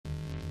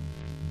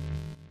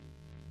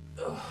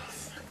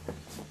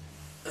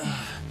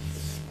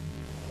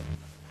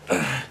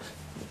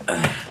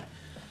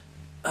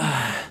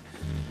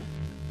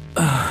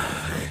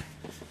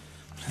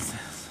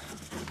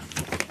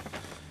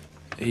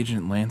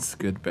Agent Lance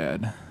Good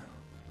Bad.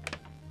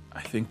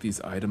 I think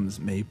these items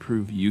may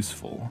prove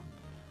useful.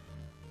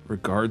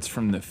 Regards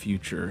from the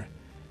future,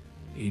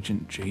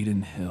 Agent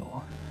Jaden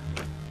Hill.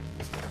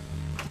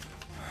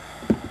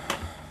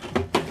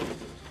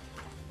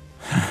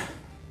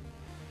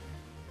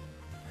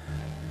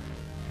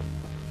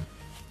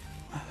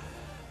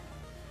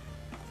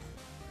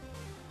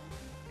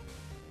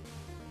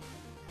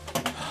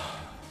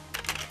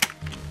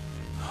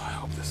 I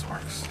hope this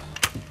works.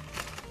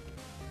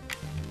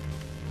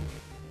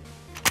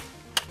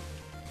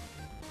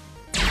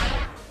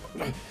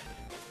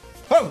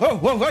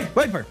 Whoa, wait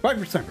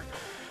for sniper.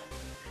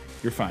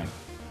 You're fine.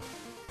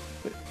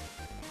 Did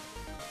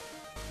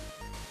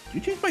you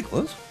change my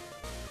clothes?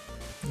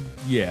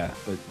 Yeah,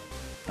 but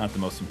not the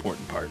most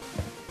important part.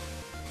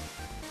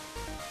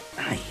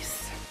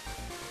 Nice.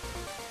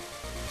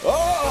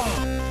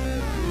 Oh!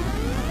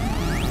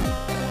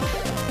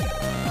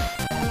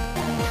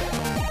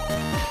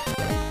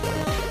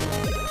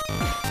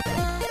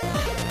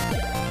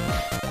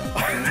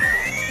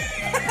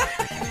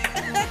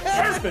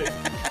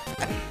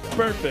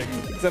 Perfect.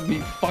 Except me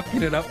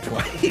fucking it up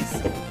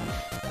twice.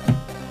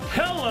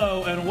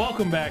 Hello and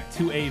welcome back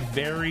to a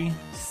very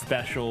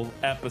special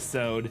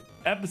episode.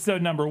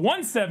 Episode number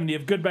 170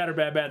 of Good, Bad, or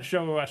Bad, Bad,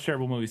 show where we watch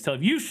terrible movies.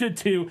 Tell you should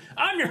too.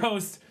 I'm your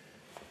host,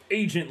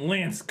 Agent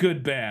Lance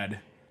Good Bad.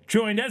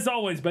 Joined as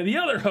always by the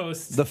other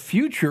host, the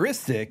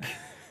futuristic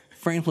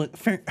Franklin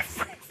McBad.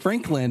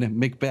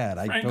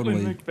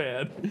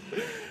 McBad.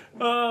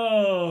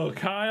 Oh,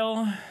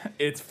 Kyle,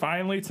 it's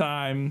finally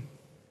time.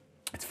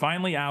 It's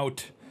finally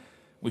out.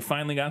 We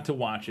finally got to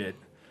watch it.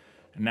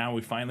 And now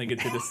we finally get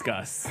to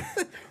discuss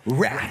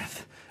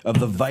Wrath of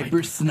the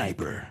Viper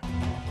Sniper.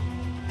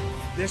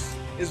 This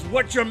is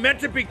what you're meant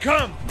to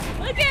become.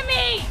 Look at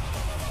me!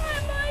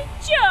 I'm a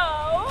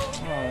Joe!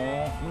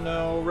 Oh,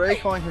 no. Rey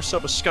calling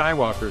herself a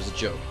Skywalker is a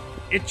joke.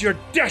 It's your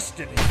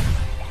destiny.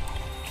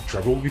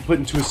 Trevor will be put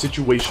into a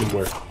situation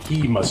where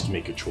he must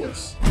make a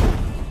choice.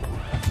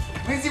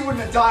 Lindsay wouldn't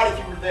have died if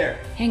you were there.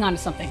 Hang on to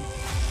something.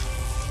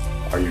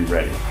 Are you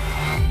ready?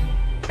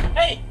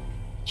 Hey,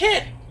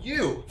 kid!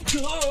 You!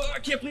 Oh, I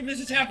can't believe this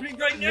is happening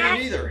right now. Me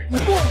neither.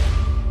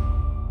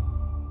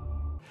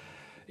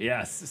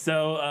 Yes,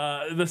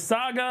 so the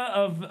saga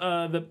of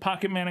the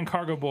Pocketman and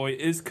Cargoboy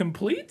is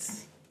complete?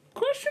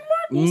 Question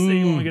mark? We'll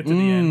see when we get to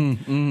the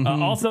end.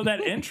 Also,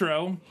 that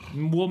intro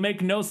will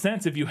make no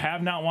sense if you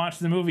have not watched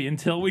the movie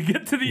until we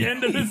get to the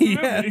end of this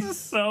movie.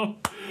 So,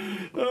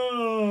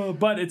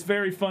 but it's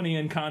very funny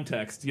in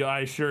context,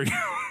 I assure you.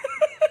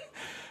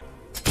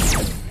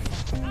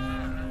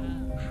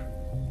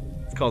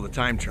 It's called a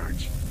time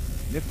charge.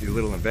 Nifty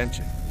little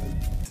invention.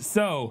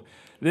 So,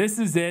 this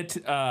is it.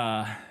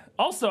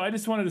 Also, I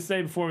just wanted to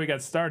say before we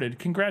got started,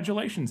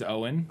 congratulations,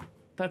 Owen.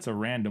 That's a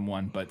random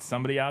one, but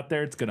somebody out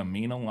there, it's going to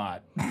mean a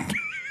lot.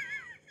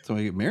 So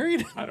I get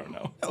married? I don't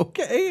know.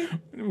 Okay.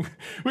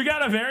 We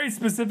got a very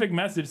specific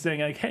message saying,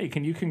 like, hey,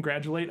 can you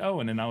congratulate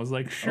Owen? And I was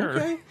like, sure.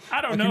 Okay.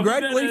 I don't know.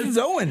 Congratulations,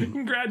 Owen.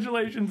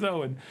 Congratulations,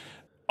 Owen.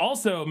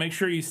 Also, make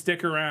sure you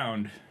stick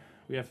around.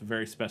 We have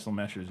very special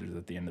messages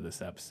at the end of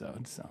this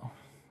episode, so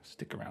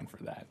stick around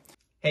for that.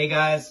 Hey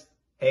guys,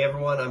 hey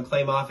everyone, I'm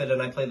Clay Moffat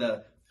and I play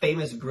the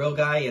famous grill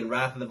guy in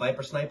Wrath of the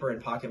Viper Sniper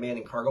and Pocketman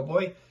and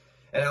Cargoboy.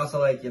 And I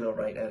also write,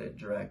 edit,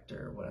 direct,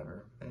 or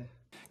whatever.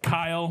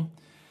 Kyle,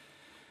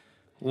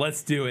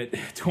 let's do it.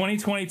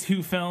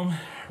 2022 film,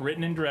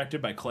 written and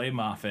directed by Clay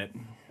Moffat.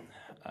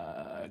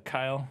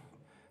 Kyle,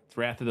 it's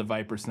Wrath of the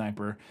Viper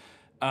Sniper.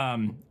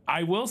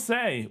 I will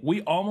say,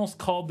 we almost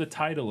called the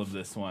title of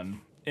this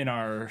one in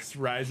our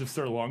Rise of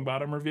Sir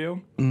Longbottom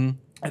review. Mm-hmm.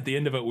 At the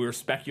end of it, we were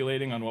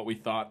speculating on what we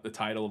thought the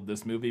title of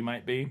this movie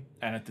might be.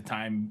 And at the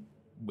time,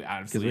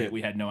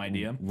 we had no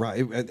idea. Right.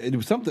 It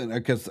was something,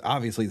 because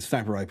obviously the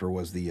Sniper Viper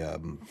was the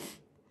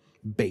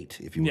bait,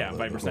 if you will. Yeah,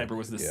 Viper Sniper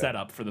was the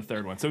setup for the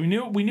third one. So we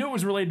knew it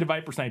was related to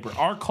Viper Sniper.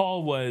 Our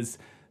call was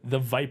The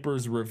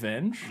Viper's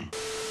Revenge.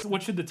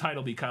 What should the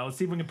title be, Kyle? Let's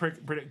see if we can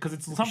predict, because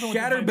it's something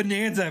Shattered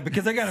Bonanza,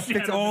 because I gotta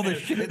fix all this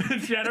shit.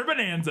 Shattered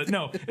Bonanza.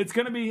 No, it's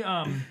gonna be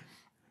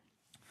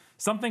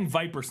something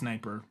Viper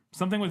Sniper.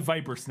 Something with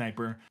Viper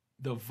Sniper.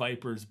 The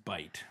Viper's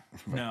Bite.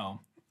 No.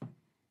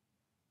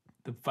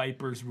 The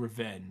Viper's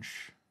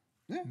Revenge.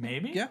 Yeah,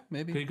 maybe? Yeah,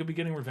 maybe. He could be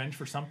getting revenge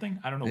for something.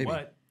 I don't know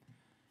what.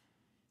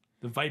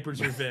 The Viper's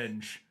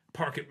Revenge.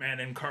 Pocketman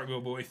and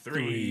Cargoboy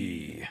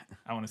 3.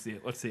 I want to see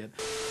it. Let's see it.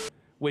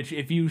 Which,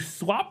 if you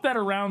swap that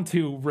around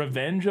to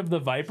Revenge of the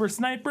Viper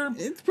Sniper,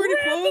 it's pretty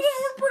close. We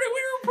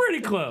were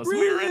pretty close.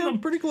 Really,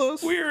 pretty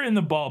close. We were in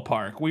the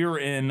ballpark.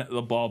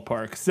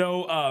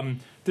 So,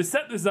 to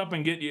set this up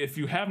and get you, if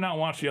you have not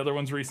watched the other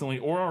ones recently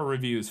or our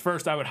reviews,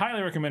 first, I would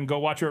highly recommend go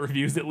watch our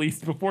reviews at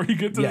least before you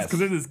get to this,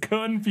 because it is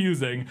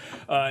confusing,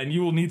 and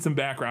you will need some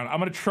background. I'm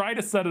going to try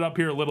to set it up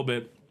here a little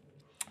bit.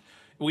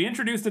 We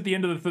introduced at the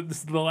end of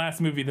the last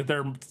movie that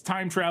they're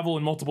time travel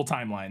in multiple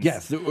timelines.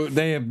 Yes,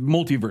 they have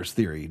multiverse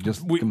theory,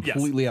 just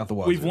completely out the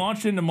wazoo. We've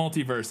launched into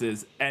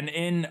multiverses, and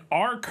in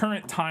our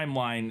current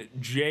timeline,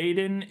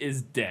 Jaden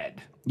is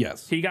dead.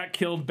 Yes. He got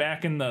killed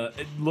back in the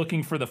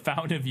looking for the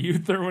Fountain of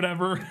Youth or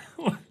whatever,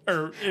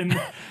 or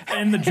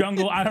in the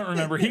jungle. I don't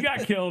remember. He got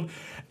killed,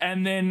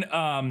 and then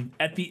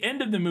at the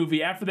end of the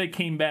movie, after they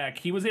came back,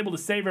 he was able to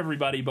save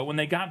everybody. But when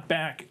they got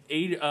back,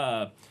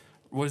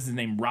 what was his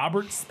name?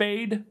 Robert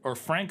Spade or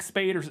Frank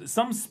Spade or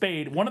some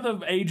Spade, one of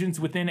the agents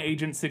within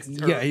Agent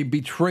 60. Yeah, he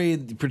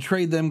portrayed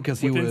them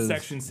because he was within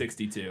Section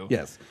 62.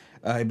 Yes.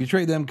 He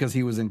betrayed them because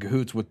he was in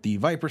cahoots with the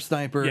Viper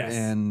Sniper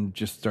and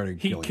just started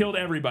killing. He killed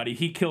everybody.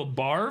 He killed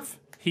Barv.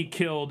 He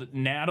killed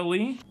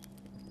Natalie.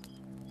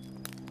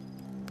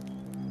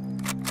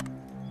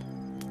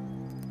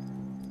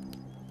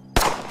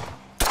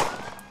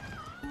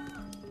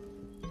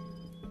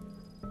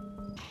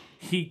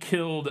 He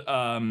killed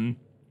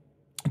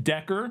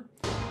Decker.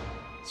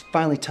 It's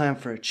finally time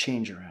for a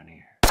change around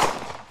here.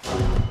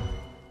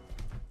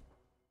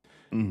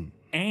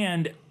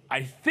 And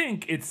I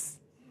think it's...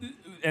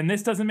 And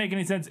this doesn't make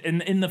any sense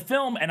in the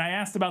film. And I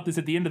asked about this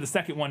at the end of the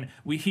second one.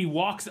 He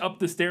walks up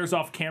the stairs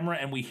off camera,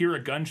 and we hear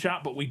a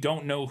gunshot, but we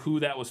don't know who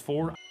that was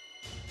for.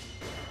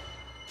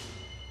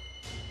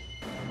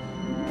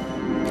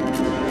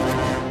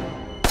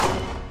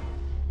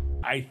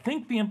 I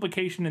think the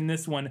implication in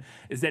this one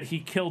is that he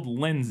killed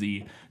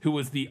Lindsay, who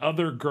was the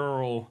other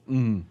girl.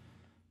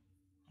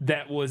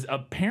 That was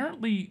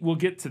apparently, we'll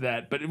get to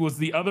that, but it was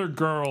the other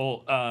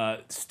girl,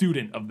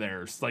 student of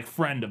theirs, like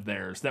friend of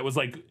theirs, that was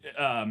like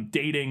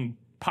dating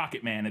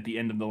Pocketman at the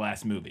end of the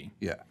last movie.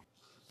 Yeah.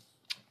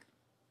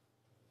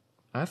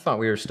 I thought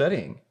we were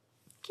studying.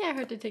 Can't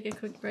hurt to take a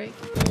quick break.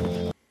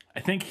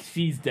 I think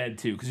she's dead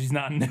too, because she's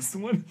not in this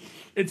one.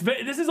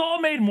 This is all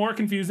made more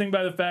confusing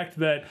by the fact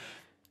that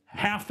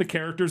half the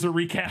characters are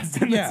recast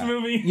in this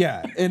movie.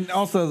 Yeah, and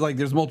also like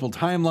there's multiple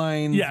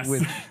timelines. Yes.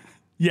 Which...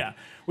 Yeah,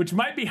 which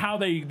might be how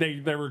they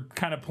were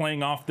kind of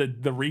playing off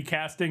the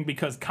recasting,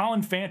 because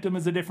Colin Phantom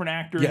is a different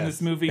actor in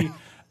this movie.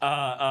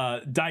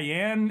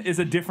 Diane is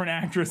a different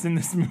actress in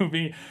this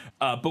movie.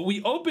 But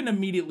we open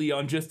immediately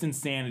on just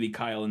insanity,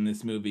 Kyle, in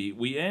this movie.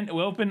 We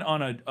open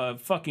on a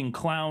fucking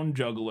clown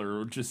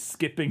juggler just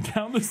skipping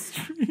down the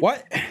street.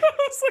 What? I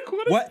was like,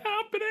 what is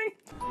happening?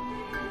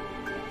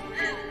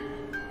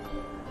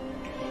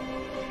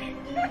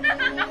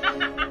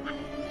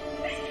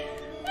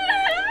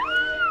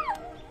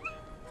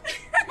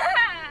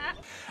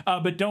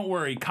 But don't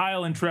worry,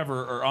 Kyle and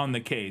Trevor are on the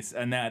case,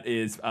 and that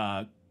is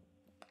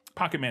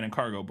Pocketman and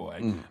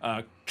Cargoboy.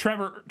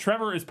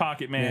 Trevor is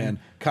Pocketman. And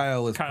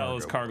Kyle is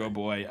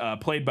Cargoboy,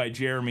 played by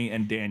Jeremy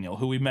and Daniel,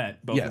 who we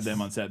met, both of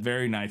them on set.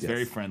 Very nice,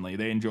 very friendly.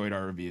 They enjoyed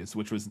our reviews,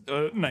 which was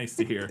nice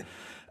to hear.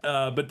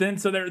 But then,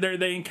 so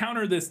they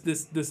encounter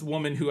this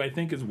woman who I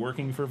think is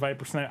working for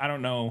Viper Sniper. I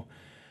don't know.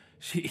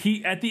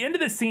 He at the end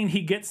of the scene,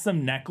 he gets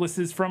some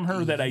necklaces from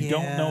her that I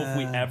don't know if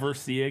we ever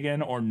see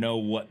again or know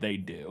what they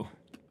do.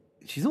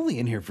 She's only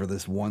in here for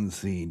this one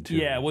scene, too.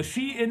 Yeah, was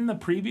she in the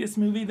previous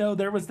movie, though?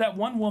 There was that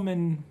one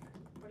woman...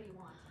 What do you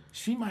want?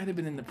 She might have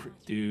been in the...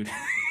 Dude.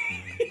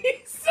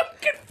 He's so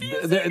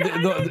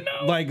confusing.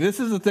 Like,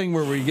 this is the thing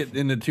where we get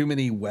into too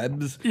many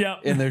webs. Yeah.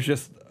 And there's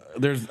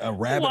a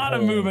rabbit hole. A lot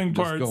of moving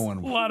parts. Going.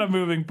 A lot of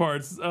moving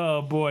parts.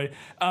 Oh, boy.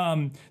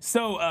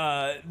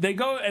 So they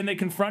go and they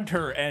confront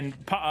her, and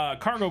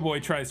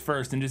Cargoboy tries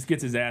first and just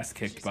gets his ass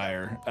kicked by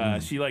her.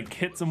 She, like,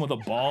 hits him with a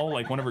ball,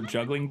 like one of her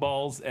juggling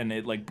balls, and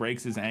it, like,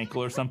 breaks his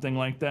ankle or something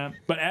like that.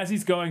 But as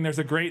he's going, there's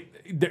a great...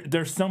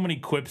 There's so many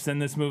quips in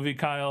this movie,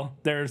 Kyle.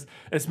 There's...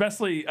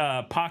 Especially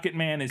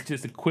Pocketman is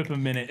just a quip a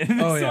minute in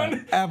this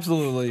one.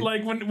 Absolutely.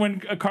 Like,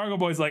 when a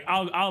Cargoboy's like,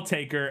 I'll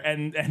take her,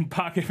 and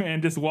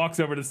Pocketman just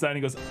walks over to the side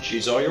and goes...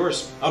 She's all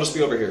yours. I'll just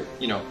be over here,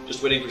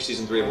 just waiting for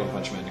season 3 of One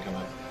Punch Man to come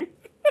out.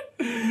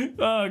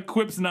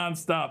 Quips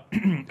nonstop.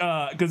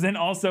 Because then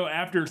also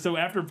after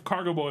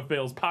Cargoboy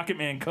fails,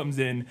 Pocketman comes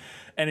in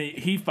and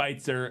he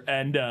fights her,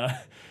 and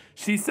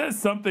she says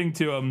something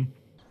to him.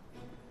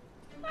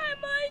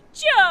 I'm a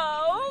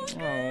joke.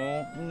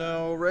 Oh,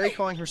 no. Ray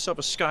calling herself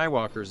a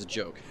Skywalker is a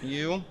joke.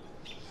 You're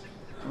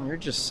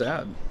just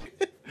sad.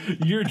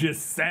 You're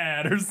just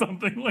sad or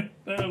something like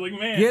that. Like,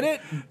 man. Get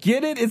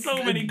it? It's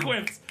so many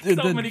quips.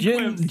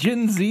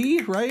 Gen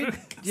Z, right?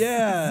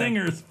 Yeah.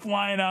 Singers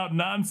flying out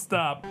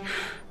nonstop.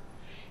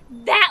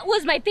 That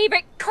was my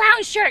favorite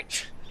clown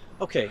shirt.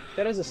 Okay,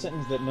 that is a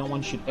sentence that no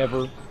one should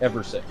ever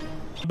say.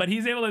 But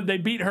they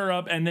beat her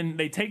up, and then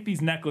they take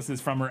these necklaces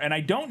from her, and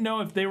I don't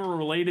know if they were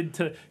related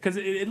to, because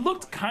it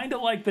looked kind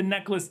of like the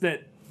necklace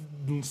that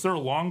Sir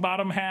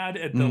Longbottom had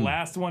at the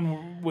last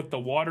one with the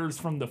waters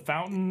from the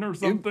fountain or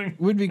something. It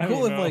would be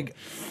cool if, like,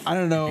 I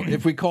don't know,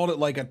 if we called it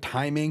like a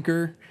time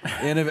anchor,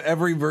 and if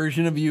every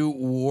version of you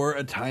wore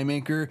a time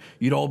anchor,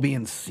 you'd all be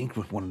in sync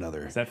with one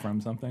another. Is that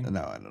from something?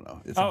 No, I don't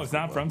know. It's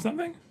not from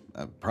something?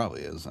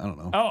 Probably is. I don't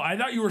know. Oh, I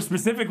thought you were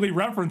specifically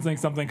referencing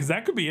something because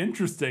that could be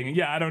interesting.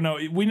 Yeah, I don't know.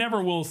 We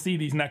never will see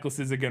these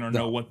necklaces again or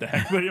know what the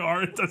heck they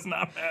are. It does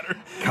not matter.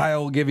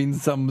 Kyle giving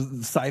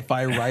some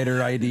sci-fi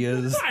writer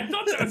ideas. I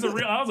thought that was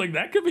I was like,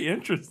 that could be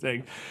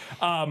interesting.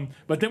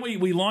 But then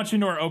we launch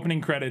into our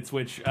opening credits,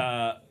 which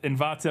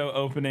Envato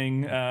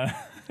opening.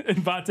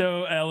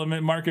 Envato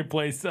Element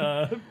Marketplace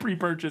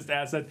pre-purchased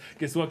assets.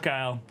 Guess what,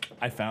 Kyle?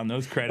 I found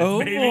those credits. Oh,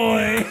 baby.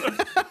 boy.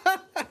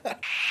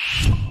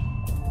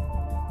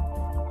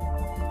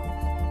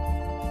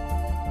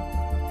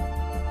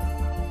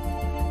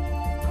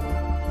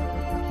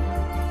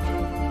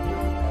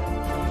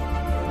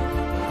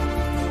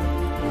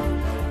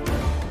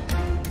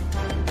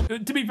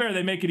 To be fair,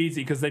 they make it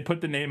easy because they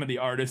put the name of the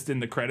artist in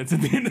the credits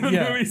at the end of the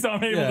movie, so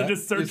I'm able to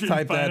just search it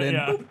and find it.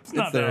 Yeah, it's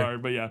not that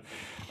hard, but yeah.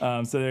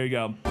 So there you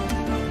go.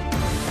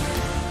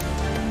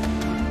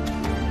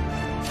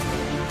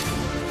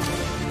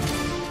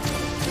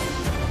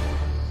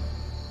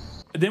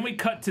 Then we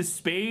cut to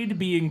Spade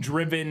being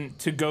driven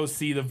to go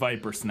see the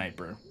Viper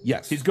Sniper.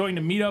 Yes. He's going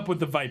to meet up with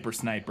the Viper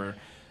Sniper.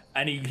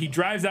 And he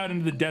drives out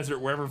into the desert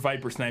wherever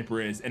Viper Sniper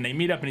is. And they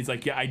meet up and he's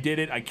like, yeah, I did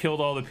it. I killed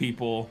all the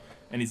people.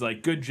 And he's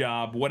like, good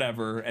job,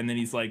 whatever. And then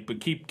he's like, but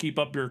keep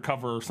up your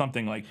cover or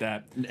something like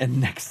that. And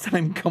next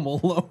time, come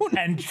alone.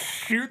 And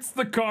shoots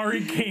the car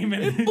he came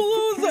in. It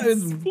blows up.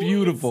 It's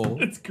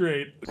beautiful. It's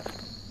great.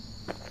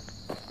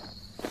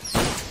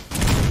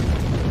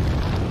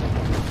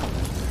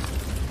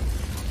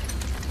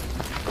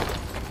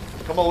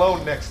 Come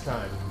alone next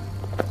time.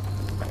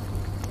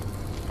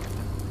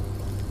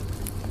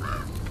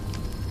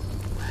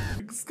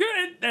 It's good.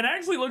 It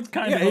actually looked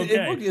kind of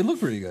okay. It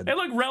looked pretty good. It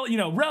looked,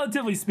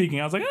 relatively speaking,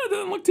 I was like, oh, it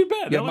doesn't look too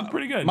bad. That looked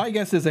pretty good. My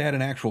guess is they had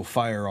an actual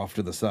fire off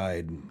to the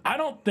side. I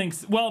don't think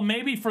so. Well,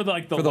 maybe for the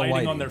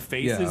lighting on their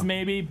faces,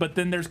 maybe. But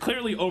then there's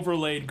clearly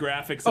overlaid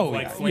graphics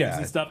of flames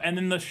and stuff. And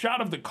then the shot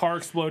of the car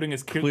exploding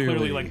is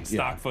clearly like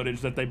stock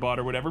footage that they bought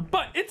or whatever.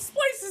 But it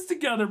splices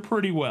together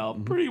pretty well.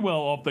 Pretty well,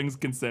 all things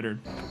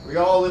considered. We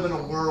all live in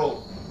a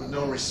world with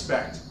no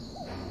respect.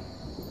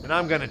 And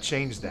I'm gonna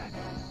change that.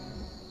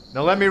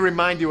 Now let me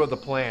remind you of the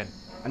plan.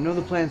 I know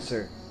the plan,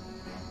 sir.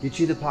 Get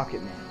you the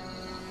Pocketman.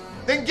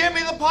 Then give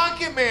me the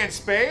Pocketman,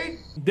 Spade!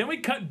 Then we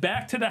cut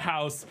back to the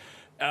house,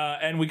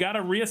 and we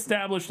gotta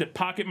reestablish that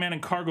Pocketman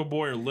and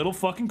Cargoboy are little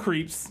fucking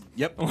creeps.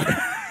 Yep. I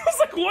was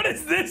like, what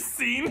is this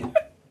scene?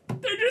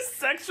 They're just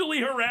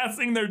sexually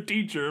harassing their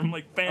teacher. I'm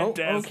like,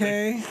 fantastic. Oh,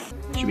 okay.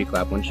 Should we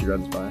clap when she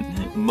runs by?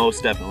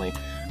 Most definitely.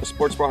 A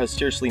sports bra has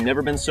seriously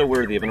never been so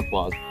worthy of an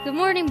applause. Good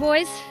morning,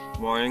 boys.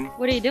 Morning.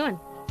 What are you doing?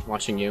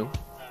 Watching you.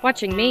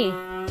 Watching me?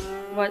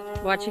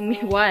 Watching me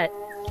what?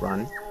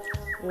 Run.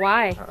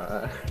 Why?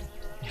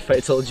 If I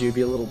told you, it'd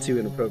be a little too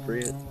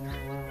inappropriate.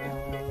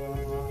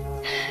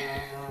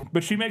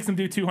 But she makes him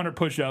do 200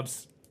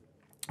 push-ups,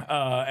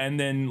 and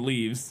then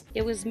leaves.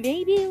 It was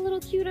maybe a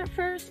little cute at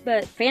first,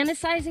 but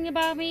fantasizing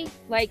about me?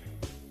 Like,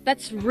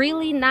 that's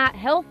really not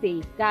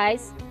healthy,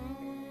 guys.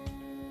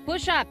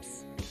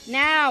 Push-ups.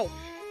 Now.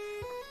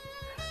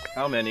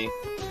 How many?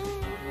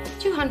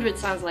 200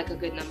 sounds like a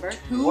good number.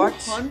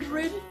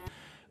 200?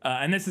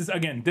 And this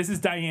is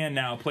Diane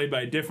now, played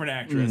by a different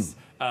actress.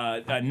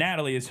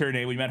 Natalie is her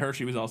name. We met her.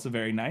 She was also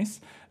very nice.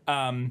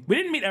 We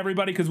didn't meet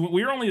everybody because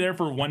we were only there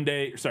for 1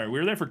 day. Sorry, we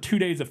were there for 2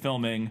 days of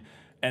filming.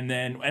 And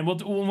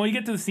when we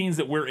get to the scenes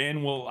that we're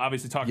in, we'll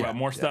obviously talk about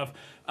more stuff.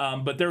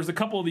 But there's a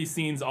couple of these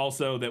scenes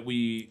also that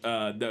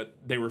that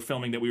they were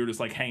filming that we were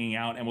just like hanging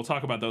out, and we'll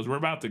talk about those. We're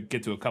about to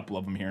get to a couple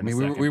of them here in a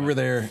second. We were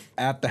there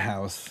at the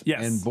house.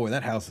 Yes. And boy,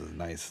 that house is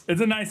nice.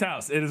 It's a nice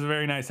house. It is a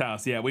very nice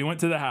house. Yeah, we went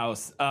to the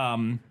house.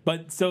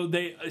 But so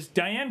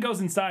Diane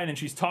goes inside and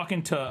she's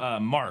talking to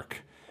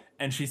Mark,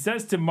 and she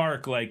says to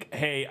Mark like,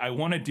 "Hey, I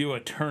want to do a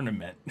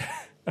tournament."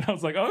 And I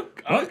was like, "Oh,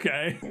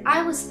 okay."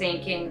 I was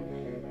thinking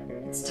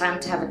it's time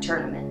to have a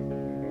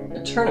tournament.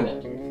 A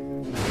tournament?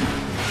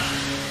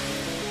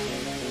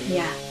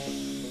 Yeah.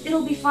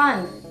 It'll be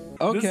fun.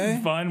 Okay. This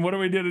is fun. What are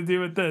we going to do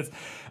with this?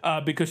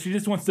 Because she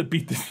just wants to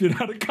beat the shit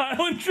out of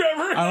Kyle and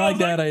Trevor. I like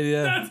that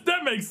idea.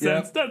 That makes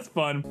sense. Yep. That's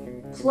fun.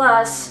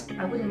 Plus,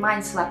 I wouldn't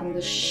mind slapping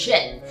the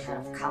shit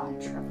out of Kyle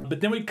and Trevor. But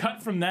then we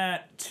cut from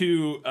that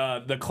to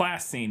the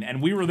class scene,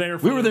 and we were there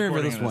for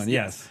this one,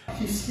 yes.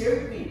 You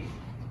scared me.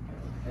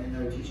 I didn't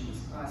know you're teaching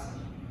this class.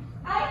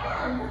 I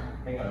am.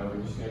 Hang on, we're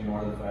just gonna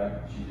ignore the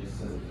fact she just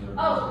says it's her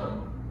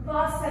Oh,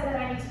 boss said that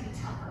I need to be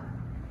tougher.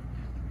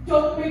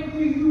 Don't make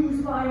me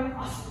lose my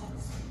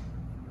muscles.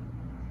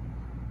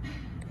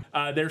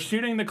 They're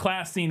shooting the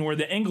class scene where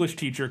the English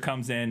teacher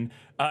comes in,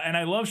 and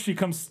I love she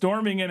comes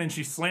storming in and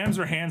she slams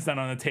her hands down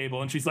on the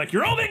table and she's like,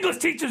 "Your old English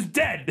teacher's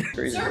dead!"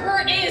 Sir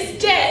Bert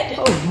is dead!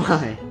 Oh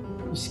my.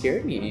 You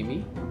scared me,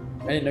 Amy.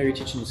 I didn't know you were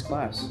teaching this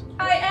class.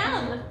 I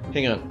am!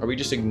 Hang on, are we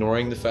just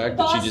ignoring the fact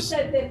Boss that she just...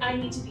 said that I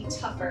need to be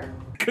tougher.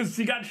 Because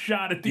she got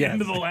shot at the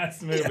end of the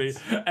last movie.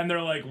 And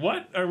they're like,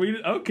 what? Are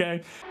we...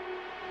 Okay.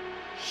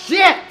 Shit!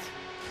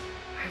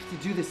 I have to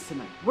do this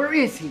tonight. Where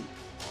is he?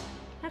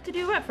 Have to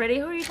do what, Freddy?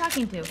 Who are you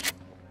talking to?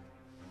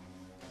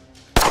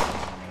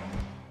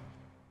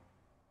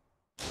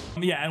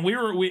 Yeah,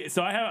 and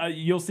so I have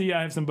you'll see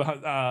I have some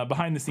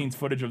behind the scenes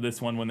footage of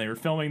this one when they were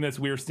filming this.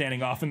 We were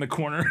standing off in the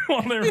corner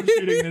while they were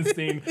shooting this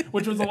scene,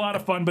 which was a lot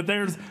of fun. But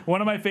there's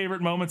one of my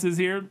favorite moments is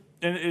here,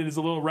 and it is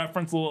a little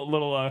reference,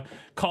 little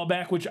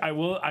callback, which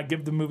I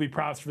give the movie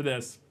props for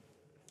this.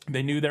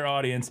 They knew their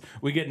audience.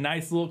 We get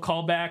nice little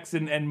callbacks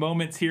and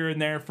moments here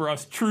and there for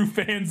us true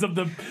fans of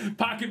the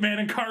Pocketman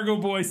and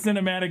Cargoboy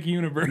cinematic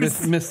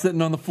universe. Miss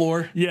sitting on the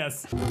floor.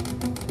 Yes.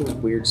 It was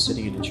weird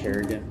sitting in a chair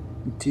again.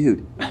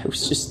 Dude, I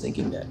was just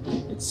thinking that.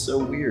 It's so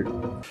weird.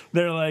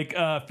 They're like,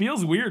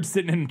 feels weird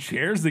sitting in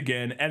chairs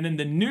again. And then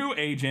the new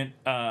agent,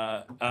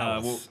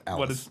 Alice.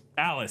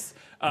 Alice,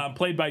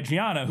 played by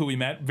Gianna, who we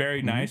met.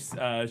 Very nice.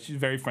 She's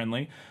very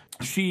friendly.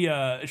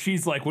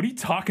 She's like, what are you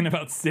talking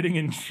about sitting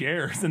in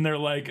chairs? And they're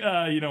like,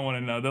 you don't want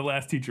to know. The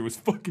last teacher was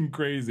fucking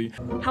crazy.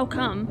 How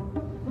come?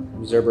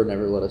 Zerber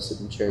never let us sit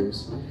in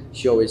chairs.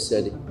 She always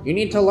said, you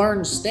need to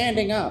learn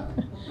standing up.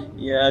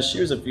 Yeah,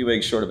 she was a few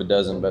eggs short of a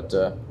dozen, but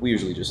we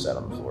usually just sat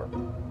on the floor.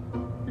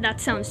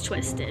 That sounds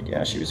twisted.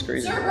 Yeah, she was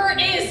crazy. Zerber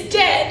is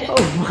dead!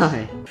 Oh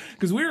my.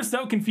 Because we were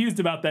so confused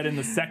about that in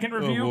the second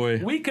review. Oh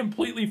boy. We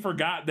completely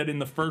forgot that in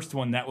the first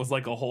one that was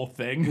like a whole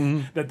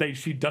thing. That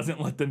she doesn't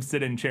let them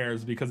sit in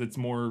chairs because it's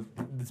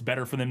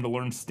better for them to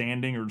learn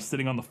standing or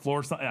sitting on the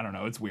floor. I don't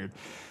know, it's weird.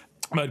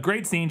 But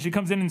great scene. She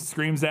comes in and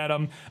screams at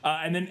him.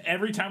 And then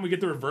every time we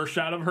get the reverse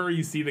shot of her,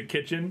 you see the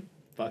kitchen.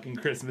 Fucking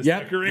Christmas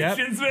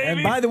decorations, baby.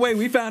 And by the way,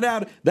 we found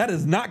out that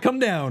has not come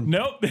down.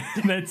 Nope.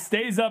 That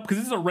stays up because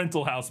this is a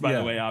rental house, by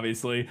the way,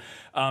 obviously.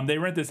 They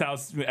rent this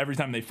house every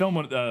time they film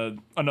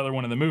another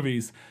one of the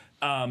movies.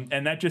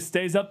 And that just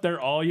stays up there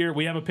all year.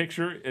 We have a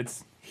picture.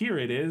 Here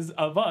it is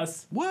of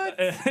us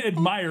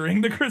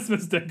admiring the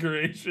Christmas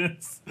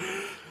decorations.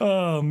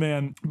 Oh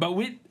man. But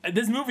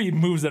this movie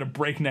moves at a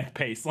breakneck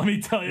pace, let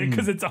me tell you,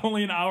 because it's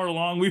only an hour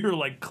long. We were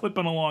like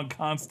clipping along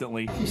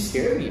constantly. You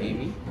scared me,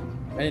 Amy.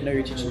 I didn't know you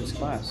were teaching this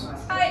class.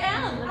 I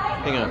am.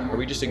 Hang on, are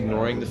we just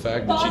ignoring the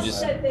fact that Boss she just...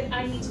 said that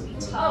I need to be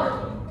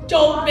tougher.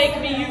 Don't make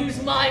me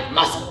use my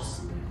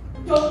muscles.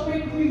 Don't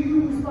make me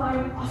use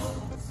my muscles.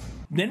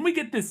 Then we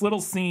get this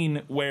little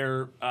scene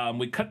where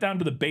we cut down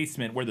to the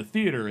basement where the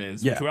theater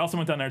is. Yeah. Which we also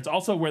went down there. It's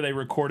also where they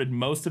recorded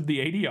most of the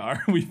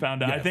ADR. We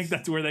found out. Yes. I think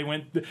that's where they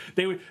went.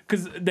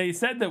 Because they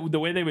said that the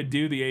way they would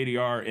do the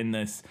ADR in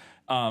this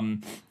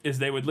is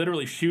they would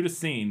literally shoot a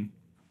scene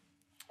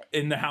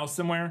in the house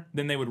somewhere,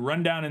 then they would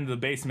run down into the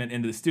basement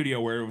into the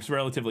studio where it was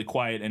relatively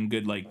quiet and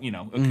good, like,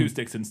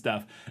 acoustics and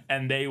stuff,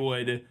 and they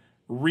would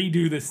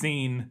redo the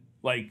scene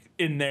like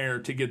in there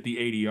to get the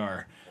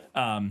ADR.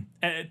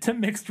 To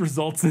mixed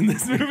results in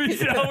this movie,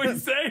 shall we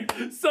say?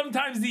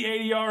 Sometimes the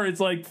ADR is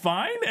like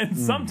fine, and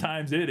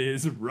sometimes it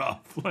is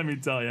rough. Let me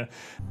tell you.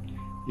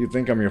 You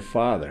think I'm your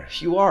father?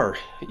 You are.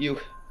 You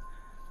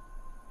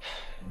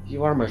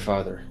are my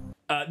father.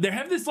 They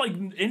have this like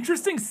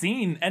interesting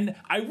scene, and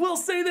I will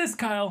say this,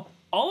 Kyle.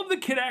 All of the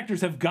kid actors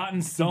have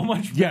gotten so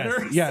much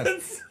better.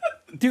 Yes.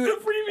 Dude,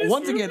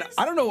 once movies. again,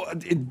 I don't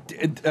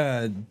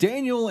know.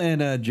 Daniel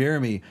and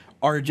Jeremy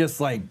are just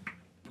like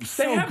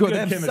so They have good. good They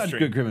have chemistry. such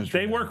good chemistry.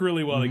 They work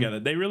really well together.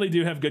 They really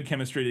do have good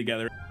chemistry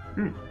together.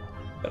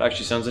 That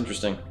actually sounds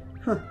interesting.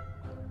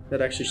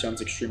 That actually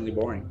sounds extremely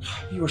boring.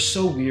 You are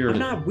so weird. I'm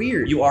not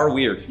weird. You are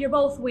weird. You're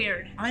both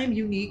weird. I am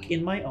unique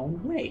in my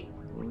own way.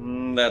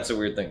 That's a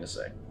weird thing to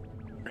say.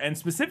 And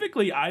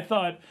specifically, I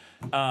thought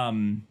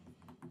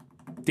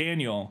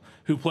Daniel,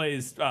 who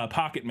plays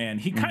Pocketman,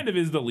 he kind of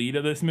is the lead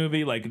of this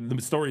movie. Like, the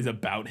story's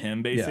about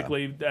him,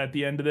 basically, at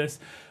the end of this.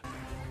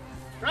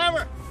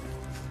 Driver!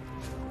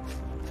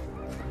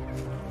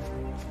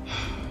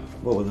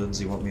 What would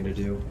Lindsay want me to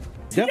do?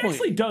 He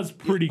actually does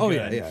pretty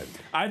good. Yeah.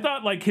 I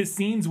thought, like, his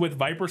scenes with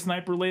Viper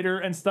Sniper later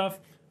and stuff,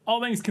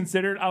 all things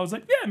considered, I was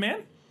like, yeah,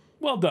 man,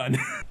 well done.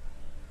 I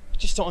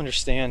just don't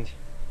understand.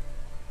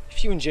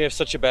 If you and Jay have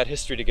such a bad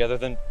history together,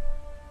 then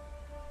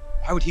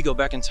why would he go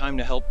back in time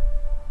to help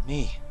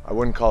me? I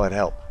wouldn't call it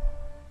help.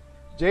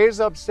 Jay is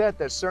upset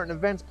that certain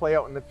events play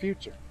out in the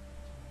future,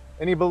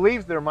 and he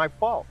believes they're my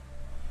fault.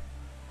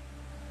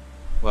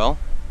 Well,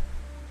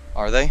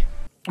 are they?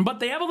 But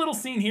they have a little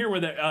scene here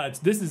where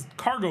this is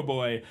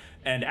Cargoboy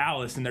and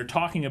Alice, and they're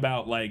talking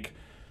about, like,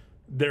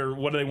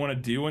 what do they want to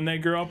do when they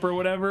grow up or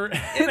whatever.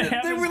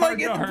 And they were like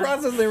in the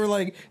process. They were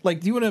like,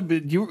 do you want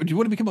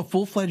to become a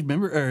full-fledged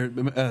member or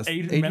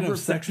agent member of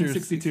Section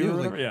 62 or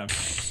whatever? Yeah.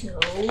 So,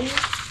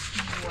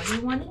 what do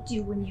you want to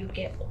do when you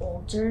get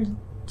older?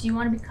 Do you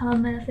want to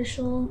become an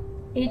official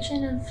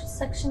agent of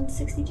Section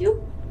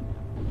 62?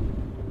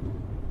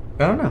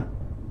 I don't know.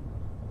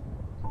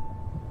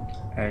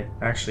 I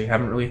actually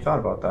haven't really thought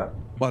about that.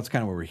 Well, that's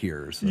kind of where we're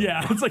here. So.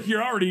 Yeah, it's like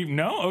you're already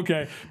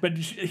okay. But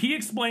he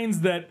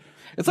explains that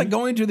it's like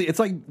going to the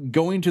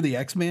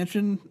X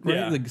Mansion, right?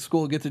 Yeah. The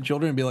school gets the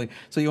children and be like,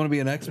 so you want to be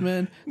an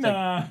X-Men?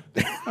 Nah,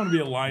 I want to be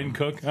a line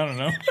cook. I don't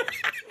know.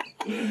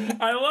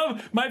 I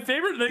love my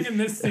favorite thing in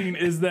this scene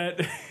is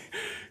that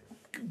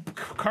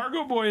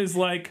Cargoboy is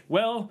like,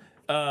 well,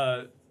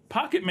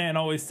 Pocketman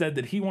always said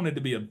that he wanted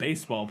to be a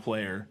baseball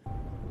player.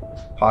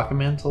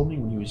 Pocketman told me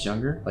when he was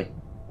younger, like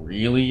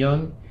really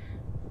young,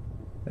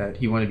 that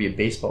he wanted to be a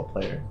baseball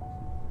player.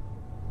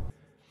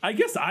 I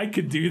guess I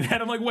could do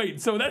that. I'm like,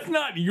 wait, so that's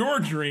not your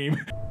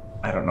dream.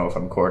 I don't know if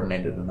I'm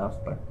coordinated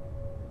enough, but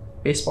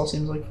baseball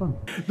seems like fun.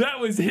 That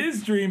was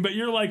his dream, but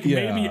you're like,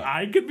 Yeah. maybe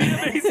I could be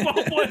a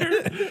baseball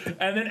player.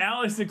 And then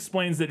Alice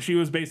explains that she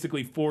was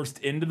basically forced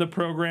into the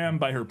program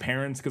by her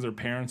parents because her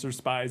parents are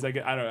spies. I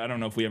don't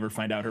know if we ever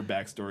find out her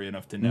backstory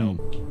enough to know.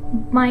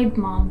 My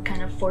mom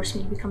kind of forced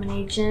me to become an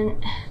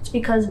agent. It's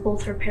because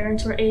both her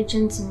parents were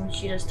agents, and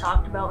she just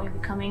talked about me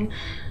becoming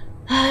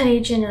an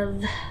agent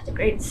of the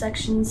great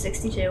Section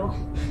 62.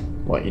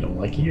 What, you don't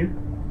like it here?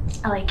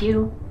 I like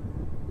you.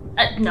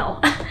 No,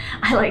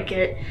 I like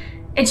it.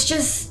 It's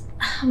just,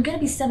 I'm gonna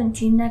be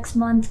 17 next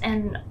month,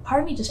 and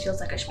part of me just feels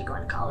like I should be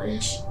going to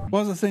college.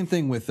 Well, it's the same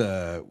thing with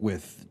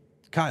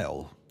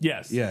Kyle.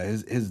 Yes. Yeah,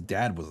 his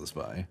dad was a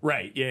spy.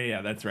 Right.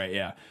 Yeah, that's right.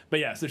 Yeah. But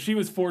yeah, so she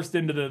was forced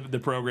into the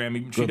program.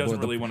 She Good doesn't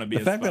boy. really want to be a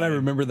The fact spy. that I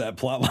remember that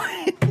plot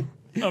line.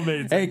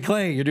 Amazing. Hey,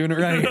 Clay, you're doing it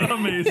right.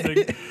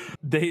 Amazing.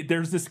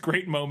 There's this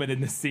great moment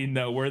in the scene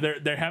though where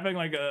they're having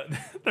like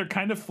they're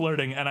kind of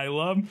flirting, and I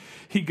love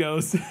he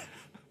goes,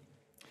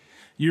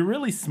 "You're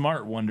really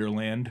smart,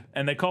 Wonderland,"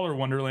 and they call her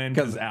Wonderland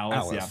because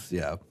Alice.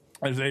 Yeah.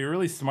 I say, "You're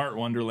really smart,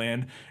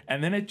 Wonderland,"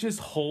 and then it just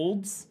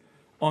holds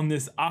on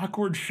this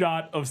awkward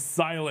shot of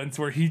silence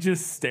where he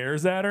just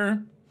stares at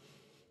her.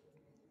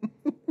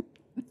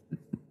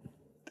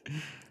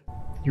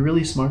 You're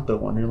really smart though,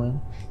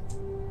 Wonderland.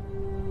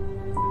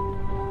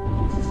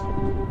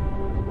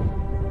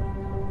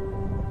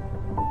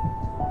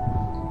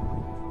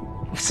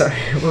 Sorry,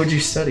 what would you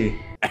study?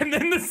 And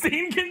then the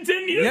scene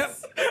continues. Yep.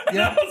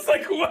 And I was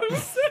like, what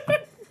was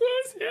that? What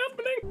was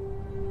happening?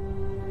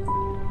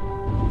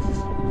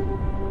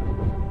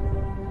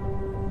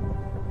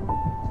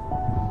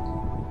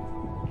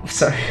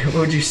 Sorry, what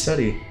would you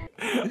study?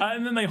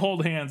 And then they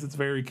hold hands. It's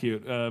very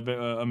cute.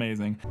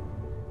 Amazing.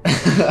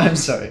 I'm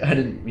sorry, I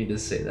didn't mean to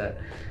say that.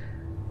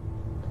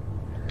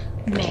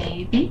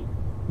 Maybe.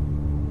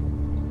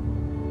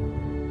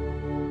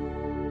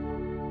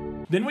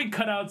 Then we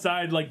cut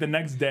outside like the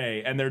next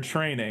day, and they're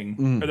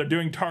training, or they're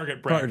doing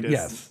target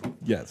practice.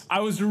 Yes.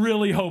 I was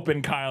really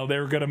hoping, Kyle, they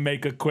were gonna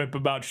make a quip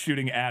about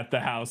shooting at the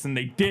house, and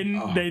they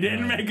didn't. They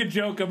didn't make a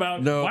joke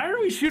about why are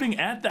we shooting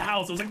at the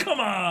house. I was like, come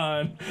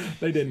on,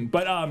 they didn't.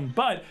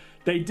 But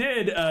they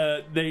did.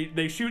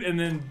 They shoot, and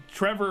then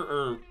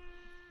Trevor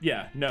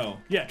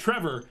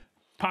Trevor,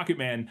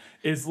 Pocketman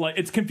is like,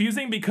 it's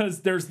confusing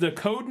because there's the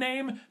code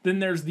name, then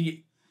there's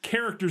the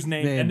character's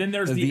name, and then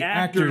there's the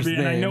actor's name.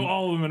 And I know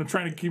all of them, and I'm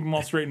trying to keep them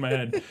all straight in my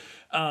head.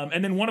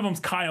 And then one of them's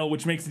Kyle,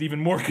 which makes it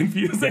even more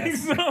confusing.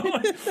 Yes. So,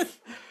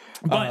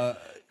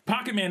 but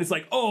Pocketman is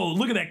like, oh,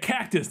 look at that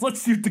cactus.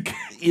 Let's shoot the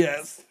cactus.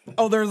 Yes.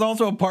 Oh, there's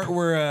also a part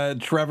where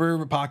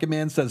Trevor,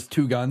 Pocketman, says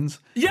 2 guns.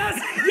 Yes,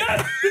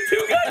 the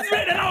 2 guns,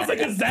 man. And I was like,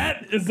 is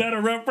that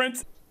a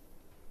reference?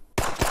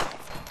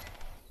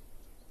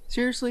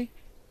 Seriously?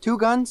 2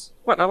 guns?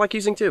 What? I like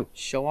using 2.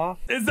 Show off?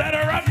 Is that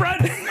a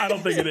reference? I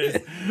don't think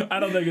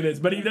it is.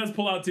 But he does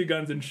pull out 2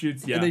 guns and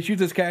shoots. Yeah. And they shoot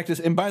this cactus.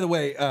 And by the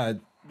way,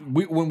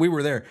 when we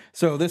were there,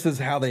 so this is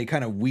how they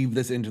kind of weave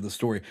this into the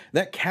story.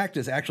 That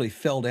cactus actually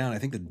fell down, I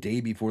think, the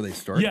day before they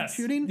started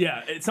shooting.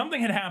 Yeah,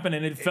 something had happened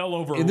and it fell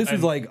over. And this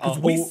is like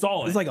we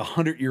saw it. It's like a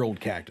 100-year-old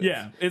cactus.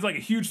 Yeah, it's like a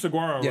huge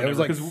saguaro. Yeah, it was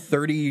like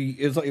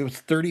 30. It was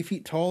 30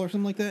 feet tall or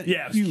something like that.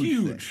 Yeah, it was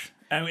huge.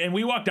 And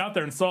we walked out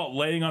there and saw it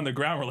laying on the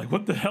ground. We're like,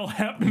 what the hell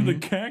happened to the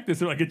cactus?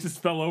 They're like, it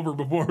just fell over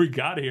before we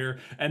got here.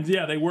 And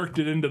yeah, they worked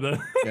it into the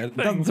It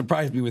doesn't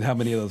surprise me with how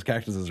many of those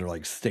cactuses are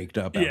like staked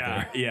up out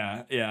there.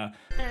 Yeah.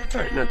 All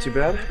right, not too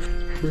bad.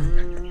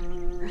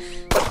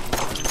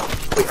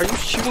 Wait, are you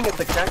shooting at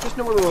the cactus?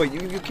 No, wait.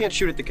 You can't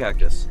shoot at the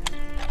cactus.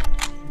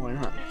 Why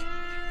not?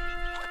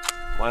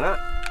 Why not?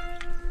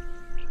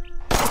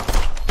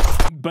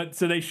 But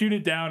so they shoot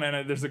it down,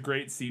 and there's a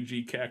great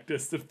CG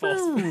cactus that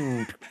falls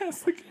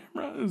past the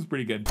camera. It was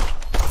pretty good.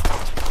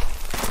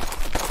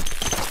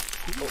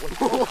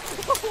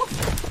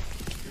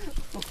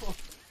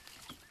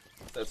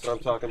 That's what I'm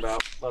talking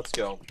about. Let's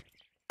go.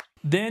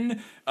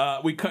 Then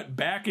we cut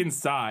back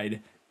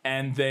inside,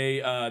 and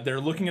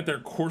they're looking at their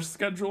course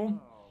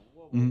schedule.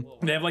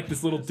 They have like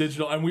this little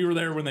digital, and we were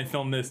there when they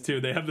filmed this too.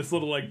 They have this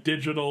little like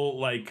digital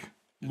like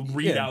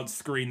readout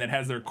screen that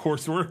has their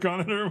coursework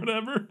on it or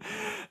whatever.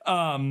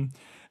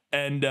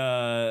 And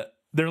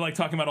they're like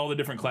talking about all the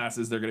different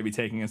classes they're going to be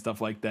taking and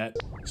stuff like that.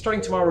 Starting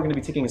tomorrow, we're going to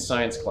be taking a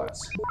science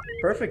class.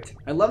 Perfect.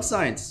 I love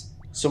science.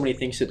 So many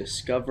things to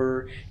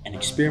discover and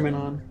experiment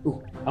on.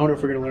 Ooh, I wonder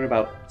if we're going to learn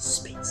about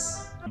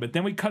space. But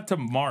then we cut to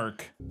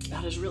Mark.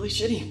 That is really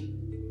shitty.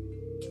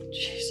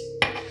 Jeez.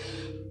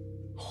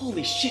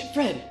 Holy shit,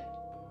 Fred.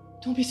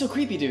 Don't be so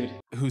creepy, dude.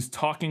 Who's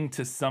talking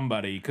to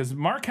somebody, because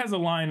Mark has a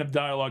line of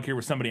dialogue here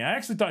with somebody. I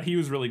actually thought he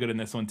was really good in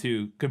this one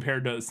too,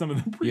 compared to some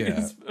of the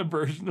previous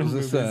versions of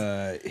movies.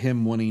 This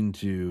him wanting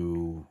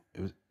to?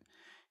 He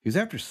was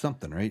after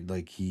something, right?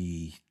 Like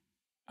he.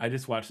 I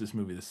just watched this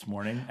movie this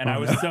morning, and I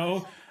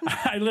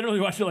literally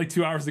watched it like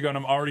 2 hours ago, and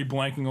I'm already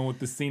blanking on what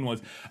the scene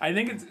was. I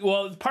think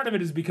part of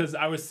it is because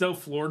I was so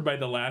floored by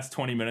the last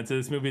 20 minutes of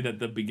this movie that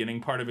the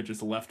beginning part of it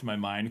just left my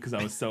mind because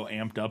I was so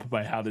amped up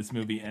by how this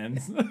movie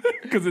ends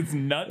because it's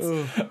nuts.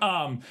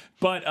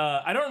 But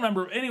I don't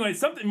remember. Anyway,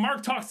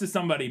 Mark talks to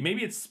somebody,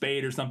 maybe it's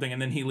Spade or something,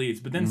 and then he leaves.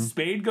 But then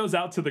Spade goes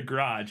out to the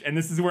garage, and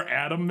this is where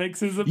Adam makes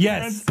his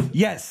appearance.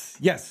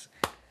 Yes.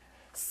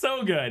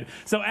 So good.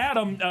 So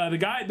Adam, the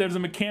guy, there's a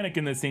mechanic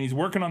in this scene. He's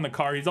working on the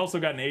car. He's also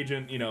got an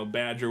agent,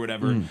 badge or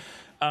whatever.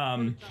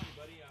 And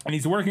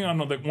he's working on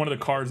one of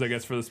the cars, I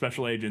guess, for the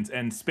special agents.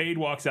 And Spade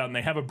walks out, and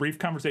they have a brief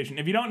conversation.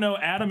 If you don't know,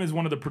 Adam is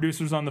one of the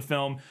producers on the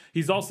film.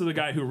 He's also the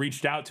guy who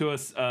reached out to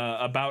us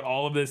about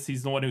all of this.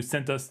 He's the one who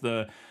sent us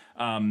the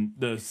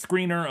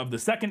screener of the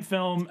second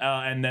film,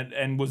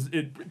 and was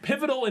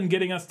pivotal in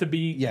getting us to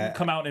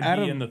come out and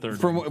Adam, be in the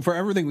third one. For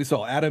everything we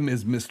saw, Adam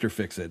is Mr.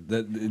 Fix-It.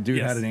 The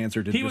dude had an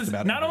answer to just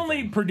about not everything.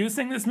 only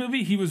producing this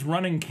movie, he was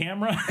running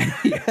camera.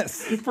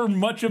 Yes. For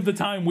much of the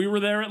time we were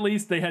there, at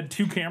least they had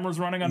 2 cameras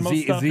running on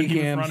most stuff. And he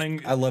was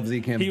running. I love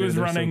Z-cams. He was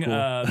They're running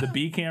so cool. the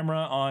B camera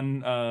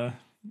on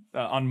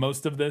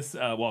most of this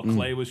while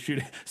Clay was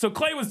shooting. So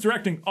Clay was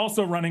directing,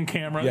 also running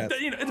camera. Yes.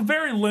 It's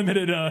very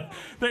limited.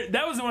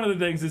 That was one of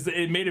the things, is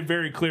it made it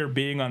very clear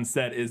being on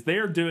set is they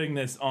are doing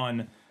this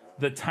on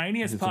the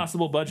tiniest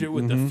possible budget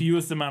with the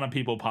fewest amount of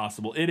people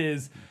possible. It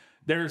is.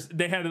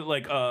 They had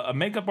like a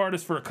makeup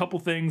artist for a couple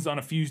things on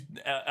a few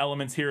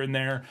elements here and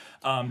there.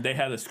 They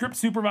had a script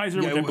supervisor,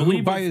 which I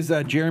believe is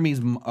Jeremy's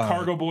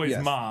Cargoboy's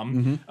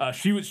mom.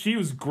 She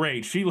was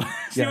great. She was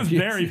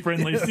very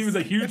friendly. She was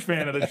a huge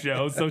fan of the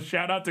show. So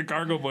shout out to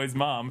Cargoboy's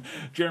mom.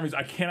 Jeremy's.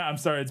 I'm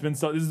sorry. It's been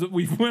so.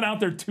 We went out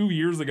there 2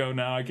 years ago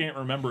now. I can't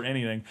remember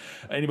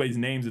anybody's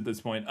names at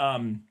this point.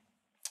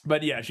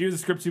 But yeah, she was a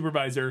script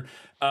supervisor.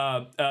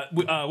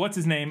 What's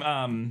his name?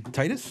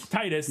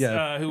 Titus.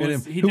 Yeah.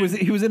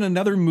 He was in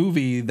another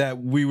movie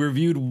that we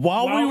reviewed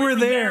while we were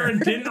there and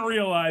didn't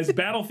realize.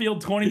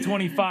 Battlefield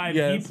 2025.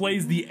 He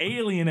plays the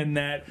alien in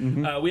that.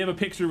 We have a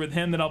picture with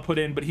him that I'll put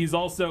in. But he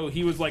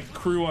was like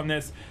crew on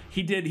this.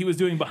 He was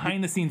doing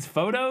behind the scenes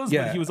photos.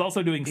 But he was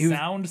also doing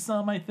sound.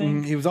 I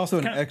think he was also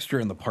an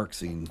extra in the park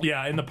scene.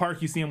 Yeah, in the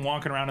park you see him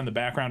walking around in the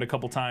background a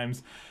couple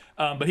times.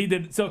 But he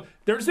did. So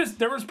there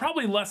was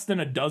probably less than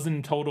a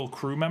dozen total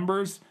crew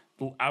members.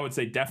 I would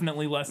say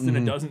definitely less than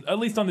a dozen, at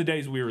least on the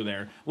days we were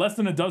there. Less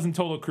than a dozen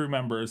total crew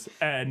members,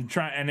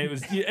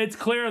 it's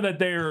clear that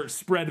they're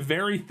spread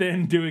very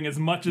thin, doing as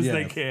much as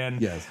they can.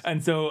 Yes.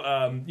 And so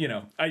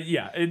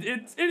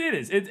it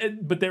is.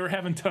 But they were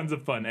having tons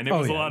of fun, and it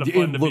was a lot of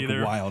fun to be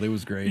there. Wild. It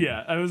was great.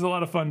 Yeah, it was a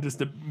lot of fun just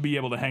to be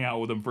able to hang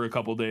out with them for a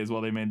couple days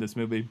while they made this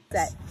movie.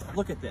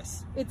 Look at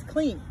this. It's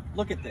clean.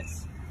 Look at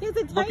this. He has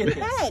a tiny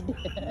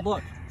head.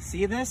 Look,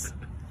 see this?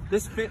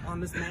 This fit on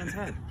this man's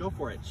head. Go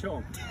for it. Show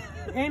him.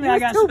 Amy, I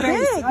got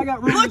space. Big. I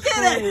got room Look to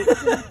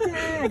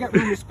spare. I got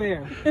room to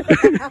spare.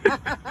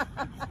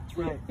 That's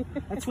right.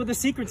 That's where the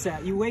secret's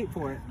at. You wait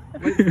for it.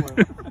 Wait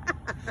for it.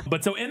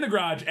 But so in the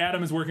garage,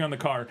 Adam is working on the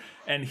car,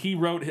 and he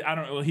wrote. I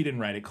don't know. Well, he didn't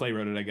write it. Clay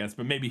wrote it, I guess.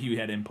 But maybe he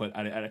had input.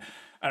 I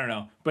don't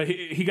know. But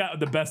he got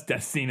the best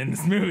death scene in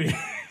this movie.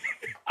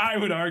 I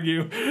would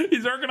argue.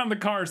 He's working on the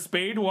car.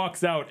 Spade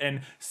walks out,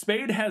 and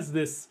Spade has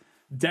this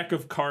deck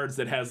of cards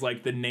that has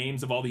like the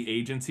names of all the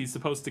agents he's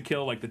supposed to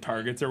kill, like the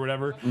targets or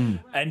whatever.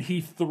 And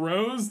he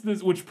throws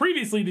this, which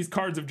previously these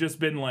cards have just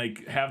been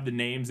like have the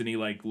names, and he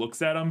like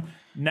looks at them.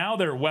 Now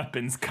they're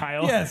weapons,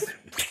 Kyle. Yes.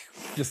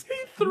 He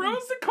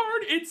throws the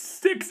card, it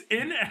sticks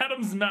in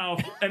Adam's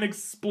mouth and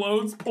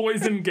explodes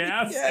poison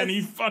gas, and he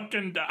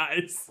fucking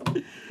dies.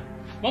 I'm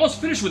almost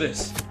finished with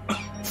this.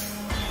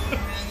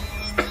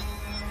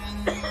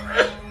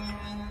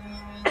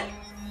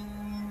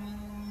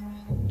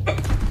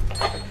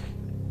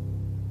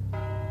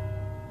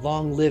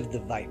 Long live the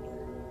Viper.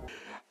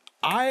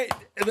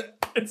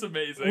 It's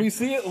amazing. We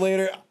see it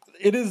later.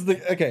 It is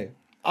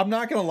I'm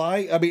not gonna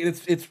lie. I mean,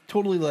 it's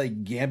totally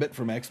like Gambit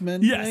from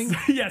X-Men. Yes,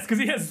 yes, because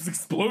he has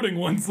exploding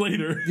ones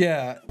later.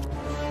 Yeah.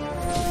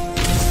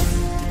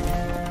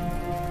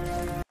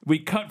 We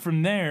cut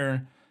from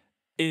there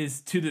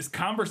is to this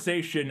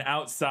conversation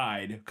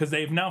outside, because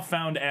they've now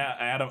found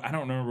Adam. I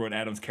don't remember what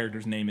Adam's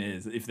character's name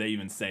is, if they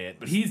even say it,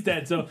 but he's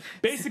dead. So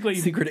basically,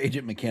 secret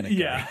agent mechanic.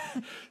 Yeah.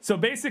 So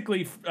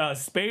basically,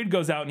 Spade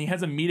goes out and he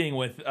has a meeting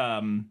with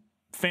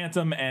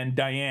Phantom and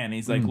Diane.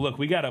 He's like, "Look,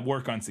 we got to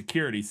work on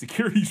security.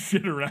 Security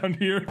shit around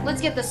here.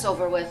 Let's get this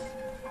over with.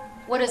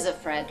 What is it,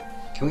 Fred?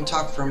 Can we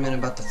talk for a minute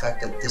about the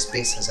fact that this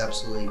base has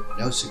absolutely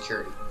no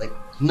security? Like,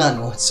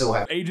 none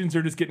whatsoever. Agents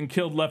are just getting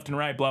killed left and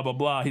right, blah, blah,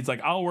 blah. He's like,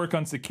 I'll work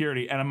on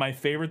security. And my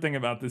favorite thing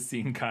about this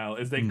scene, Kyle,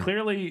 is they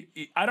clearly,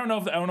 I don't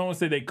want to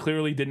say they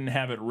clearly didn't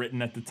have it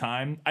written at the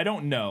time. I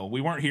don't know. We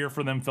weren't here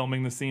for them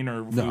filming the scene,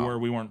 or if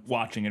we weren't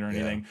watching it or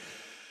anything.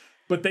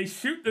 But they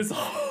shoot this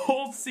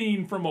whole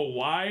scene from a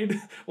wide,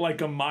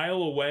 like a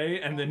mile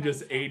away, and then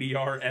just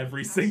ADR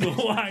every single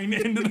line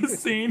into the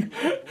scene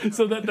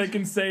so that they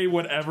can say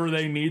whatever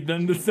they need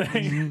them to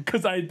say.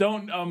 Because I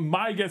don't,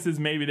 my guess is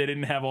maybe they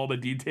didn't have all the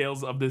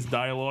details of this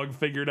dialogue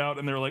figured out,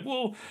 and they're like,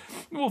 well,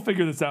 we'll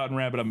figure this out and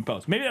wrap it up in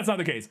post. Maybe that's not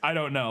the case. I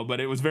don't know,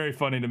 but it was very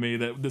funny to me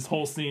that this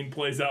whole scene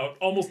plays out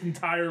almost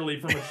entirely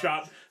from a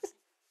shot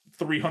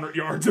 300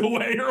 yards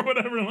away or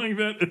whatever like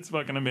that. It's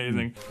fucking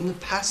amazing. In the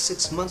past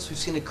 6 months, we've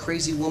seen a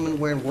crazy woman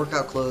wearing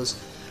workout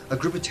clothes, a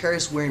group of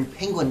terrorists wearing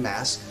penguin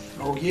masks.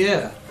 Oh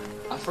yeah,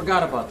 I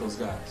forgot about those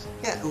guys.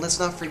 Yeah, and let's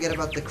not forget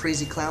about the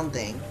crazy clown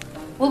thing.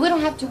 Well, we don't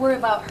have to worry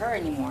about her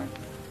anymore,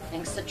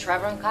 thanks to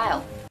Trevor and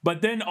Kyle.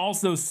 But then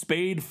also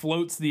Spade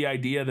floats the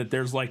idea that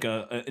there's like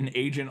an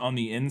agent on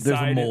the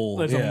inside. There's a mole.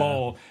 There's a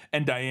mole.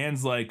 And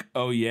Diane's like,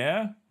 oh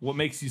yeah? What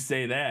makes you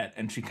say that?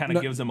 And she kind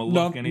of gives him a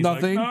look and he's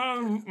nothing. like,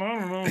 oh, I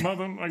don't know,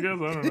 nothing. I guess,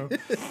 I don't know.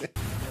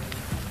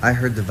 I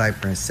heard the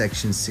Viper has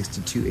Section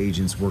 62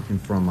 agents working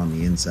for him on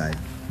the inside.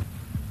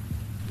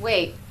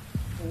 Wait,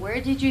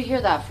 where did you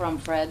hear that from,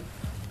 Fred?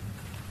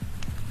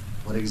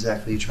 What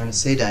exactly are you trying to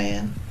say,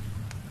 Diane?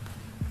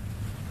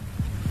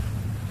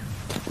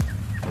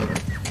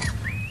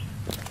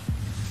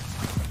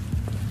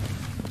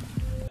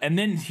 And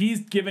then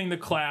he's giving the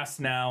class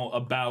now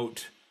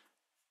about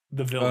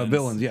the villains.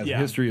 Villains, yeah, the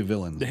history of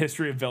villains. The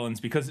history of villains.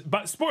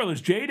 But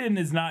spoilers, Jaden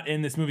is not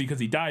in this movie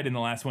because he died in the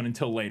last one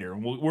until later.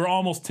 We're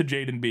almost to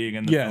Jaden being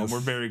in the film. We're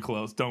very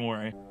close. Don't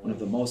worry. One of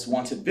the most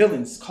wanted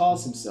villains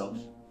calls himself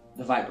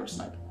the Viper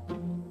Sniper.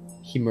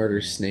 He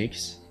murders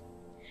snakes.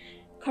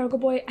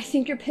 Cargoboy, I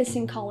think you're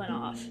pissing Colin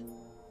off.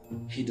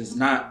 He does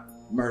not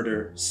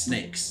murder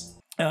snakes.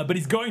 But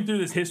he's going through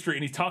this history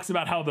and he talks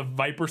about how the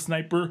Viper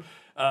Sniper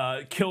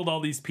killed all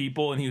these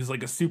people, and he was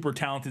like a super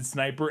talented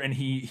sniper, and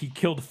he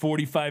killed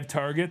 45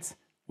 targets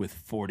with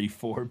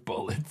 44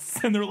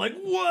 bullets. And they're like,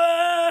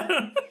 what?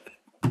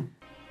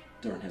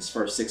 During his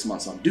first 6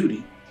 months on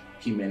duty,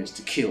 he managed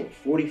to kill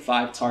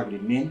 45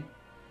 targeted men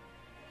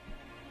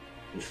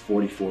with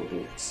 44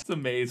 bullets. It's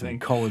amazing.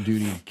 Call of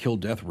Duty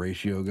kill-death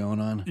ratio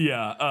going on.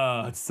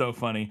 Yeah, it's so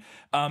funny.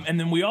 And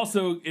then we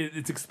also,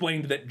 it's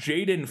explained that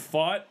Jaden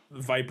fought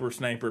Viper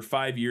Sniper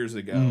 5 years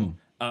ago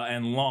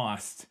and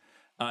lost.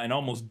 And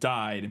almost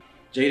died.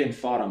 Jaden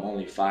fought him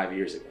only 5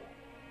 years ago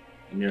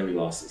and nearly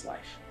lost his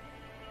life.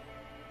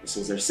 This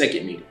was their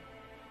second meeting.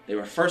 They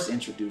were first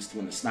introduced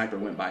when the sniper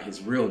went by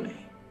his real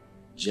name,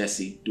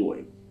 Jesse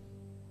Doyle.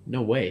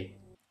 No way.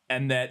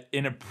 And that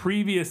in a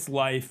previous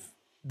life,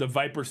 the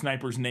Viper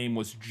Sniper's name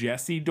was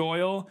Jesse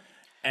Doyle.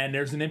 And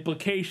there's an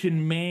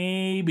implication,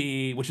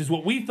 maybe, which is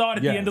what we thought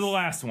at the end of the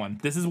last one.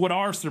 This is what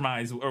our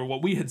surmise, or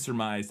what we had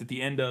surmised at the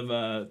end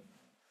of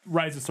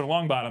Rise of Sir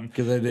Longbottom,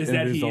 because they is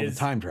that he all is the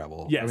time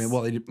travel. Yes. I mean,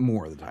 well, they did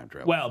more of the time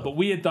travel. Well, but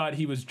we had thought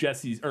he was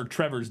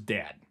Trevor's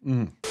dad.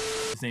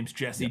 His name's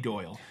Jesse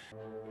Doyle.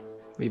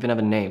 We even have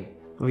a name.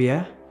 Oh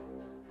yeah?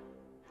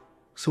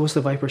 So what's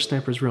the Viper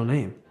Sniper's real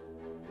name?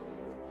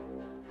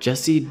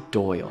 Jesse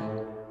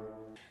Doyle.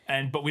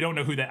 But we don't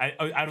know who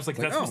that. I was like,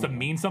 that's supposed to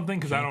mean something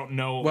because I don't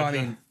know. Well, I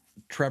mean,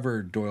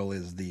 Trevor Doyle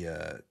is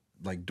the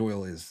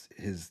Doyle is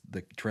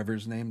the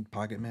Trevor's name,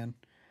 Pocketman.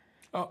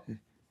 Oh.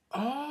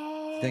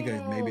 I think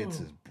maybe it's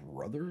his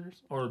brother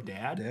or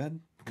dad. Dad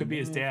could be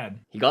his dad.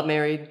 He got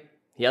married.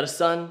 He had a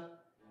son.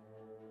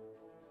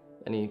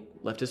 And he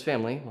left his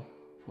family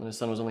when his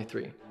son was only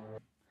 3.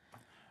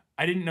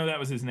 I didn't know that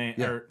was his name.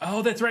 Yeah.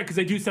 Oh, that's right, because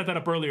they do set that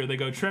up earlier. They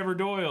go, Trevor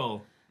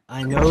Doyle.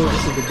 I know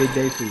this is a big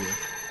day for you.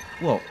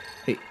 Whoa,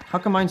 hey, how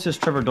come mine says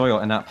Trevor Doyle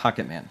and not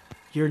Pocketman?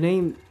 Your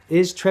name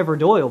is Trevor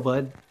Doyle,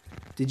 bud.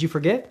 Did you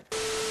forget?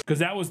 Because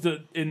that was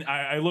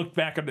I looked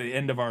back at the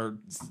end of our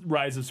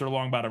Rise of Sir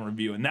Longbottom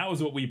review, and that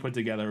was what we put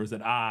together, was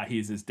that,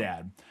 he's his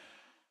dad.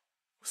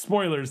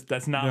 Spoilers,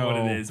 that's not what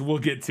it is. We'll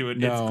get to it.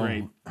 No. It's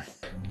great.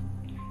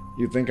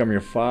 You think I'm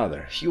your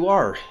father? You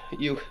are.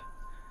 You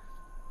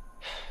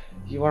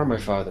are my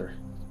father.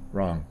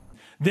 Wrong.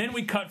 Then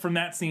we cut from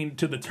that scene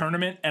to the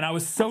tournament, and I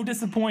was so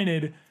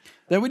disappointed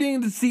that we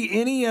didn't see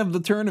any of the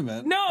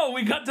tournament. No,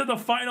 we got to the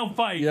final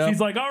fight. Yep.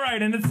 She's like, all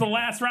right, and it's the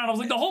last round. I was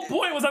like, the whole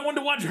point was I wanted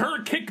to watch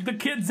her kick the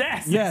kids'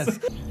 asses. Yes.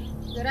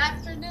 Good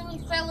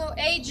afternoon, fellow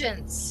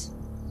agents.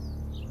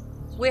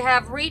 We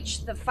have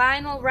reached the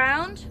final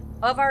round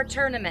of our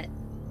tournament.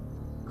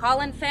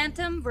 Colin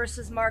Phantom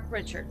versus Mark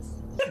Richards.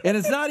 And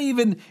it's not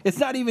even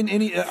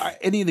any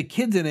of the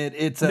kids in it.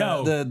 It's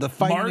the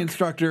fighting Mark,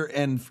 instructor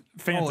and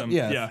Phantom.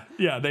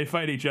 Yeah, they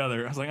fight each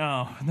other. I was like,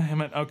 oh,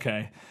 damn it.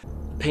 Okay.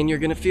 The pain you're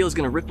gonna feel is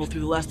gonna ripple through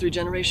the last 3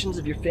 generations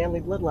of your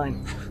family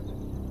bloodline.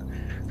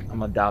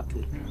 I'm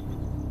adopted.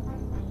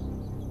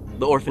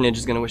 The orphanage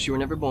is gonna wish you were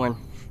never born.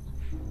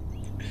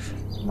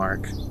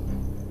 Mark,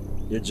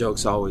 your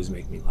jokes always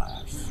make me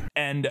laugh.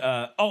 And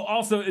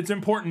also, it's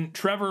important,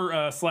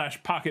 Trevor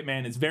slash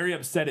Pocketman is very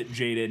upset at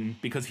Jaden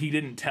because he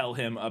didn't tell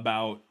him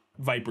about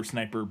Viper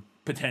Sniper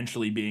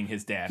potentially being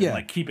his dad, and,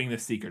 like, keeping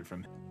this secret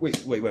from him.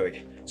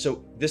 Wait.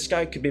 So this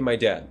guy could be my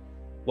dad.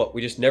 What,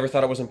 we just never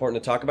thought it was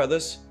important to talk about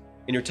this?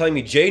 And you're telling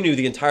me Jay knew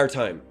the entire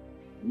time?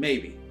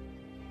 Maybe.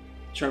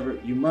 Trevor,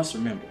 you must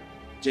remember,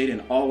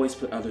 Jaden always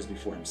put others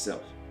before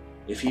himself.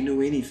 If he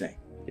knew anything.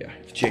 Yeah,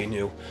 if Jay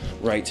knew.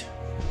 Right.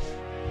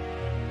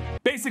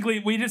 Basically,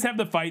 we just have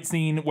the fight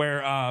scene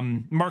where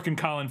Mark and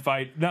Colin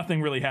fight.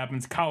 Nothing really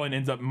happens. Colin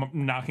ends up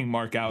knocking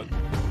Mark out.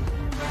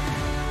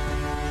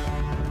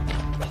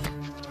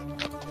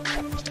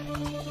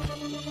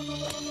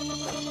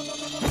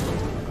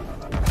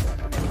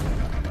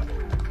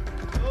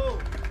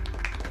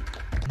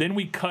 Then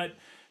we cut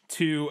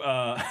to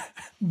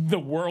the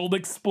world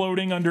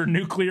exploding under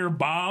nuclear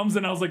bombs,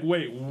 and I was like,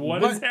 wait,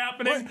 what is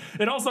happening?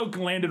 It also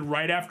landed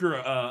right after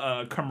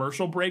a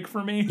commercial break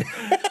for me.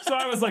 So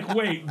I was like,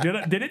 wait,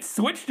 did it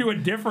switch to a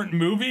different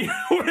movie?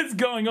 What is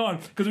going on?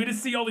 Because we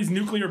just see all these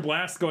nuclear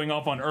blasts going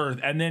off on Earth,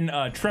 and then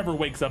Trevor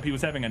wakes up. He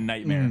was having a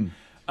nightmare.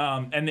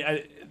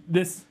 And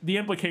the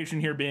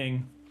implication here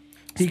being,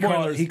 he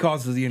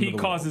causes the end of the world. He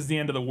causes the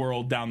end of the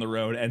world down the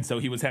road, and so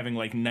he was having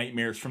like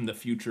nightmares from the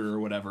future or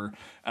whatever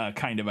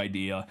kind of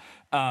idea.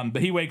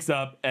 But he wakes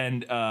up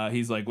and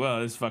he's like,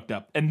 well, this is fucked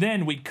up. And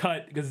then we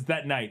cut, because it's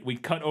that night, we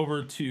cut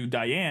over to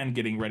Diane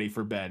getting ready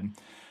for bed.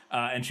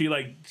 And she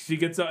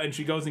gets up and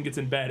she goes and gets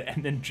in bed,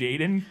 and then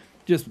Jaden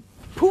just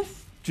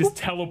poof, just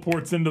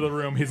teleports into the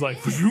room. He's like,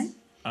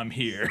 I'm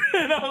here.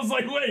 And I was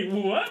like, wait,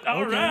 what?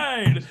 All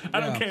right. I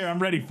don't care. I'm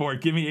ready for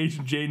it. Give me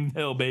Agent Jaden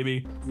Hill,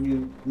 baby.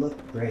 You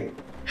look great.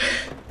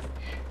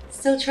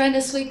 Still trying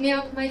to sweep me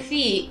off my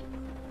feet.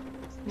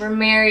 We're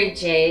married,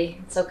 Jay.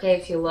 It's okay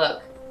if you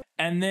look.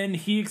 And then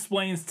he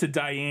explains to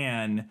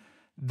Diane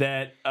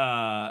that,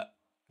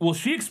 well,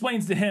 she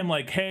explains to him,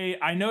 like, hey,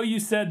 I know you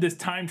said this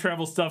time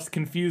travel stuff's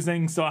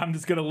confusing, so I'm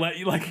just gonna let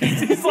you, like,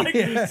 she's like,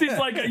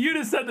 you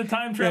just said the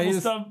time travel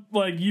stuff,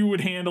 like, you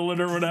would handle it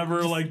or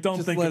whatever, like,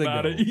 don't think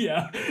about it.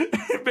 Yeah.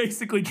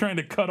 Basically trying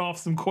to cut off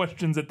some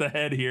questions at the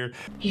head here.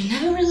 You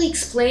never really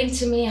explained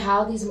to me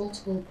how these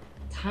multiple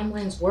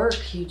timelines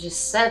work. You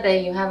just said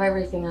that you have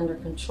everything under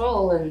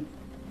control, and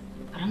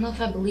I don't know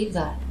if I believe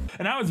that.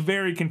 And I was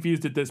very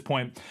confused at this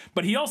point.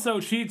 But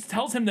she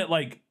tells him that,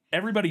 like,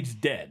 everybody's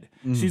dead.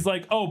 She's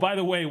like, oh, by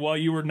the way, while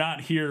you were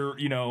not here,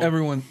 you know,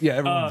 everyone's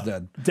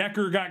dead.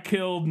 Decker got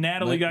killed,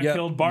 Natalie got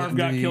killed, Barb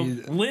got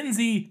killed,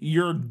 Lindsay,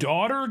 your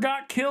daughter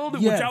got killed,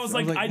 which I was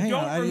like, I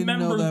don't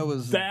remember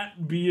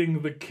that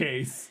being the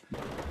case.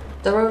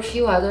 There were a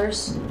few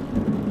others,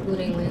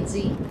 including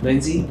Lindsay.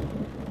 Lindsay?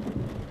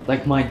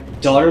 Like my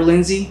daughter,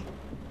 Lindsay?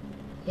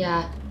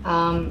 Yeah,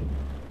 and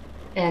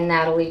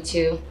Natalie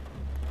too.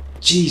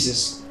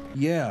 Jesus.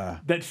 Yeah.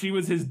 That she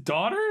was his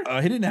daughter?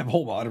 He didn't have a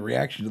whole lot of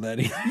reaction to that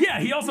either. Yeah,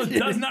 he also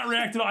does not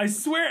react at all. I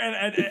swear,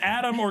 at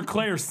Adam or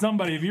Clay or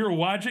somebody, if you were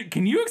watching,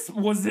 can you,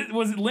 was it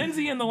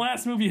Lindsay in the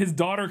last movie his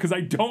daughter? Because I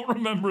don't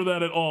remember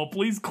that at all.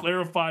 Please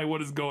clarify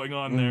what is going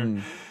on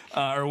there.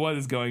 Or what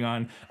is going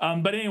on.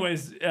 But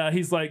anyways,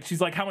 she's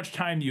like, how much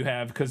time do you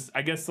have? Because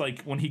I guess,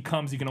 like, when he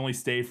comes, he can only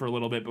stay for a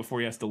little bit before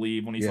he has to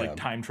leave when he's, like,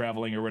 time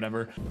traveling or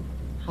whatever.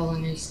 How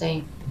long are you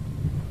staying?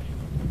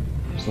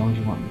 As long as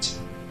you want me to.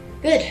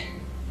 Good.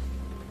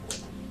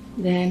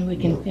 Then we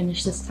can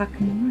finish this talk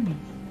in the morning.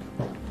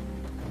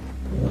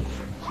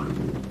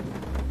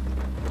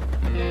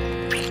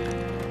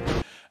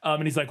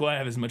 And he's like, well, I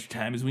have as much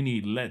time as we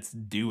need. Let's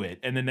do it.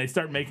 And then they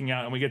start making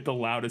out, and we get the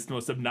loudest,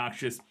 most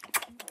obnoxious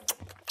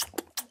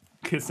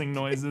kissing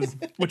noises,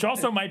 which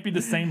also might be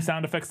the same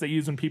sound effects they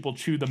use when people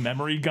chew the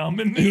memory gum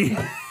in the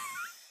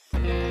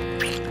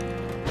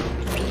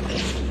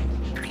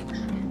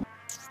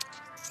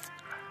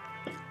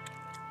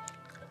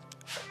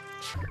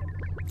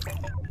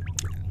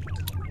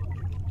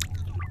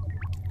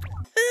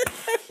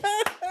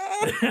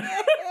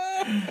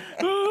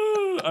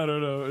I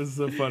don't know. It's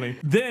so funny.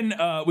 Then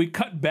we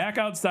cut back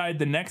outside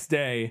the next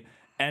day,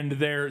 and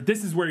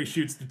this is where he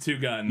shoots the two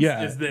guns.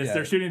 Yeah.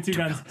 They're shooting two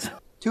guns.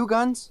 Two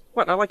guns?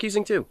 What? I like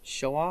using two.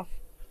 Show off?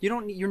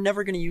 You're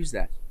never gonna use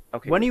that.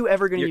 Okay. When are you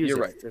ever gonna use it? You're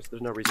right. There's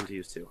no reason to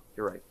use two.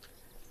 You're right.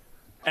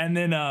 And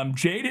then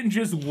Jaden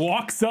just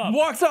walks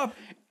up.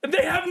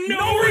 They have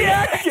no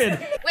reaction.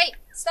 Wait,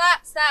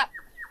 stop.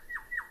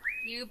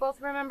 You both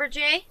remember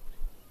Jay?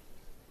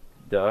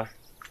 Duh.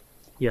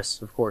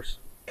 Yes, of course.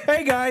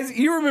 Hey guys,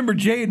 you remember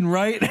Jaden,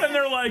 right? And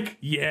they're like,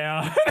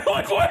 yeah.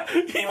 Like, what?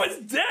 He was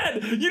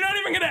dead. You're not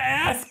even gonna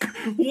ask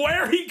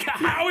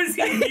how is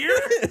he here?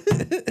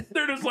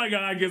 They're just like,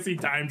 I guess he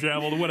time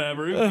traveled,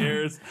 whatever, who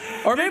cares?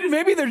 Or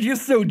maybe they're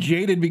just so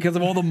jaded because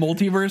of all the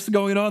multiverse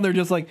going on. They're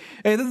just like,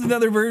 hey, this is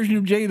another version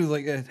of Jaden. It's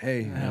like,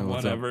 hey,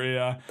 whatever,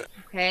 yeah.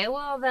 Okay,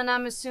 well then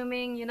I'm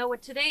assuming you know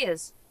what today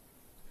is.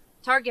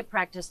 Target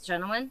practice,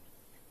 gentlemen.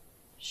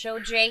 Show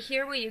Jay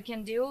here what you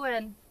can do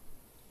and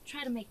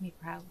try to make me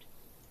proud.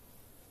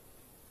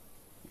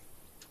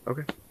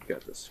 Okay,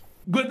 got this.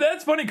 But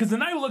that's funny because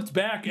then I looked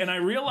back and I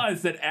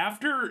realized that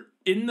after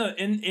in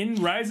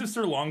Rise of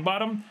Sir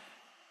Longbottom,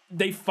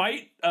 they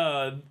fight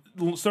Sir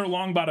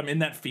Longbottom in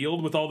that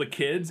field with all the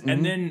kids,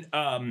 and then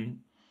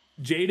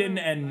Jaden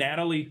and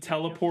Natalie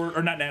teleport,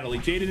 or not Natalie,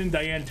 Jaden and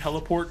Diane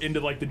teleport into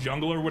like the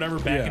jungle or whatever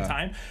back in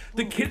time.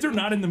 The kids are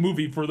not in the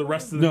movie for the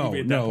rest of the movie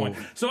at that point.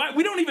 So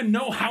we don't even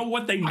know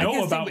what they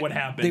know about what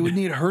happened. They would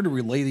need her to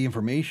relay the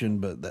information,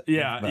 but that,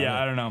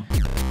 I don't know.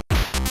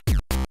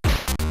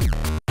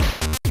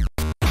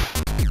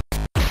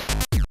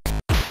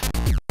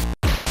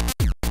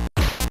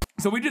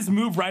 So we just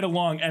move right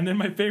along, and then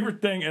my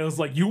favorite thing is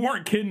like, you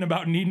weren't kidding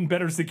about needing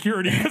better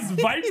security, because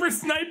Viper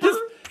Sniper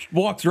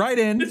walks right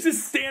in. It's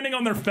just standing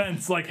on their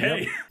fence, like,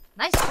 hey.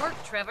 Nice work,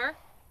 Trevor.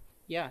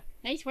 Yeah.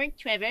 Nice work,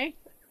 Trevor.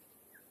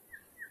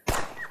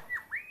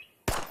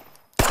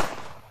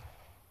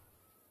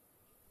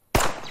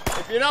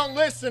 If you don't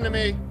listen to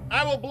me,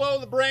 I will blow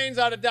the brains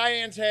out of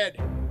Diane's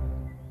head.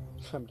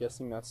 I'm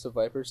guessing that's the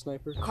Viper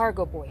Sniper.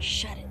 Cargoboy,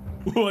 shut it.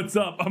 What's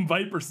up? I'm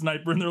Viper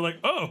Sniper. And they're like,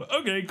 oh,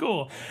 okay,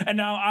 cool. And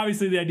now,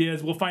 obviously, the idea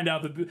is we'll find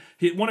out that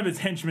one of his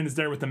henchmen is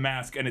there with the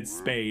mask, and it's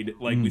Spade.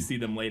 Like, we see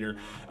them later.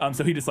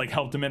 So he just, like,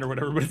 helped him in or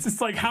whatever. But it's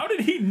just like, how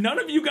did none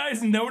of you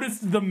guys notice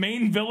the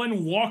main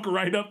villain walk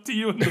right up to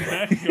you in the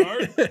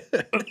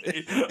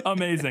backyard?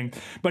 Amazing.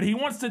 But he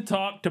wants to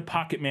talk to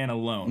Pocketman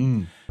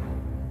alone.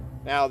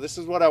 Now, this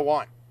is what I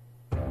want.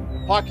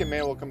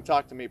 Pocketman will come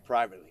talk to me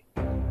privately.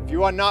 If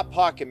you are not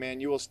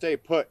Pocketman, you will stay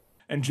put.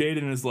 And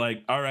Jaden is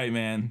like, all right,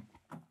 man.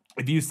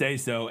 If you say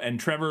so. And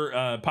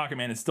Trevor,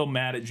 Pocketman, is still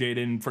mad at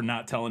Jaden for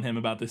not telling him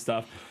about this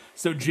stuff.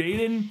 So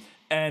Jaden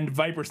and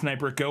Viper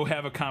Sniper go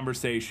have a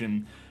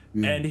conversation.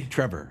 And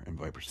Trevor and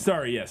Viper Sniper.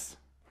 Sorry, yes.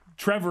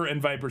 Trevor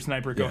and Viper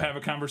Sniper go have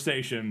a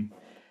conversation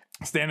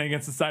standing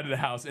against the side of the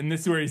house. And this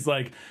is where he's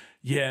like,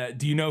 yeah,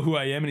 do you know who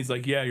I am? And he's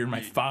like, yeah, you're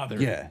my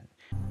father. Yeah.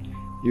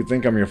 You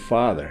think I'm your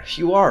father?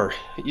 You are.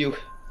 You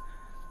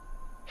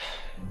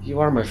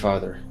are my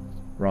father.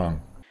 Wrong.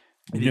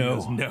 And he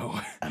goes, no,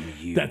 I'm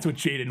you. That's what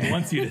Jaden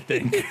wants you to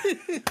think.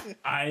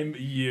 I'm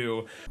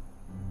you.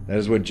 That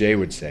is what Jay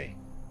would say.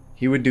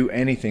 He would do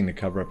anything to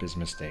cover up his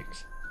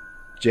mistakes.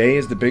 Jay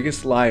is the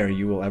biggest liar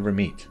you will ever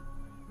meet.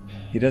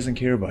 He doesn't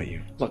care about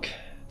you. Look,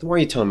 then why are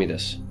you telling me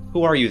this?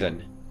 Who are you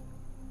then?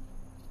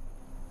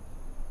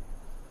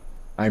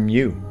 I'm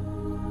you.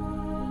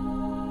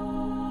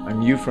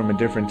 I'm you from a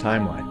different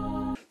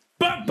timeline.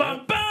 Bum,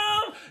 bum,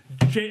 bum!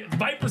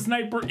 Viper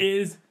Sniper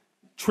is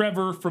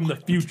Trevor from the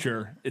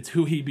future. It's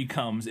who he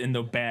becomes in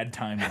the bad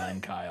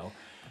timeline, Kyle.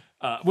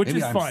 Which Maybe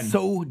is I'm fun.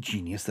 So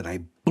genius that I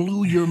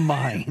blew your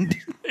mind.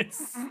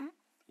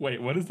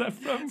 Wait, what is that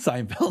from?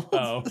 Seinfeld.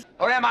 Oh.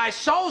 Or am I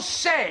so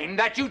sane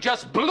that you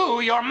just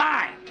blew your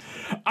mind?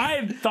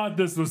 I thought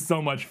this was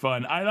so much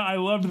fun. I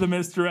loved the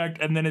misdirect,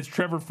 and then it's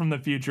Trevor from the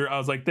future. I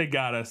was like, they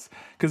got us.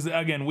 Because,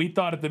 again, we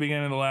thought at the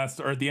beginning of the last,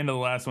 or at the end of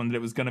the last one, that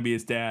it was going to be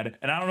his dad.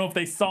 And I don't know if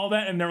they saw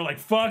that, and they were like,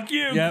 fuck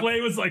you. Yep.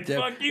 Clay was like,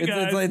 fuck you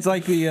guys.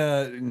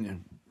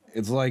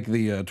 It's like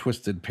the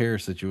Twisted Pair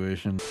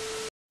situation.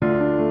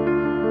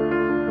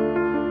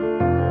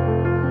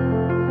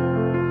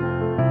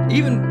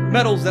 Even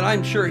medals that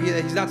I'm sure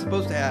he's not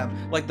supposed to have,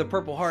 like the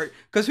Purple Heart,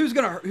 because who's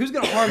gonna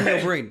harm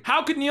Neil Breen?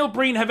 How could Neil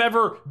Breen have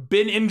ever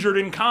been injured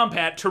in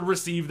combat to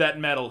receive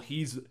that medal?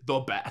 He's the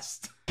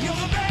best. You're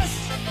the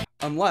best.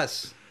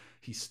 Unless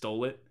he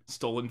stole it,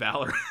 stolen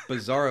valor.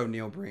 Bizarro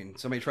Neil Breen.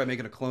 Somebody tried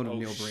making a clone of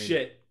Neil Breen.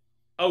 Shit.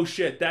 Oh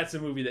shit, that's a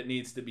movie that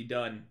needs to be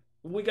done.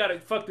 We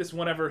gotta fuck this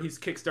whenever he's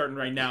kickstarting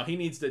right now. He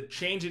needs to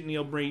change it,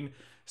 Neil Breen.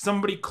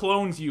 Somebody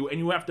clones you and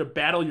you have to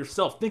battle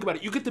yourself. Think about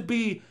it. You get to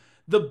be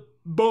the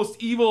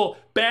most evil,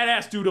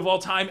 badass dude of all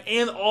time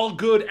and all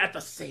good at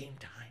the same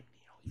time,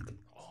 Neil. You can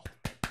all.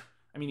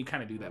 I mean, you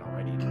kind of do that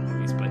already in the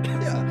movies, but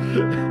yeah.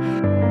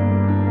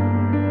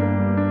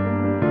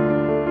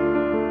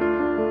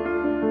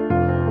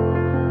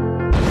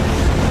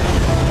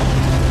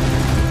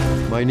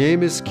 My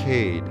name is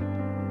Cade.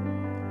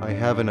 I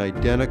have an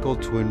identical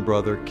twin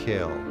brother,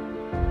 Kale.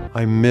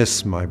 I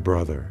miss my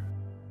brother.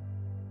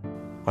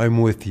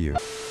 I'm with you.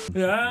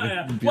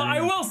 Yeah. Well,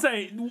 I will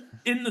say,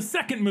 in the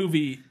second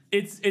movie,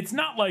 it's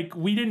not like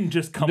we didn't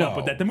just come up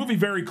with that. The movie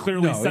very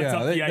clearly sets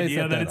up the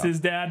idea that it's his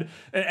dad,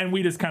 and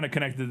we just kind of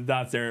connected the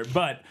dots there.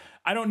 But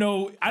I don't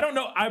know.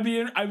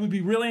 I would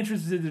be really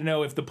interested to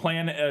know if the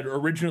plan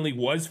originally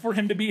was for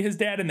him to be his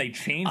dad, and they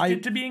changed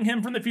it to being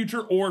him from the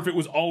future, or if it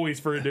was always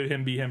for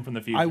him be him from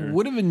the future. I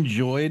would have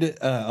enjoyed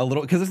a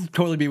little, because this would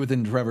totally be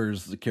within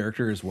Trevor's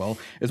character as well.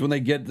 Is when they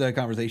get the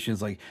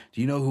conversations like,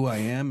 "Do you know who I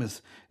am?"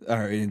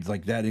 Or it's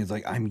like that. And he's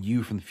like, "I'm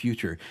you from the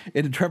future."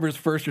 And Trevor's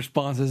first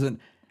response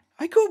isn't,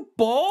 "I go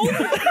bald."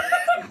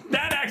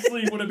 That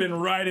actually would have been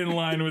right in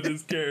line with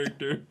his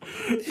character.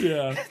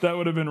 Yeah, that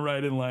would have been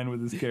right in line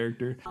with his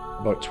character.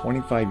 About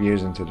 25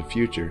 years into the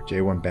future,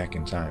 Jay went back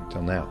in time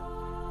till now,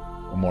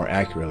 or more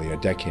accurately, a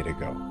decade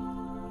ago.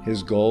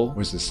 His goal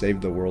was to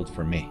save the world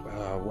for me.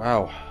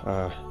 Wow.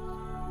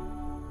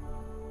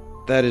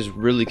 That is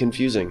really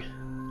confusing.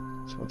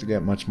 It's about to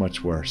get much,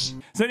 much worse.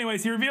 So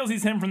anyways, he reveals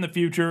he's him from the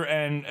future,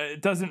 and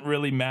it doesn't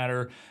really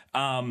matter.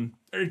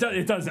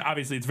 It does,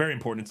 obviously, it's very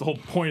important. It's the whole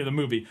point of the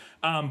movie.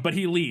 But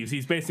he leaves.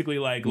 He's basically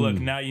like, look,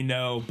 now you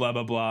know, blah,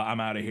 blah, blah, I'm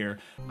out of here.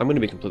 I'm going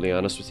to be completely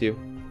honest with you.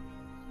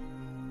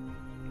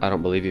 I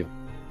don't believe you.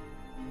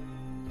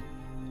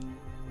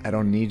 I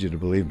don't need you to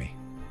believe me.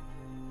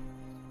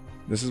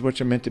 This is what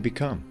you're meant to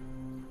become.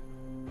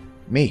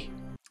 Me.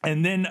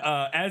 And then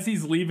as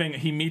he's leaving,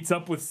 he meets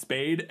up with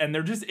Spade, and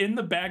they're just in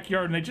the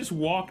backyard, and they just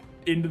walk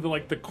into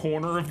the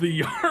corner of the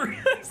yard.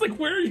 It's like,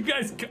 where are you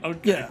guys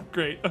okay, yeah.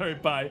 Great. All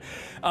right, bye.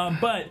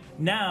 But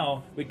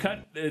now we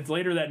cut. It's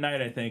later that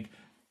night, I think.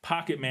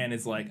 Pocketman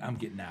is like, I'm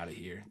getting out of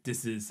here.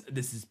 This is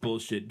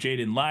bullshit.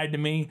 Jaden lied to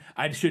me.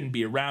 I shouldn't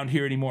be around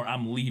here anymore.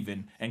 I'm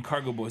leaving. And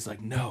Cargoboy's like,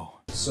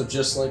 no. So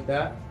just like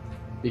that?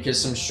 Because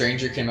some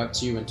stranger came up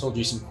to you and told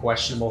you some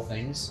questionable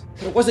things?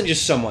 It wasn't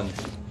just someone.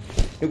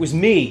 It was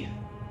me.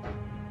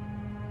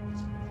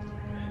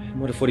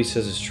 What if what he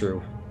says is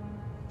true?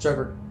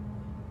 Trevor,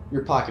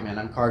 you're Pocketman.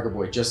 I'm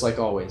Cargoboy, just like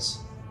always.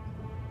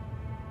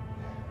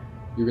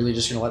 You really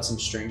just gonna let some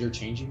stranger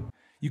change you?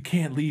 You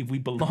can't leave. We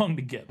belong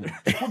together.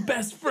 We're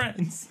best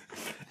friends.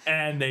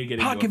 And they get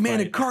into a Pocketman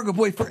fight. and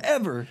Cargoboy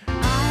forever.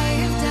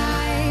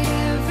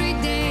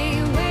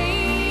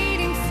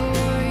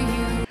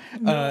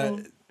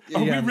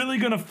 Are we really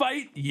gonna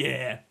fight?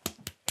 Yeah.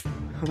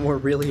 We're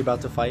really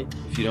about to fight?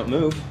 If you don't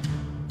move.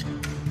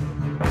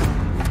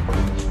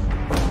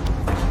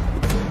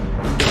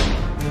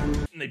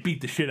 And they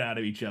beat the shit out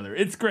of each other.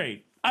 It's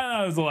great. I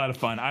thought it was a lot of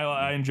fun.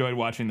 I enjoyed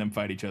watching them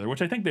fight each other,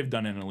 which I think they've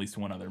done in at least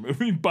one other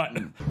movie, but...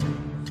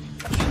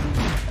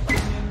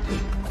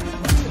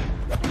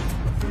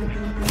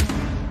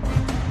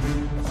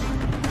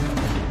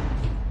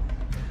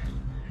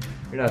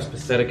 You're not as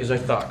pathetic as I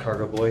thought,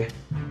 Cargoboy.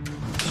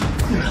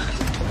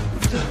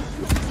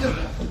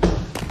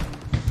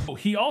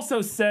 He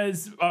also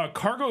says,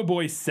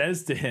 Cargoboy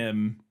says to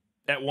him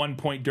at one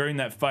point during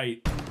that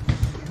fight,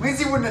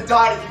 Lindsay wouldn't have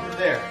died if you were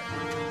there.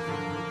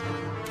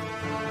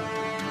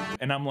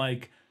 and I'm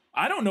like,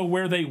 I don't know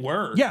where they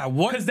were. Yeah,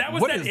 what? Because that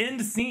was that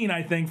end scene,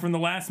 I think, from the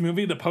last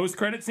movie, the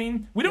post-credit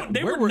scene. None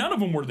of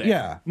them were there.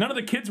 Yeah. None of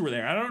the kids were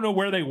there. I don't know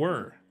where they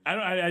were.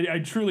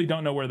 I truly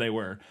don't know where they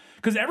were.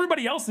 Because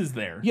everybody else is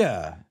there.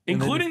 Yeah.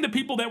 Including the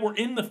people that were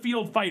in the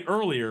field fight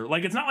earlier.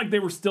 Like, it's not like they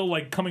were still,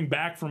 like, coming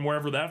back from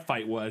wherever that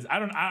fight was. I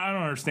don't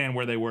understand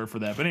where they were for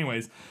that. But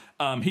anyways,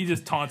 he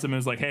just taunts him and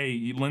is like,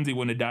 hey, Lindsay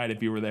wouldn't have died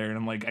if you were there. And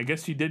I'm like, I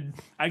guess she did.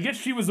 I guess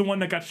she was the one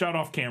that got shot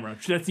off camera.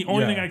 That's the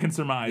only thing I can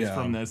surmise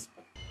from this.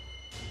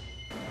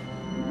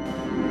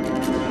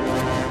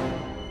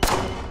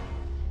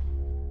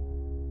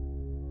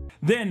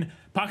 Then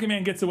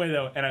Pocketman gets away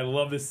though, and I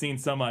love this scene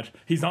so much.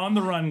 He's on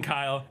the run,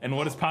 Kyle, and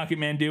what does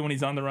Pocketman do when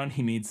he's on the run?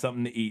 He needs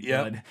something to eat,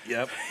 bud.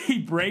 Yep. He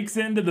breaks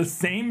into the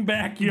same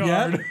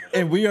backyard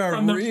and we are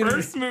from the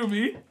first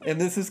movie. And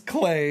this is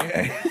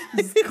Clay.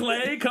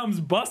 Clay comes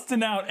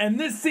busting out, and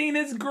this scene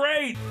is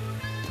great.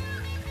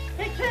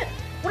 Hey, kid,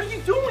 what are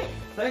you doing?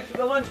 Thanks for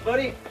the lunch,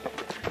 buddy.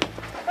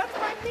 That's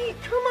my meat.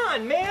 Come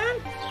on, man.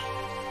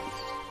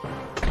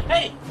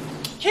 Hey,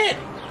 kid.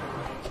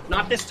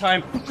 Not this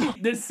time.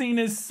 This scene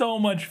is so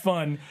much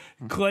fun.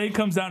 Clay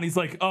comes out and he's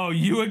like, oh,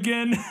 you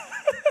again?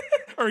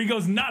 Or he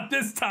goes, not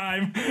this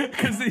time,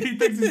 because he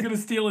thinks he's going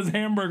to steal his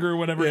hamburger or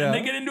whatever. Yeah. And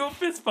they get into a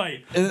fist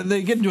fight. And then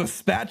they get into a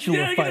spatula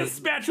They fight. get a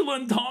spatula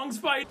and tongs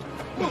fight.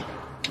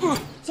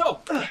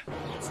 So,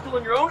 still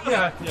on your own?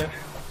 Yeah.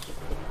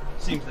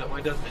 Seems that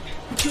way, doesn't it?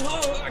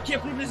 Oh, I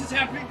can't believe this is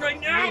happening right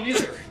now. Me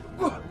neither.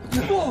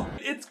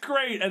 It's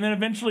great, and then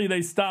eventually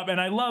they stop, and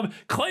I love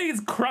Clay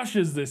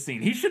crushes this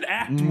scene. He should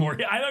act more.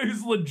 I thought he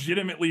was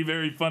legitimately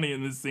very funny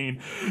in this scene,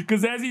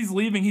 because as he's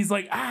leaving, he's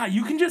like,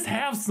 you can just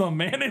have some,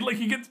 man. And like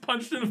he gets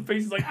punched in the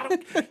face. He's like,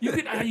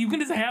 you can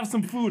just have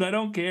some food. I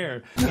don't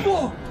care.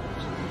 No,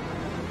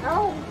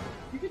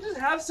 you can just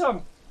have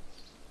some.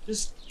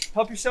 Just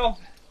help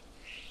yourself.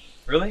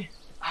 Really?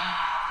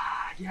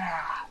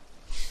 Yeah.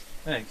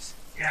 Thanks.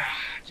 Yeah,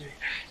 dude.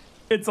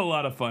 It's a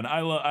lot of fun.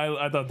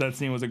 I thought that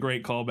scene was a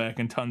great callback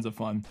and tons of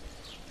fun.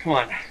 Come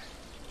on.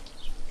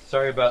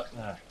 Sorry about.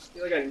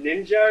 You like a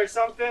ninja or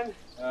something?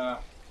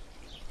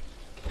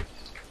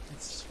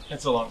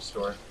 It's a long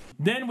story.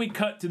 Then we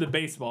cut to the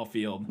baseball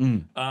field.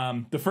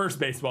 The first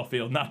baseball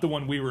field, not the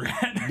one we were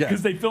at,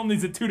 because they filmed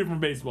these at two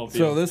different baseball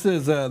fields.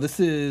 So this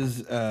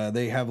is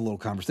they have a little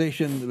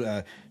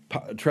conversation.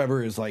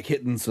 Trevor is like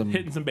hitting some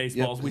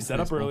baseballs. Yep, we set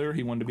up earlier.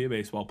 He wanted to be a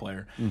baseball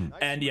player,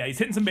 and yeah, he's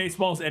hitting some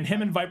baseballs. And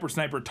him and Viper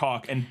Sniper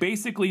talk. And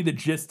basically, the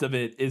gist of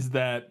it is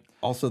that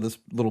also this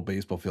little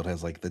baseball field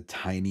has like the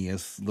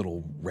tiniest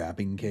little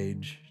wrapping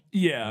cage.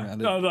 Yeah,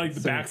 like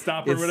the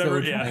backstop or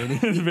whatever. So yeah,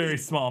 it's very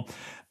small.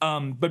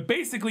 But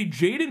basically,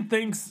 Jaden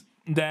thinks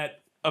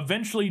that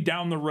eventually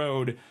down the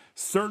road,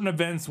 certain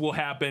events will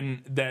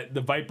happen that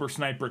the Viper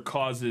Sniper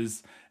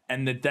causes,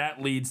 and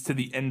that leads to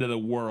the end of the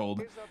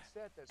world.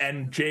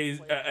 And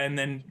and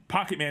then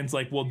Pocketman's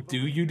like, well, do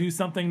you do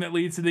something that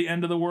leads to the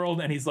end of the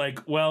world? And he's like,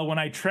 well, when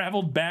I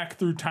traveled back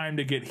through time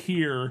to get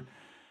here,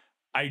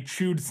 I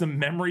chewed some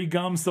memory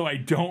gum, so I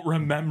don't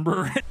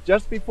remember.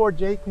 Just before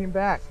Jay came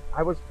back,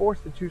 I was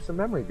forced to chew some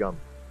memory gum.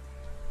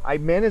 I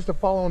managed to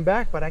follow him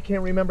back, but I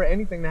can't remember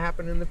anything that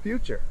happened in the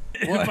future.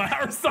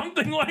 Or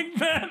something like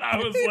that. I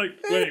was like,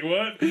 wait,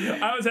 what?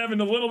 I was having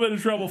a little bit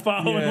of trouble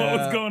following what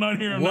was going on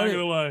here, I'm not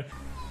gonna lie.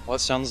 Well, it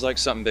sounds like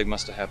something big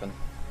must have happened.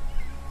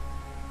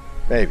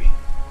 Baby.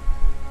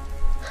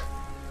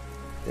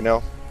 You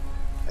know,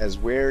 as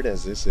weird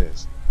as this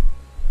is,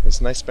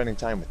 it's nice spending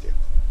time with you.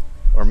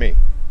 Or me.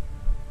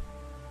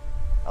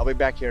 I'll be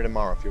back here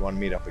tomorrow if you want to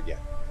meet up again.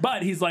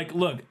 But he's like,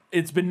 look,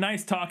 it's been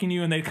nice talking to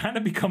you, and they kind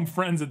of become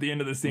friends at the end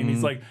of the scene.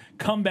 He's like,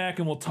 come back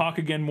and we'll talk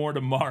again more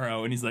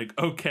tomorrow. And he's like,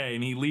 okay.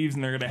 And he leaves,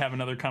 and they're going to have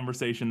another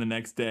conversation the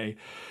next day.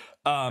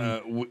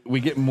 We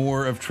get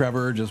more of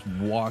Trevor just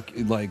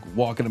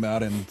walking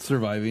about and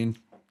surviving,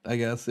 I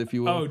guess, if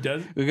you will. Oh,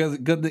 does because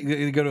go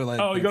to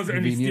like he goes there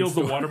and he steals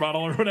store. the water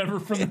bottle or whatever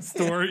from the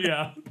store.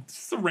 Yeah,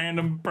 just a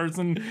random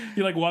person.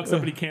 He like walks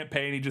up and he can't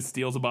pay, and he just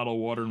steals a bottle of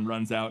water and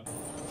runs out.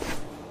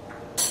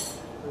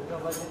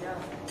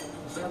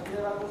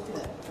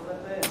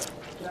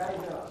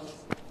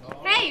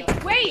 Hey,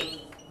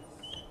 wait!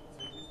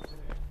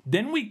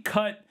 Then we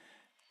cut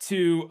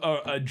to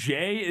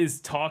Jay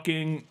is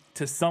talking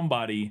to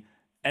somebody,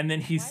 and then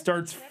he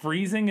starts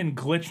freezing and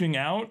glitching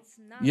out.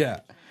 Yeah,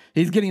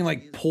 he's getting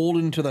like pulled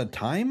into the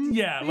time.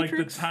 Yeah, matrix?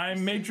 like the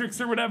time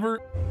matrix or whatever.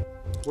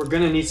 We're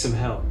gonna need some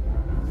help.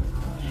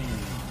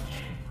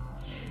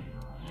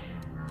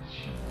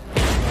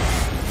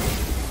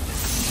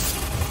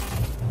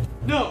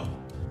 No,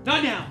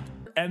 not now.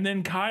 And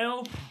then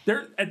Kyle,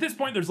 at this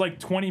point, there's like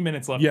 20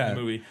 minutes left in the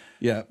movie.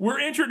 Yeah.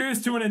 We're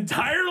introduced to an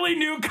entirely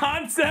new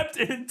concept,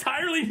 an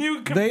entirely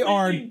new, completely They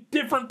are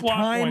different plot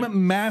time point.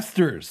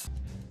 masters.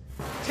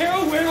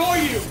 Taro, where are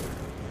you?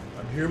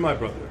 I'm here, my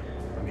brother.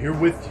 I'm here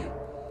with you.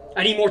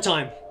 I need more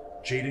time.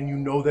 Jaden, you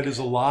know that is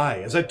a lie.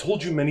 As I've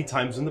told you many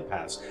times in the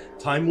past,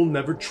 time will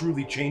never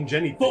truly change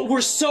anything. But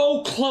we're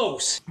so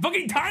close.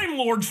 Fucking Time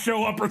Lords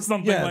show up or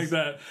something like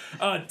that.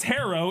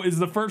 Taro is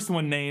the first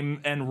one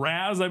named, and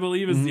Raz, I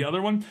believe, is the other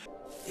one.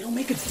 It'll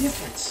make a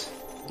difference.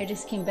 I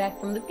just came back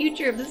from the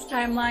future of this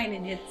timeline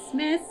and it's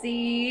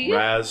messy.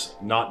 Raz,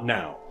 not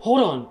now. Hold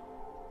on.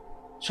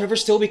 Trevor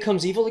still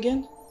becomes evil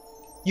again?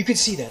 You can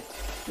see that.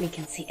 We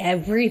can see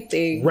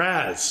everything.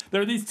 Raz!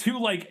 There are these two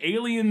like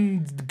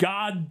alien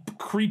god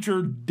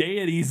creature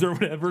deities or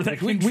whatever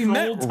that We control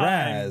met time.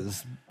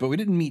 Raz, but we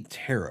didn't meet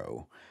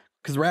Taro.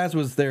 Because Raz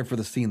was there for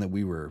the scene that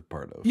we were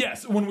part of.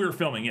 Yes, when we were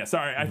filming. Yeah,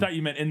 sorry, I thought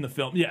you meant in the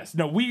film. Yes,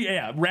 no,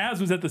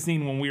 Raz was at the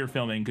scene when we were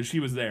filming because she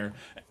was there.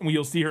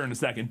 You'll see her in a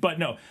second. But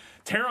no,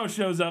 Taro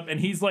shows up and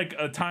he's like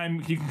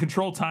he can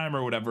control time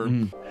or whatever.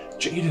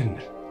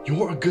 Jaden,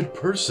 you're a good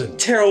person.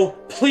 Taro,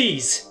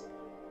 please.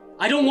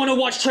 I don't want to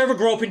watch Trevor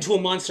grow up into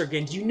a monster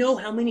again. Do you know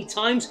how many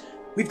times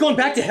we've gone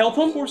back to help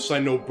him? Of course I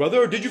know,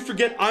 brother. Or did you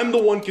forget I'm the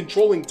one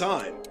controlling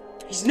time?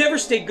 He's never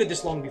stayed good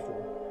this long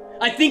before.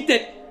 I think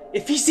that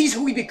if he sees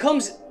who he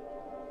becomes,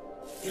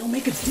 it'll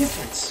make a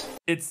difference.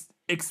 It's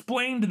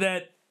explained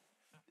that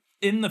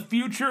in the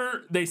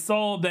future, they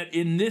saw that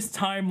in this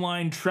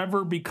timeline,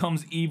 Trevor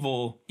becomes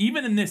evil,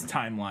 even in this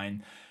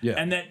timeline. Yeah.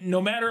 And that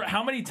no matter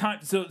how many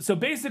times, so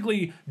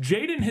basically,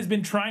 Jaden has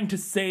been trying to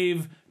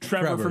save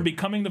Trevor from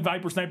becoming the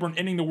Viper Sniper and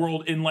ending the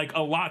world in like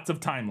lots of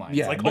timelines,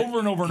 like over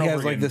and over and over he has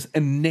again. like this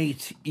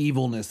innate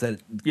evilness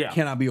that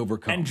cannot be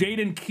overcome. And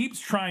Jaden keeps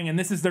trying, and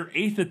this is their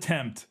 8th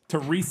attempt to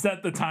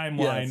reset the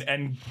timeline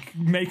and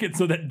make it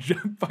so that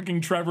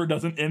fucking Trevor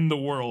doesn't end the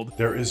world.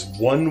 There is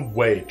one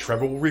way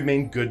Trevor will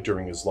remain good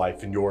during his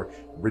life and your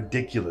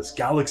ridiculous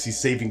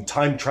galaxy-saving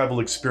time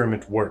travel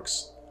experiment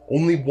works.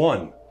 Only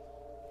one.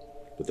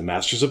 But the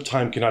Masters of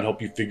Time cannot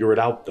help you figure it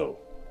out, though.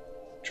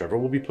 Trevor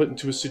will be put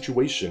into a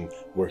situation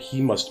where he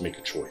must make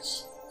a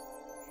choice.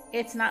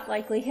 It's not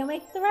likely he'll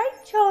make the right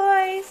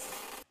choice.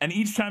 And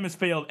each time has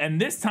failed. And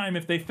this time,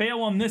 if they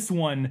fail on this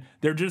one,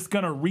 they're just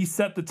going to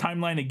reset the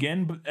timeline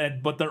again,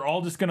 but they're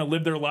all just going to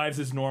live their lives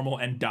as normal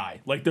and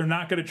die. Like, they're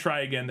not going to try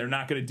again. They're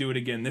not going to do it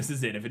again. This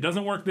is it. If it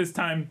doesn't work this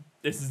time,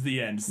 this is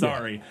the end.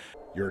 Sorry.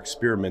 Your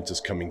experiment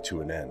is coming to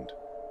an end.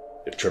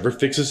 If Trevor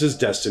fixes his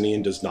destiny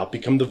and does not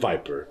become the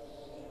Viper,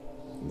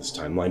 then this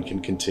timeline can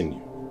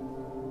continue.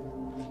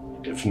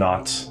 If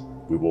not,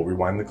 we will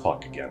rewind the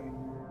clock again.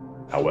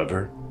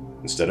 However,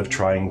 instead of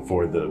trying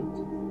for the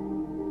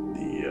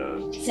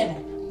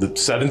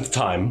 7th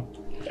time,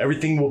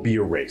 everything will be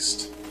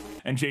erased.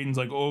 And Jaden's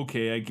like,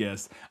 okay, I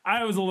guess.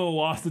 I was a little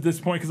lost at this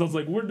point because I was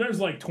like, there's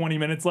like 20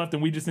 minutes left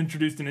and we just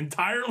introduced an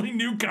entirely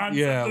new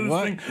concept to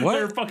this thing.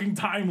 They're fucking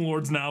Time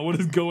Lords now. What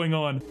is going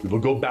on? We will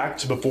go back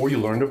to before you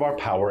learned of our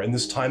power, and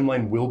this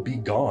timeline will be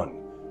gone.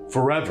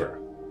 Forever.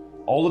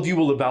 All of you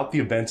will live out the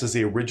events as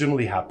they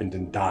originally happened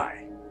and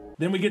die.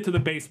 Then we get to the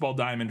baseball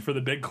diamond for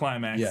the big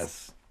climax.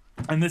 Yes.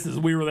 And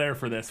we were there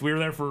for this. We were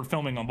there for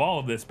filming of all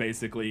of this,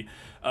 basically,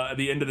 at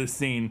the end of this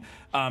scene.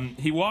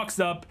 He walks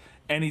up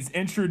and he's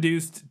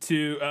introduced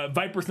to,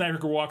 Viper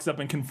Sniper walks up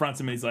and confronts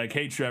him and he's like,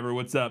 hey, Trevor,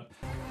 what's up?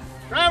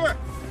 Trevor!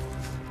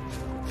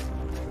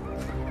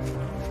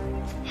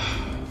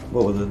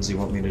 What would Lindsay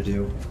want me to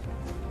do?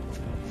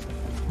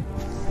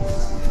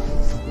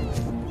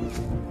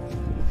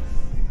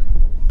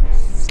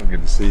 So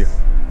good to see you.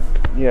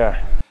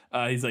 Yeah.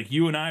 He's like,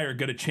 you and I are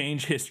going to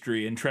change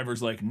history. And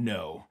Trevor's like,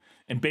 no.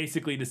 And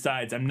basically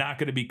decides, I'm not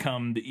going to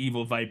become the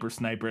evil Viper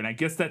Sniper. And I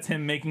guess that's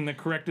him making the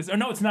correct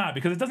decision. Oh, no, it's not,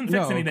 because it doesn't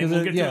fix anything.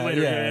 We'll get to it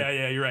later.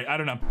 Yeah, you're right. I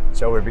don't know.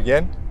 Shall we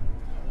begin?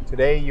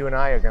 Today, you and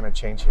I are gonna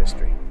change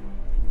history.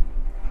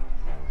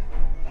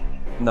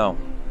 No.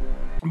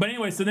 But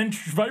anyway, so then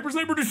Viper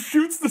Sniper just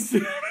shoots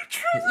the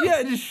Yeah,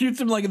 it just shoots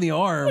him like in the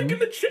arm. Like in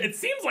the it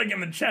seems like in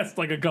the chest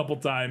like a couple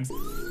times.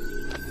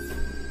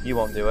 You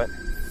won't do it.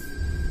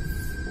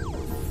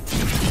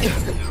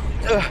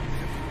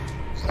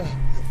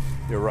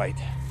 You're right.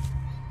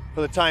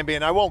 For the time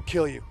being, I won't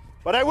kill you.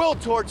 But I will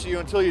torture you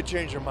until you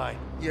change your mind.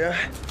 Yeah?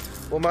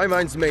 Well, my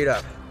mind's made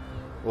up.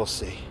 We'll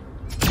see.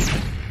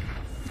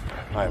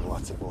 I have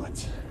lots of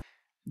bullets.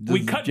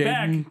 We cut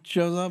back.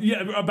 Shows up.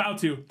 Yeah, about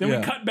to. Then Yeah.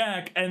 we cut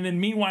back, and then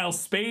meanwhile,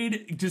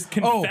 Spade just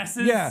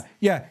confesses. Oh,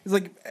 yeah. It's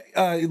like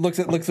he looks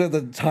at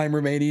the time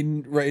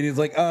remaining, right? And he's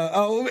like,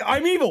 "Oh,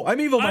 I'm evil. I'm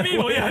evil. I'm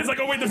evil." Yeah, it's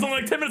like, "Oh wait, there's only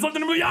like 10 minutes left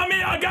in the movie. Yeah, me,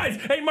 guys.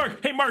 Hey,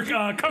 Mark,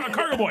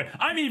 Cargoboy.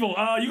 I'm evil.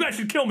 You guys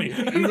should kill me."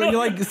 He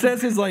like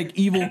says his like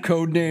evil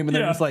code name, and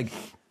then just like,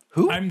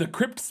 "Who? I'm the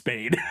Crypt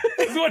Spade."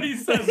 Is what he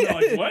says. They're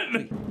like,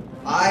 what?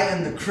 I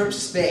am the Crypt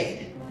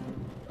Spade.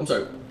 I'm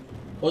sorry.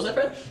 What was that,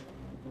 Fred?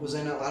 Was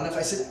I not loud enough?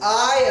 I said,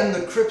 I am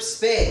the Crypt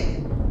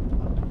Spade.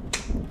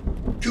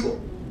 Cool.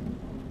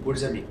 What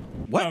does that mean?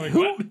 What? I mean,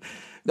 Who? what?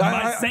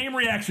 My same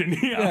reaction.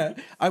 Yeah.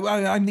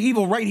 I'm the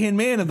evil right-hand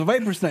man of the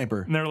Viper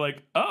Sniper. And they're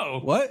like,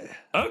 "Oh, what?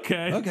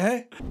 Okay.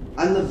 Okay.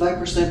 I'm the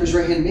Viper Sniper's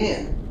right-hand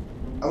man.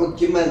 I would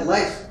give my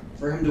life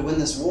for him to win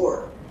this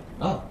war.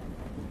 Oh.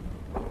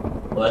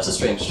 Well, that's a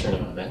strange turn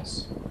of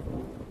events.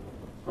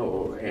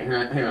 Oh, hang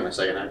on a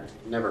second. I've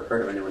never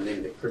heard of anyone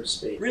named the Crypt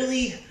Spade.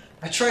 Really?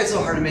 I tried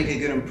so hard to make a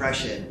good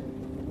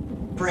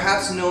impression.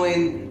 Perhaps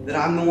knowing that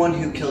I'm the one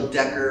who killed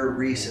Decker,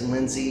 Reese, and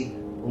Lindsay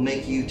will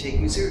make you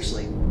take me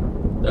seriously.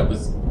 That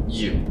was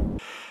you.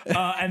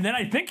 And then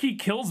I think he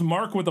kills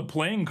Mark with a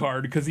playing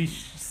card because he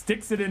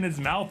sticks it in his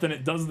mouth and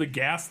it does the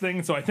gas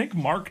thing. So I think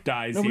Mark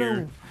dies here.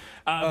 No.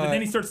 But then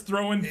he starts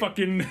throwing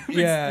fucking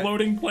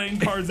exploding playing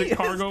cards at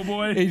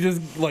Cargoboy. He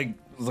just like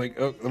was like,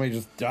 "Oh, let me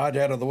just dodge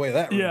out of the way of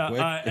that real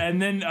quick."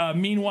 And then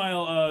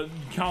meanwhile,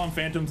 Colin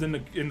Phantom's in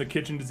the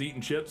kitchen just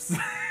eating chips.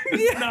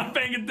 He's not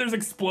paying it. There's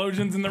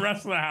explosions in the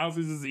rest of the house.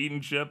 He's just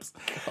eating chips.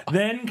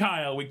 Then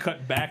Kyle, we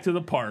cut back to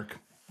the park.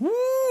 Woo!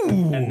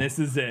 And this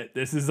is it.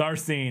 This is our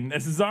scene.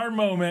 This is our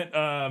moment.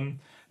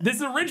 This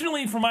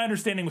originally, from my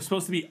understanding, was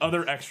supposed to be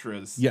other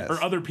extras. Yes.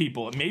 Or other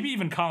people. Maybe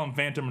even Colin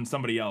Phantom and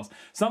somebody else.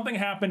 Something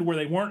happened where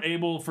they weren't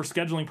able, for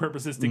scheduling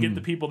purposes, to get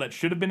the people that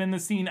should have been in the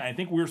scene. I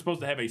think we were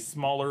supposed to have a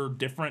smaller,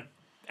 different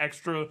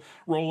extra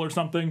role or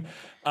something.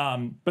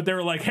 But they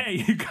were like,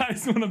 "Hey, you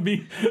guys want to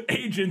be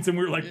agents?" And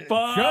we were like,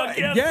 "Fuck,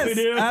 yes, we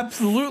do."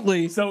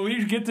 Absolutely. So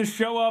we get to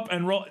show up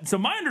and roll. So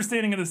my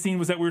understanding of the scene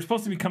was that we were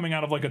supposed to be coming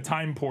out of like a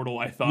time portal,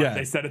 I thought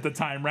they said at the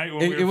time, right?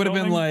 When It would have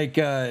been like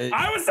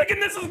I was thinking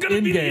this was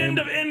gonna be the end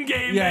of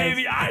Endgame,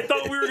 baby. I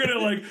thought we were gonna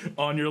like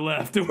on your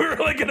left, and we were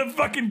like gonna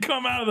fucking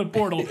come out of the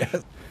portal.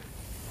 Yes.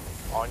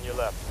 On your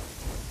left.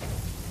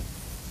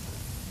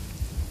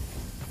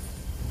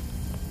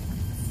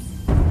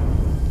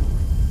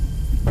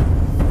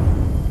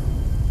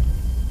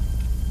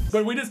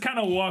 But we just kind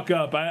of walk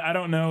up. I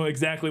don't know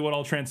exactly what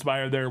all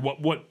transpired there,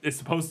 what is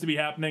supposed to be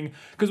happening.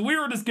 Because we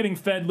were just getting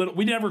fed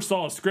we never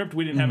saw a script.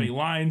 We didn't have any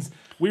lines.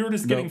 We were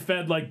just getting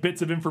fed like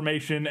bits of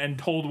information and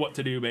told what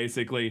to do,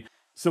 basically.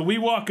 So we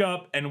walk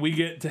up and we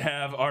get to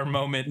have our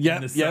moment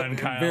in the sun,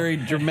 Kyle. Very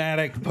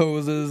dramatic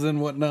poses and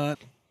whatnot.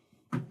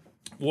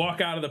 Walk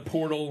out of the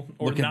portal,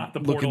 or not the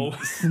looking portal.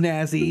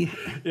 Snazzy.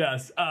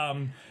 Yes.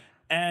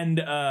 And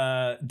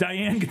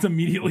Diane gets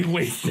immediately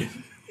wasted.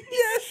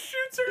 Yes,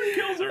 shoots her and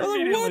kills her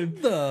immediately.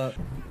 What the?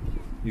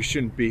 You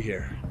shouldn't be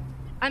here.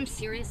 I'm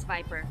serious,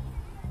 Viper.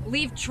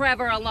 Leave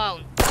Trevor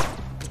alone.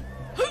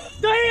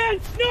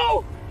 Diane,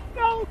 no!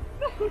 No!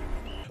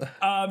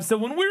 So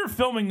when we were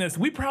filming this,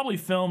 we probably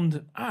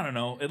filmed, I don't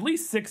know, at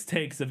least 6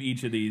 takes of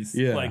each of these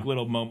like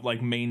little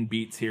main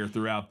beats here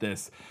throughout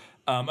this.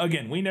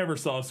 Again, we never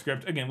saw a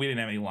script. Again, we didn't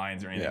have any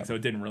lines or anything, so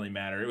it didn't really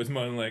matter. It was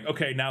more like,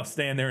 okay, now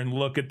stand there and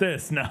look at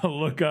this. Now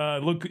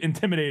look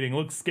intimidating,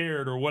 look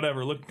scared or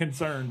whatever, look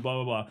concerned,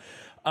 blah, blah,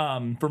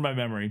 blah, from my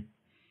memory.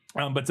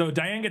 But so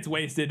Diane gets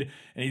wasted,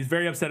 and he's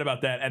very upset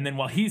about that. And then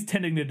while he's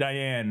tending to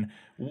Diane,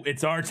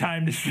 it's our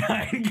time to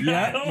shine.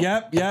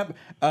 Yep.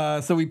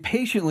 So we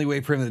patiently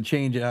wait for him to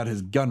change out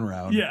his gun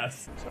round.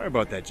 Yes. Sorry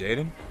about that,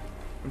 Jaden.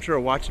 I'm sure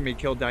watching me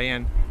kill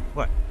Diane,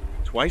 what,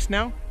 twice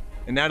now?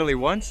 And Natalie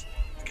once?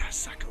 It's gotta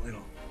suck a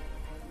little.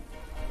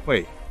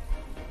 Wait,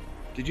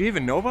 did you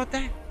even know about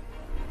that?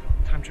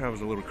 Time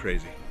travel's a little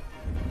crazy.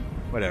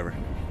 Whatever.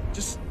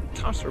 Just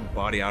toss her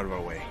body out of our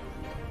way.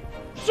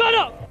 Shut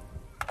up!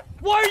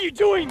 Why are you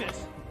doing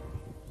this?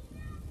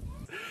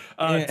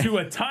 To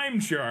a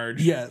time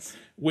charge. Yes.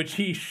 Which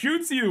he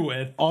shoots you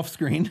with. Off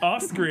screen.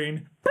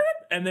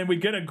 And then we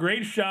get a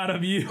great shot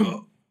of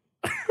you.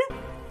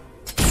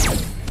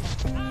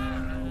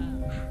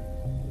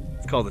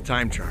 It's called a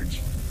time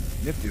charge.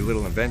 Nifty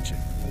little invention.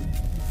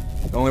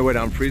 The only way to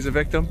unfreeze a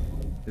victim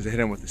is to hit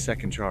him with the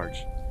second charge.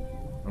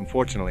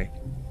 Unfortunately,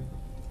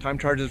 time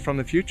charges from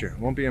the future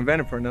won't be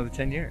invented for another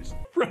 10 years.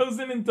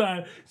 frozen in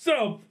time.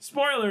 So,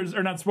 spoilers,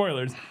 or not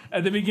spoilers,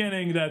 at the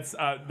beginning, this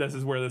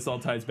is where this all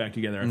ties back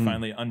together. I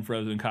finally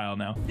unfrozen Kyle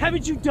now.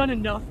 Haven't you done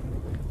enough?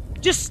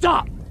 Just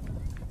stop!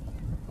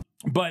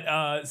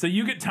 But, so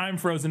you get time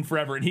frozen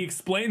forever, and he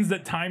explains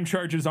that time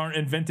charges aren't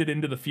invented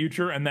into the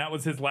future, and that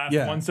was his last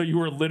one, so you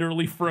were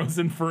literally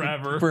frozen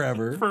forever.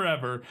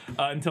 Forever.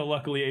 Until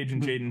luckily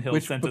Agent Jaden Hill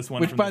sent us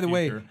one from by the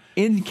future. way,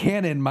 in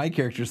canon, my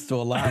character's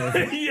still alive.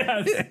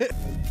 Yes.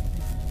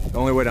 The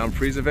only way to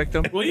unfreeze a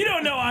victim? Well, you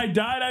don't know I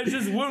died. I was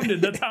just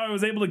wounded. That's how I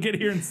was able to get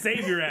here and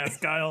save your ass,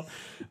 Kyle.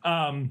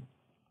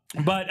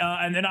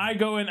 And then I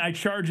go in, I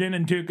charge in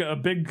and took a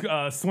big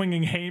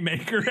swinging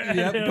haymaker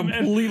at him.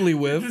 Completely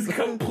whiff. Just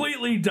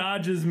completely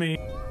dodges me.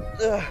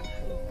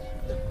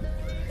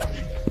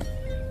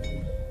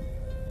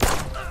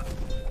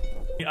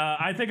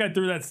 I think I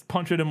threw that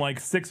punch at him like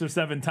 6 or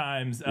 7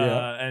 times.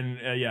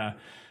 Yeah.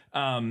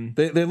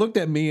 They looked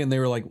at me and they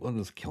were like, well,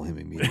 let's kill him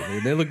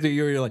immediately. They looked at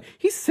you and you're like,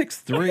 he's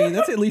 6'3".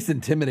 That's at least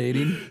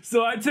intimidating.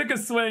 So I took a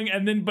swing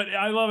and then, but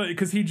I love it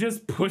because he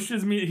just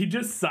pushes me. He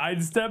just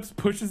sidesteps,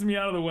 pushes me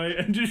out of the way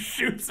and just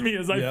shoots me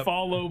as I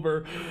fall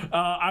over.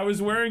 I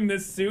was wearing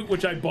this suit,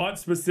 which I bought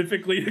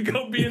specifically to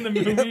go be in the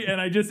movie, and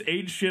I just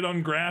ate shit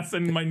on grass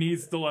and my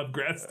knees still have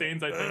grass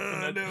stains, I think.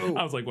 From that.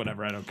 I was like,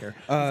 whatever, I don't care.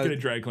 It's gonna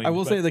dry clean. I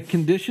will say the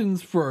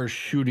conditions for our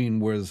shooting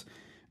was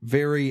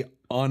very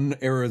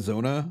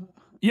un-Arizona.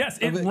 Yes,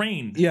 it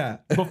rained. Yeah.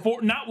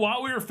 Before, not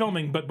while we were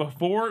filming, but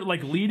before,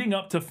 like leading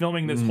up to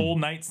filming this whole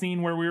night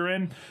scene where we were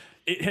in,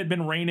 it had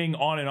been raining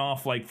on and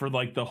off like for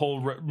like the whole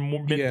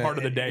mid part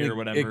of the day or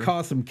whatever. It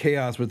caused some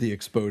chaos with the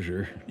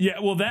exposure. Yeah,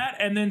 well that,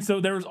 and then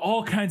so there was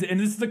all kinds of, and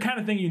this is the kind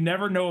of thing you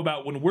never know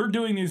about when we're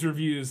doing these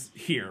reviews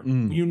here.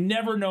 You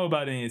never know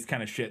about any of this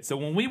kind of shit. So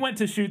when we went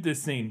to shoot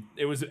this scene,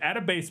 it was at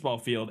a baseball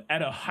field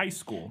at a high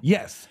school.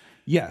 Yes.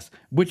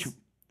 Which...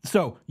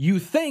 So you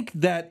think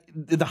that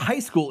the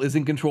high school is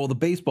in control of the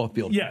baseball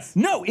field? Yes.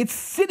 No, it's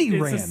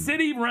city-run. It's a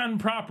city-run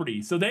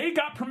property. So they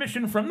got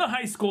permission from the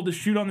high school to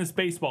shoot on this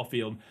baseball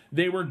field.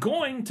 They were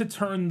going to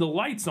turn the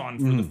lights on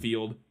for the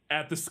field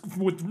at the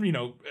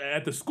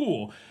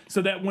school,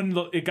 so that when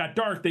it got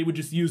dark, they would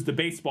just use the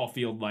baseball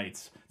field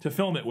lights to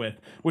film it with,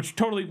 which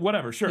totally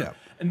whatever, sure. Yeah.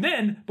 And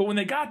then, but when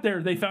they got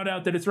there, they found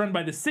out that it's run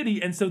by the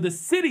city, and so the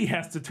city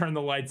has to turn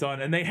the lights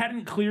on, and they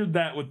hadn't cleared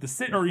that with the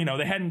city, or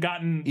they hadn't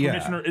gotten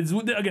permission.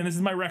 Again, this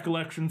is my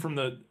recollection from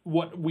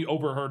what we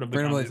overheard of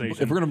the conversation.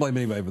 If we're gonna blame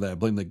anybody for that,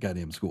 blame the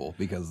goddamn school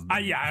because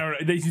I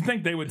don't know. You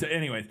think they would?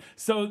 Anyways,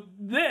 so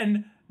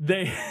then.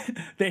 They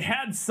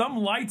had some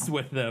lights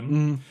with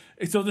them.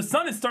 So the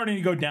sun is starting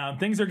to go down.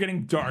 Things are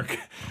getting dark,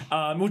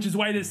 which is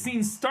why this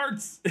scene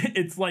starts.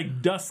 It's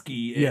like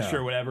dusky-ish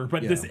or whatever,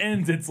 but this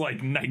ends. It's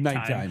like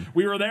nighttime.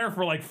 We were there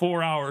for like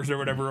 4 hours or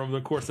whatever over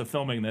the course of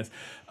filming this,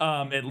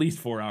 at least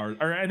 4 hours,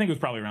 or I think it was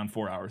probably around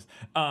 4 hours.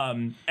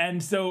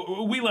 And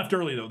so we left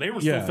early though. They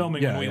were still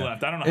filming when we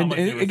left. I don't know how much.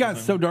 It got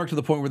so dark to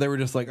the point where they were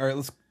just like, all right,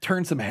 let's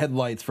turn some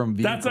headlights from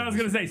vehicles. That's what I was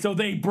gonna say. So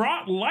they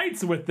brought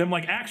lights with them,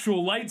 like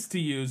actual lights to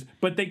use,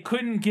 but they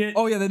couldn't get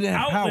they didn't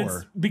have outlets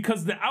power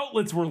because the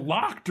outlets were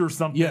locked or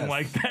something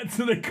like that,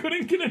 so they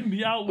couldn't get in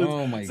the outlets.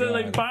 Oh my so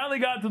God. They finally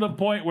got to the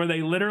point where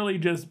they literally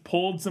just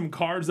pulled some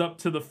cars up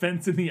to the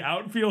fence in the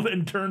outfield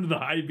and turned the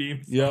high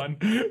beams on,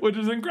 which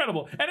is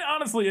incredible. And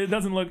honestly, it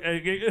doesn't look,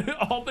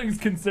 all things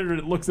considered,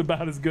 it looks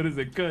about as good as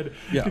it could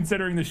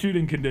considering the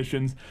shooting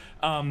conditions.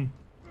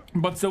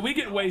 But so we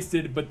get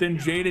wasted, but then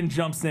Jaden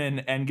jumps in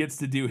and gets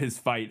to do his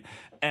fight.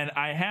 And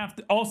I have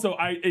to, also,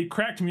 it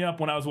cracked me up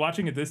when I was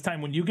watching it this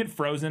time. When you get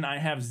frozen, I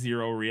have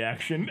zero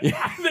reaction.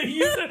 They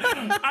use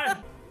it.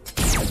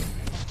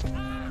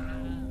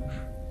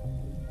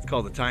 It's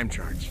called a time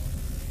charge.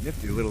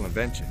 Nifty little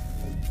invention.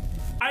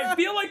 I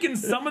feel like in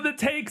some of the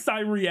takes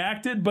I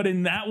reacted, but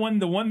in that one,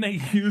 the one they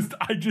used,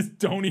 I just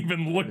don't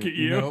even look at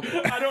you. Nope.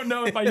 I don't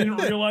know if I didn't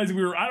realize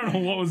I don't know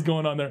what was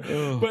going on there.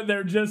 But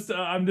they're just,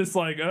 I'm just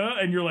like,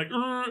 and you're like,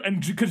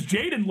 and because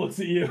Jaden looks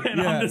at you, and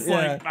I'm just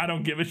like, I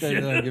don't give a shit. I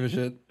don't give a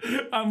shit.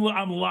 I'm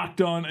locked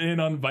in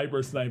on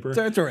Viper Sniper.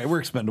 So it's all right. We're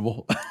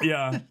expendable.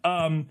 Yeah.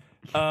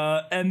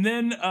 And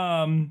then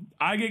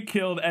I get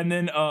killed, and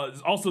then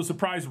also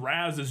surprise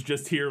Raz is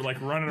just here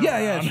like running around.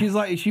 Yeah.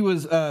 She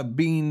was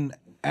being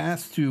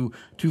asked to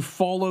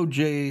follow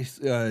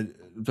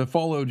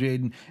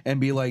Jaden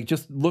and be like,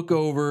 just look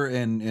over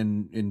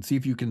and see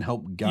if you can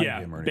help guide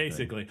him or anything.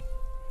 Basically.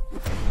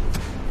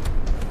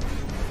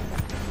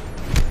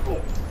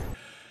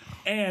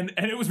 And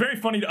it was very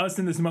funny to us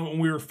in this moment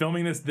when we were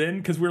filming this then,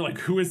 because we were like,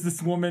 who is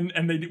this woman?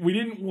 And we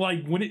didn't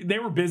like, they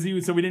were busy,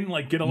 so we didn't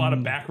like get a lot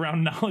of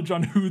background knowledge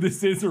on who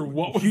this is or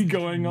what was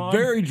going on.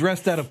 Very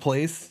dressed out of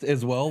place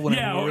as well. When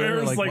it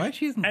was like why is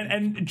she?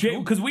 And Jay,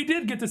 because we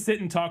did get to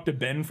sit and talk to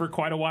Ben for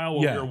quite a while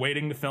while we were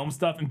waiting to film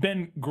stuff. And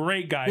Ben,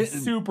 great guy,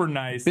 super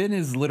nice. Ben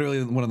is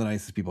literally one of the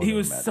nicest people. He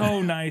was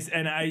so nice,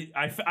 and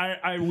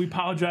we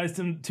apologized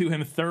to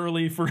him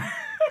thoroughly for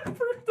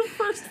the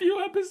first first few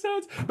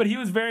episodes, but he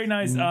was very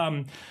nice.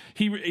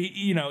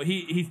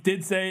 He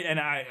did say, and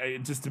I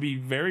just to be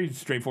very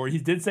straightforward, he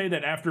did say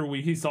that after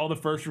he saw the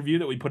first review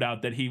that we put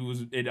out, that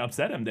it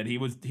upset him that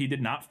he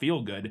did not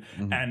feel good,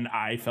 and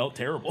I felt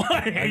terrible.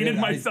 I hated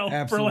myself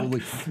absolutely.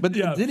 for but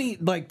then he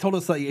told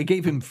us it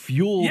gave him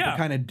fuel to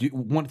kind of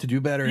want to do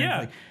better.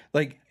 Yeah.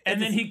 And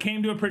then he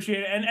came to appreciate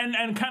it,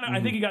 and kind of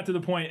I think he got to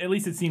the point. At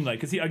least it seemed like,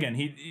 because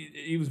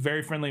he was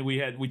very friendly.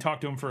 We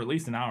talked to him for at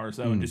least an hour or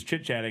so, and just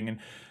chit chatting, and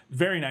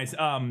very nice.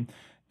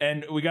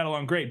 And we got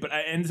along great.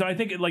 So I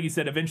think, like you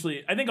said,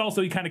 eventually, I think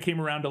also he kind of came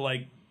around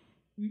to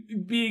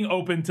being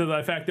open to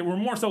the fact that we're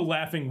more so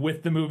laughing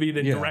with the movie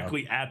than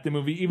directly at the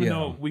movie, even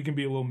though we can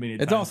be a little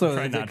mean. It's also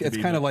it's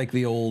kind of like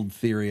the old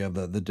theory of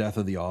the death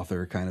of the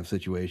author kind of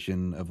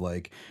situation of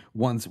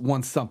once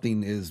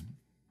something is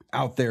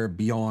out there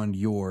beyond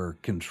your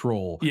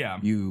control,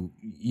 you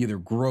either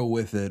grow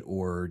with it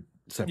or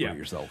separate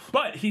yourself.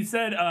 But he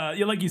said,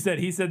 like you said,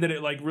 he said that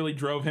it really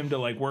drove him to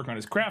work on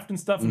his craft and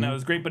stuff, and that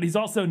was great. But he's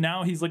also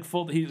now he's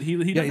full. He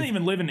doesn't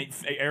even live in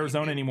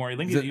Arizona anymore. I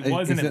think he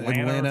was in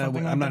Atlanta or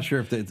something. I'm not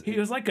sure if he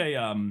was like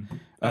a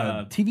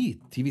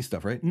TV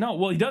stuff, right? No,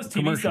 well, he does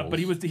TV stuff, but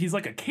he's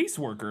like a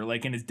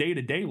caseworker, in his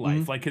day-to-day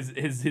life,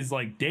 his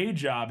day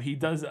job. He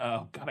does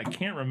God, I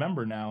can't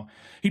remember now.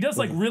 He does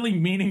really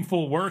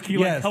meaningful work.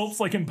 He helps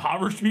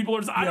impoverished people,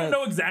 or I don't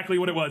know exactly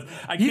what it was.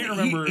 I can't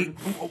remember.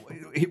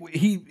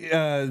 He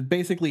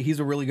basically he's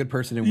a really good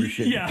person and we're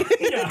shit. Yeah.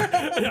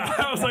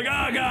 I was like,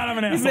 oh god, I'm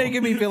an asshole. He's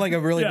making me feel like a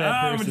really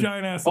bad person. I'm a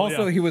giant asshole.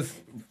 Also, he was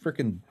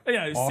freaking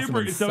awesome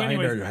super. and So signed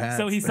anyway, our hats.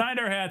 so he signed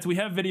our hats. We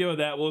have video of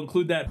that. We'll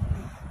include that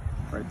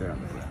right there.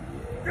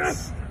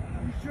 Yes!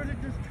 You should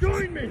have just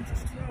joined me!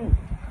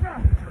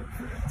 No!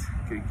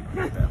 Okay, you can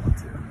get that one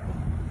too.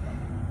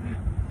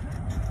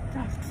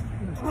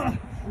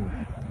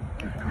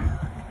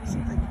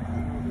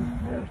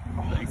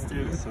 Thanks,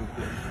 dude. So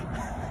good.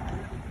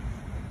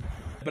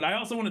 But I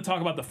also want to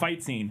talk about the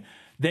fight scene.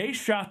 They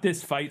shot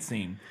this fight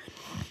scene.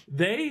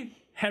 They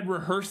had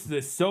rehearsed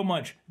this so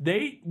much.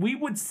 We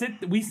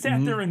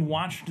sat there and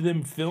watched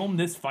them film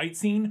this fight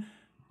scene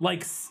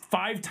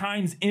 5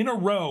 times in a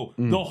row,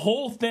 the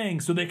whole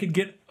thing, so they could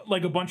get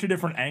a bunch of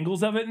different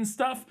angles of it and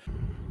stuff.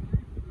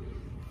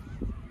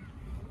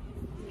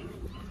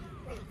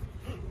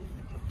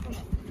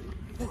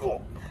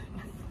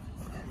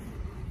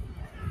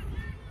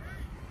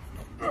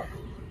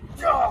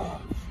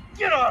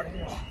 Get out of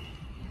here!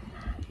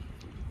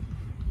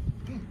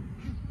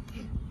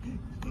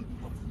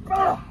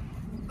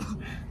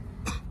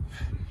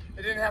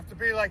 It didn't have to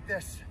be like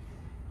this.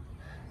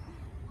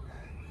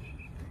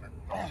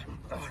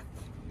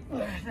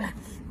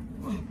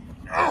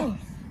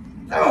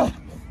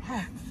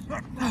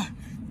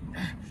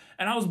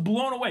 And I was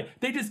blown away.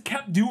 They just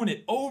kept doing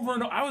it over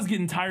and over. I was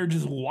getting tired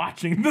just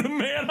watching them,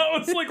 man. I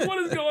was like, what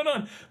is going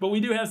on? But we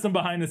do have some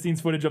behind the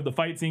scenes footage of the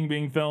fight scene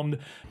being filmed.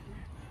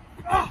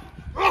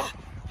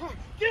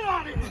 Get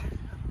out of here!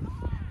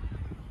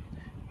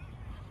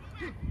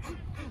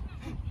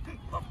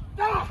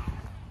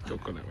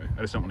 Don't go that way.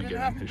 I just don't want to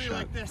get him his shot.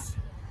 Like this.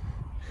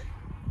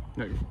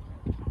 No, you're...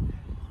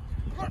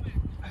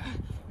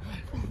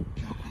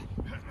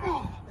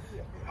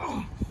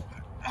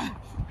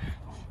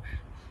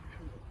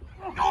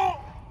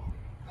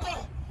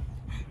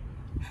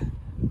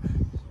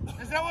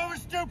 Is that what we're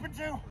stupid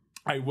to?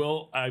 I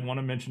want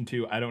to mention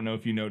too, I don't know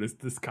if you noticed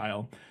this,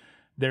 Kyle.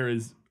 There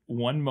is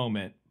one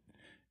moment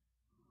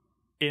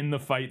in the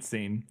fight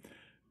scene.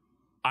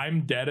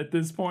 I'm dead at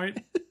this point.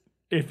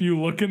 If you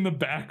look in the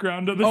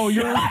background of the shot.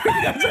 You're right.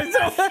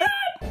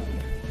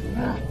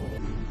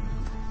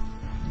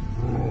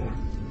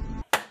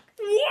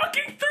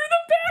 Walking through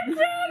the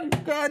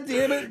background. God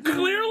damn it.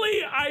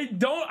 Clearly,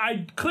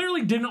 I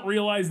clearly didn't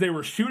realize they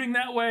were shooting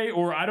that way,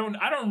 or I don't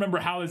remember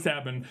how this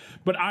happened,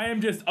 but I am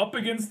just up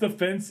against the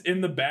fence in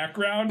the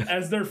background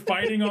as they're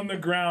fighting on the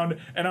ground,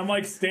 and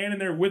I'm standing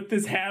there with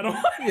this hat on.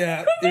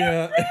 Yeah.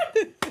 And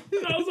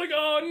I was like,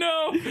 oh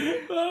no.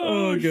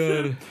 Oh god.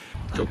 Shit.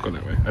 Don't go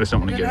that way. I just don't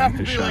want to get him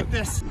his shot. Like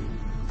this.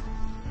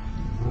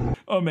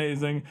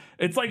 Amazing.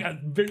 It's like a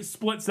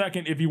split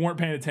second. If you weren't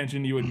paying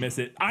attention, you would miss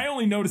it. I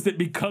only noticed it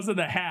because of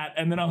the hat,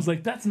 and then I was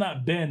like, that's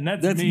not Ben,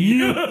 that's me.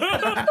 You.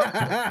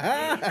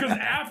 Because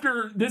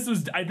after this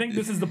was, I think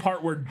this is the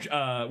part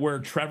where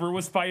Trevor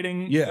was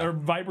fighting or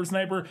Viper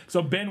Sniper.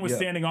 So Ben was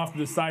standing off to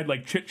the side,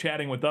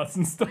 chit-chatting with us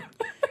and stuff.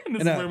 And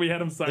this is where we had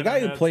him sign. The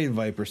guy who played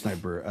Viper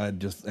Sniper,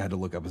 just had to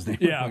look up his name.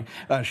 Yeah.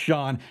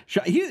 Sean.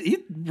 He's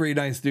a pretty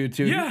nice dude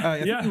too. Yeah.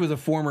 I think he was a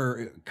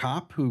former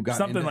cop who got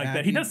something into like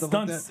that. He does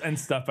stunts and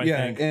stuff. I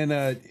think.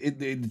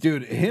 And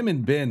dude, him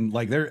and Ben,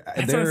 their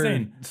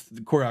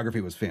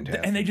choreography was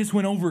fantastic. And they just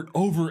went over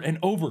and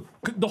over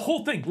the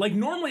whole thing.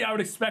 Normally, I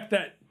would expect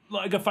that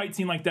a fight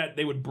scene like that,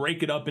 they would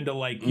break it up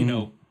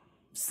into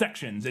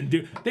sections and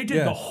they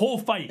did the whole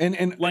fight and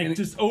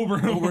just over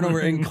and over.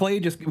 And Clay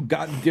just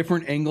got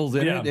different angles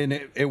in it, and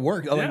it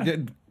worked.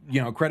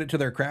 Credit to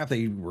their craft,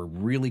 they were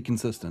really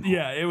consistent.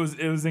 Yeah, it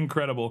was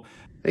incredible.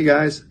 Hey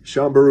guys,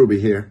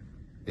 GBorBB here,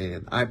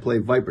 and I play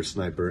Viper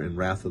Sniper in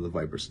Wrath of the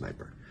Viper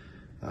Sniper.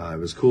 It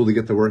was cool to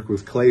get to work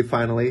with Clay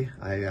finally.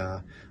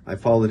 I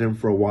followed him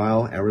for a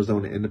while,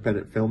 Arizona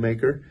independent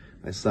filmmaker.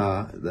 I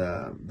saw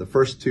the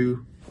first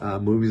two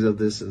movies of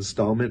this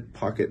installment,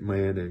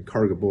 Pocketman and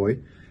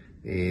Cargoboy,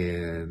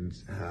 and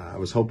I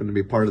was hoping to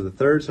be part of the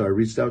third, so I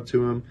reached out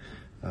to him,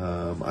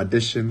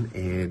 auditioned,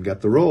 and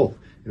got the role.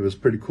 It was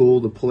pretty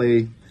cool to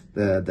play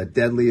the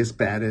deadliest,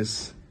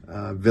 baddest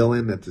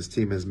villain that this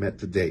team has met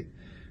to date.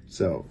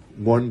 So,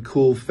 one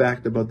cool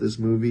fact about this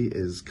movie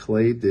is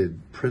Clay did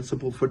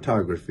principal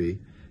photography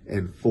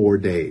in 4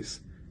 days.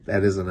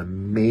 That is an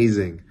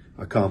amazing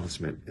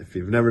accomplishment. If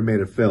you've never made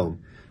a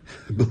film,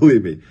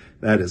 believe me,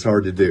 that is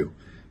hard to do.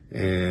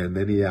 And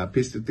then he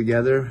pieced it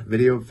together,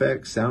 video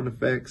effects, sound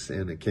effects,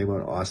 and it came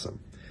out awesome.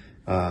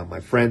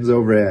 My friends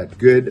over at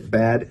Good,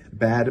 Bad,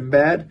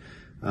 Bad.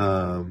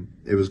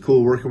 It was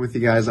cool working with you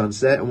guys on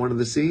set in one of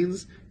the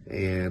scenes,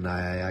 and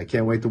I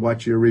can't wait to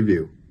watch your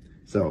review.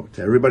 So,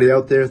 to everybody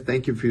out there,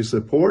 thank you for your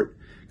support.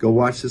 Go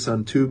watch this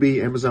on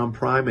Tubi, Amazon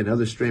Prime, and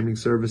other streaming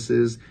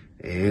services,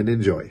 and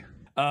enjoy.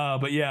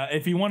 But yeah,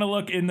 if you want to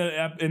look in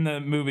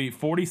the movie,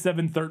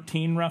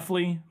 4713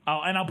 roughly,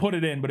 I'll put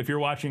it in. But if you're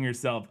watching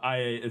yourself,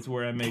 it's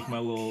where I make my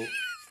little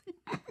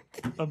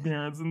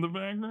appearance in the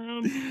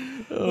background.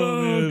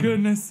 Oh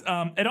goodness.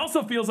 It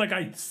also feels like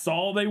I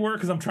saw they were,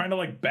 because I'm trying to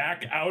like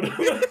back out of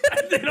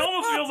it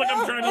almost feels like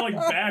I'm trying to like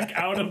back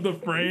out of the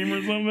frame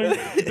or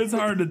something. It's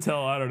hard to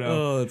tell. I don't know.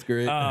 Oh, that's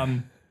great.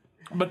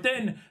 But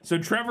then, so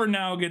Trevor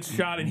now gets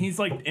shot, and he's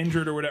like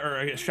injured or whatever,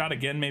 or gets shot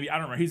again, maybe. I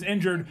don't know. He's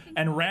injured,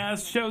 and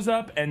Raz shows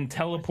up and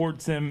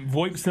teleports him,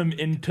 voips him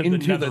into the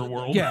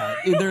netherworld. Yeah,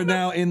 they're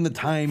now in the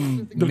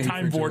time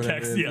time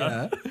vortex,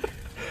 yeah.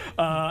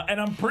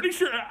 And I'm pretty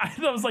sure,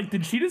 I was like,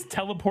 did she just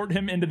teleport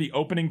him into the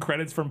opening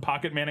credits from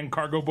Pocketman and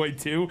Cargoboy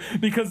 2?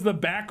 Because the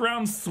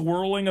background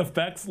swirling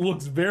effects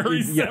looks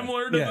very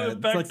similar to the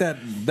effects. It's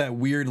like that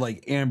weird,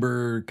 like,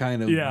 amber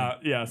kind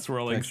of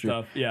swirling texture.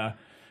 stuff, yeah.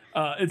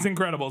 It's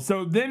incredible.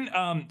 So then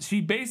she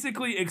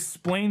basically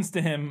explains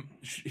to him,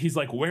 he's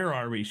like, where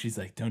are we? She's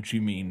like, don't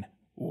you mean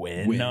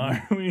when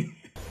are we?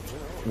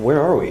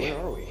 Where are we?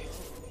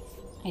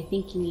 I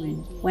think you mean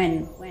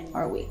when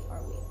are we?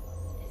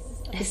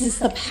 This is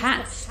the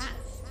past.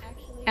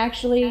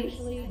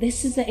 Actually,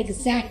 this is the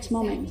exact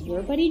moment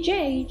your buddy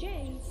Jay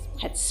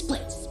had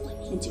split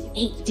into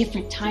 8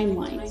 different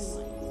timelines.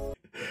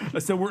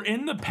 So we're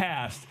in the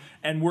past,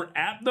 and we're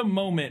at the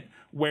moment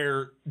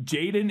where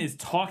Jaden is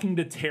talking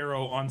to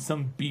Taro on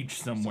some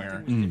beach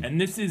somewhere.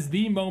 And this is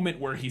the moment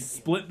where he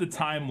split the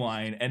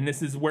timeline, and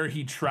this is where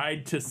he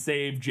tried to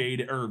save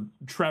Jade or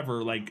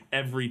Trevor like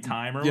every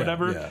time or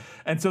whatever. Yeah.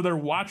 And so they're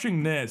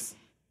watching this,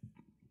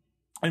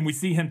 and we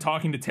see him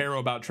talking to Taro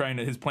about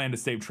his plan to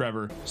save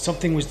Trevor.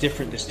 Something was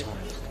different this time.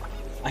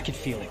 I could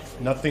feel it.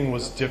 Nothing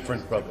was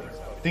different, brother.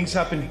 Things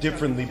happened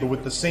differently, but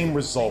with the same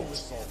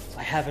result.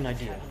 I have an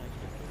idea.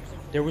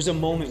 There was a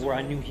moment where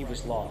I knew he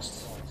was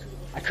lost.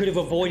 I could have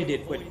avoided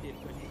it,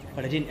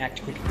 but I didn't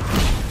act quickly.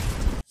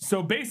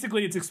 So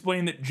basically, it's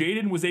explained that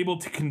Jaden was able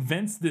to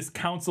convince this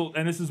council,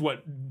 and this is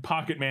what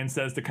Pocketman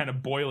says to kind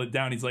of boil it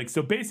down. He's like,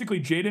 so basically,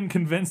 Jaden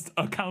convinced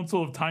a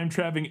council of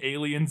time-traveling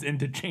aliens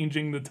into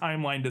changing the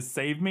timeline to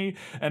save me,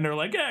 and they're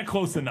like, yeah,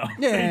 close enough.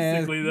 Yeah,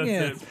 basically,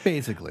 that's it.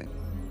 Basically.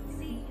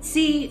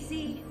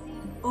 See,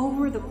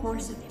 over the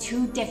course of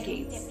 2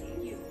 decades,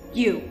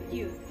 you,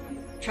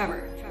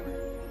 Trevor,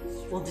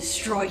 will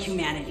destroy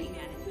humanity.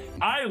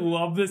 I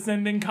love this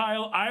ending,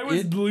 Kyle. I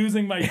was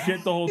losing my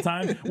shit the whole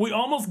time. We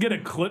almost get a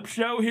clip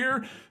show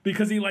here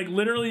because he like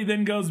literally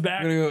then goes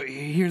back.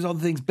 Here's all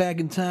the things back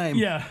in time.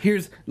 Yeah.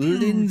 Here's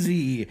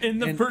Lindsay. In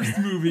the first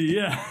movie,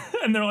 yeah.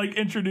 And they're like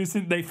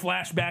they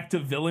flash back to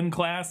villain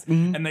class,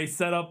 and they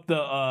set up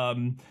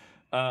the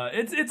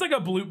it's like a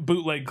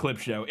bootleg clip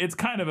show. It's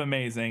kind of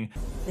amazing.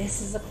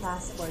 This is a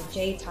class where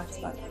Jay talks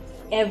about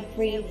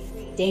every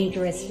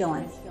dangerous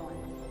villain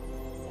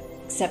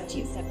except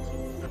you.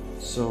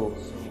 So,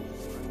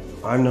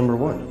 I'm number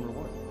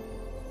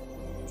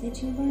 1.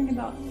 Did you learn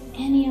about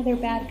any other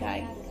bad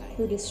guy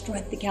who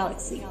destroyed the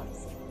galaxy?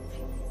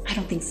 I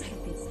don't think so.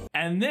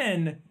 And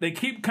then they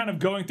keep kind of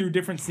going through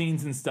different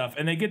scenes and stuff,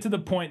 and they get to the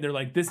point, they're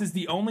like, this is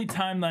the only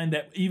timeline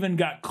that even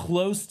got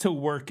close to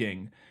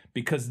working,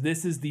 because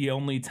this is the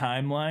only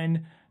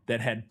timeline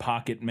that had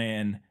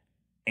Pocketman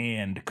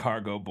and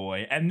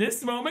Cargoboy. And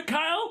this moment,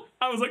 Kyle,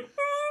 I was like,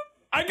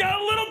 I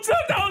got a little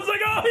tipped. I was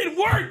like, oh, it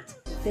worked.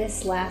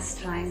 This last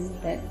time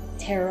that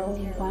Taro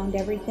found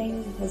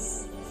everything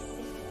was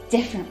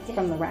different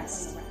from the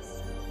rest.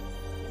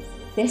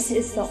 This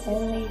is the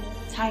only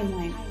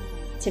timeline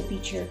to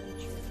feature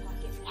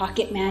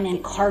Pocketman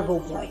and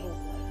Cargoboy.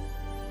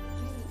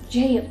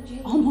 Jay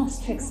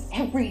almost fixed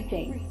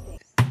everything.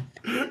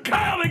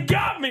 Kyle, they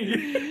got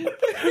me.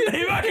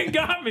 They fucking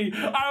got me.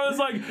 I was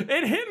like,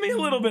 it hit me a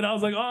little bit. I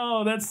was like,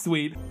 oh, that's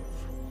sweet.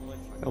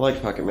 I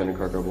like Pocketman and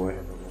Cargoboy.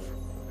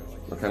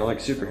 They're kind of like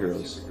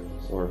superheroes,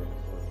 or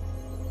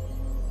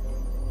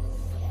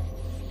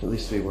at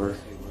least we were.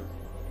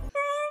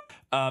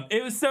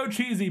 It was so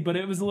cheesy, but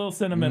it was a little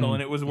sentimental,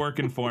 and it was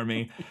working for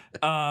me.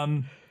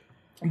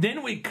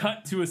 Then we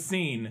cut to a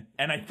scene,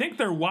 and I think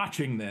they're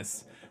watching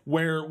this,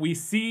 where we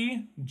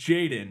see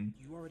Jaden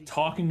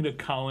talking to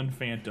Colin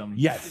Phantom.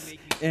 Yes.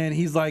 And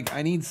he's like,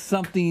 I need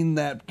something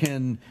that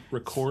can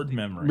record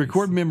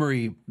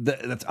memory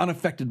that's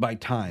unaffected by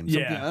time.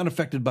 Something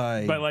unaffected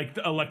by like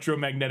the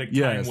electromagnetic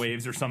time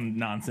waves or some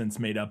nonsense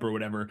made up or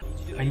whatever.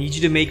 I need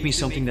you to make me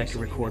something that can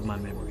record my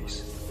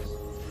memories.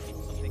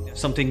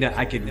 Something that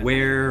I could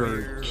wear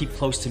or keep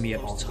close to me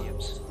at all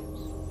times.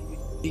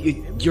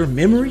 Your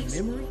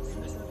memories?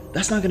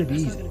 That's not gonna be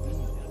easy.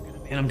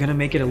 And I'm gonna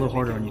make it a little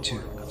harder on you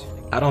too.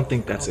 I don't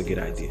think that's a good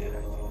idea.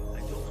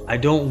 I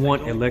don't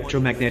want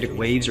electromagnetic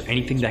waves or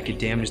anything that could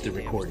damage the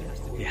recording.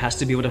 It has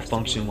to be able to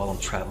function while I'm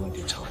traveling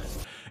through time.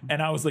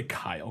 And I was like,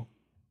 Kyle.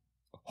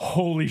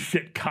 Holy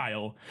shit,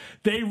 Kyle.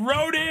 They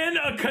wrote in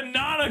a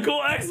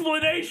canonical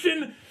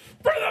explanation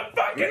for the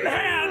fucking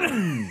hat!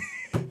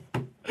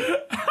 I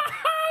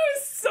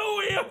was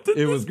so amped at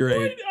It was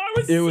great.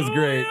 point. It was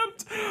great.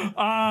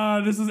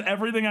 Amped. This is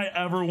everything I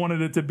ever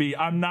wanted it to be.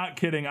 I'm not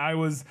kidding.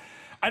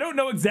 I don't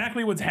know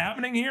exactly what's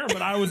happening here,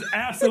 but I was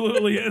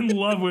absolutely in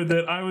love with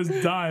it. I was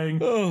dying.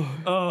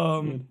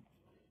 Oh,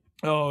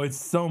 it's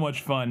so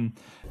much fun.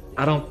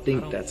 I don't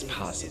think that's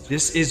possible.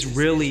 This is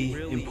really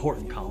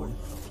important, Colin.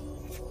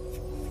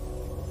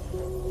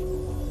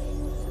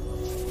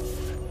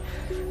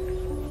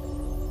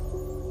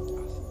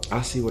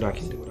 I'll see what I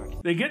can do.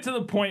 They get to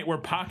the point where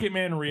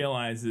Pocketman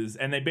realizes,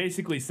 and they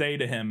basically say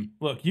to him,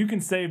 look, you can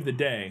save the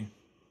day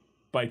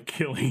by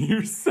killing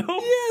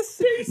yourself. Yes.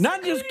 Basically.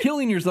 Not just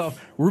killing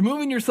yourself,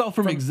 removing yourself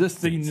from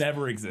existence. So you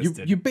never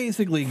existed. You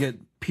basically get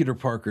Peter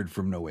Parkered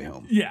from No Way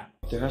Home. Yeah.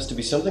 There has to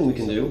be something we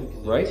can do,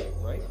 right?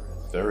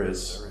 There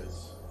is.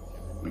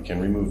 We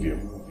can remove you.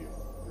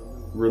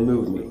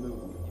 Remove me?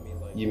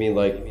 You mean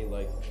like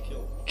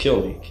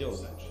kill me?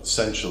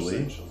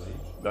 Essentially,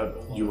 that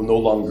you will no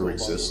longer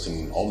exist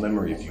and all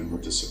memory of you will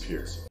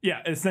disappear.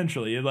 Yeah,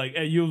 essentially. Like,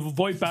 you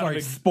VoIP out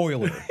of...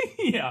 spoiler.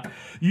 Yeah.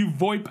 You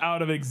VoIP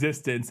out of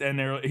existence, and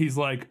he's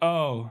like,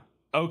 oh,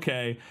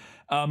 okay.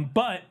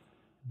 But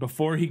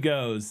before he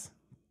goes,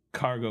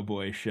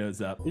 Cargoboy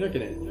shows up. You're not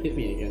gonna hit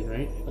me again,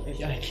 right?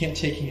 I can't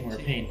take any more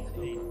pain.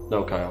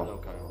 No,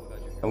 Kyle.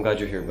 I'm glad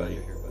you're here, buddy.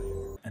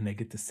 And they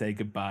get to say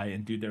goodbye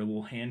and do their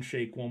little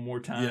handshake one more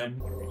time.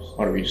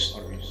 What are we just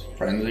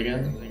friends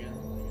again?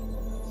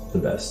 The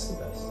best.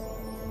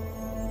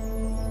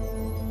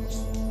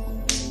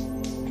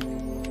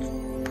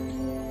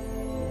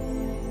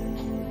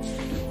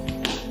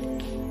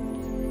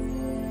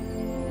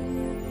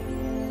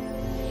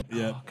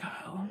 Yeah. Oh,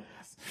 Kyle.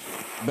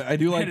 But I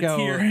do like how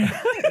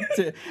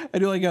I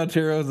do like how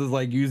Taros is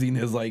like using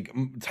his like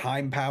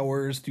time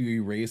powers to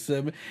erase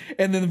him,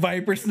 and then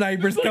Viper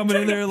Sniper's coming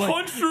in there like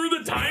punch through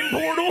the time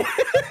portal.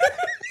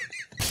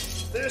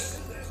 This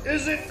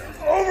isn't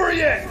over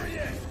yet.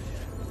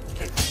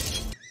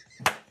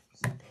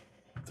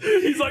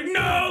 He's like,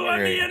 no,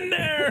 let me in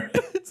there.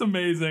 It's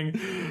amazing.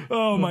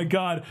 Oh my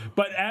god.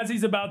 But as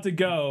he's about to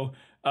go,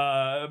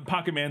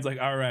 Pocketman's like,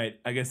 all right,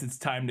 I guess it's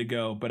time to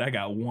go, but I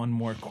got one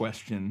more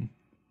question.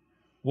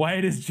 Why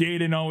does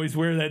Jaden always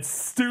wear that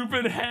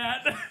stupid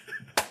hat?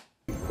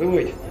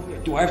 Wait.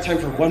 Do I have time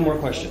for one more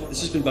question?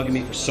 This has been bugging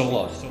me for so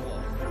long.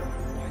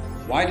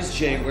 Why does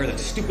Jay wear that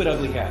stupid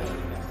ugly hat?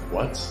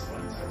 What?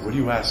 What are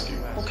you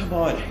asking? Oh, come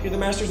on. You're the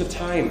masters of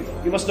time.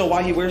 You must know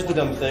why he wears the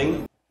dumb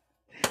thing.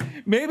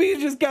 maybe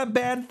he's just got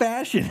bad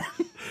fashion.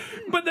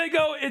 But they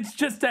go, it's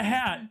just a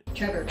hat.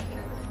 Trevor,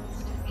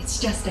 it's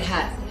just a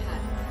hat.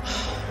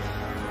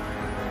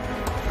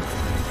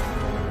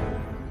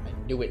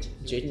 Knew it.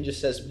 Jaden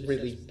just has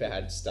really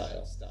bad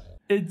style.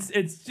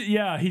 It's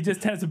yeah, he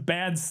just has a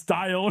bad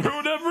style or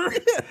whatever.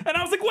 And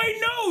I was like, wait,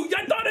 no,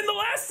 I thought in the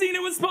last scene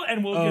it was supposed,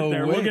 and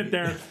we'll get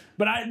there.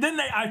 But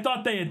I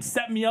thought they had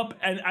set me up,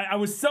 and I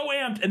was so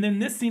amped, and then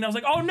this scene I was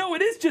like, oh no,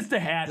 it is just a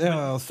hat.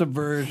 Oh,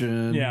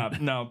 subversion. Yeah,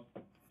 no.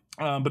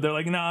 But they're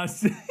like, nah,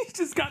 he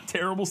just got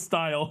terrible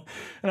style.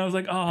 And I was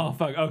like, oh,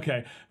 fuck,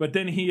 okay. But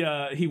then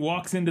he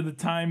walks into the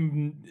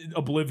time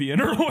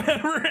oblivion or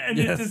whatever, and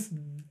it just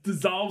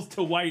dissolves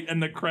to white,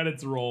 and the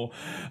credits roll.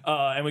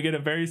 And we get a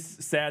very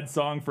sad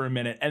song for a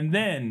minute. And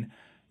then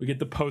we get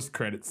the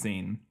post-credit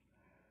scene.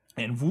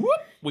 And whoop,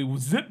 we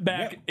zip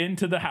back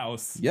into the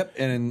house. Yep,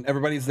 and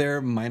everybody's there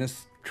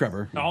minus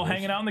Trevor. All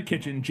hanging out in the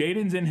kitchen.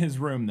 Jaden's in his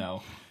room,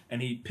 though.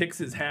 And he picks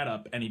his hat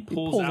up and he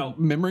pulls out a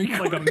memory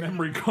card. Like a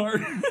memory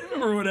card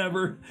or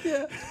whatever.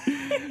 Yeah.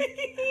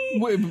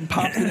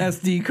 Pops an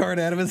SD card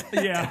out of his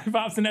hat. Yeah,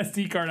 pops an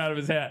SD card out of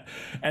his hat.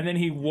 And then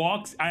he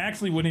walks. I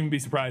actually wouldn't even be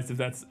surprised if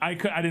that's. I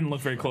didn't look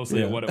very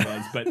closely at what it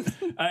was, but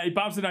he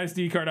pops an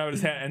SD card out of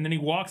his hat, and then he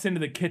walks into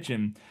the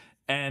kitchen,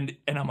 and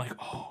I'm like,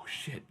 oh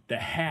shit, the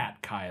hat,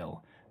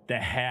 Kyle. The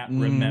hat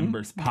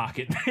remembers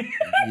Pocketman.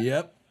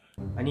 Yep.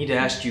 I need to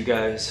ask you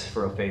guys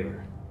for a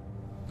favor.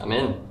 I'm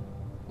in.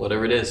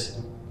 Whatever it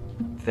is.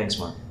 Thanks,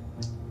 Mark.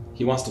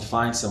 He wants to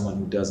find someone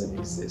who doesn't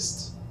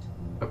exist.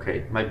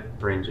 Okay, my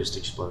brain just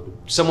exploded.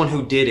 Someone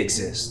who did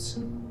exist,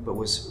 but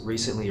was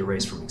recently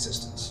erased from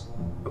existence.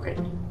 Okay,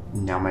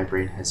 now my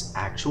brain has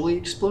actually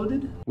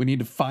exploded? We need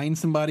to find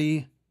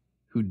somebody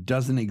who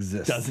doesn't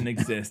exist. Doesn't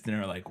exist. And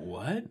they're like,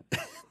 what?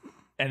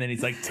 And then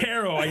he's like,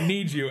 Taro, I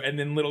need you. And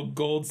then little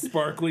gold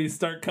sparklies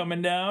start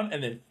coming down.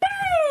 And then,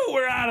 boo,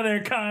 we're out of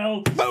there,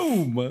 Kyle.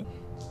 Boom.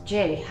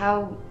 Jay,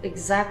 how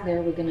exactly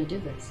are we going to do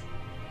this?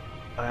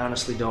 I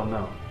honestly don't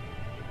know.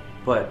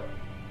 But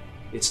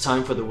it's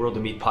time for the world to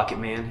meet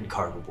Pocketman and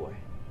Cargoboy.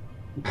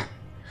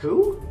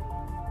 Who?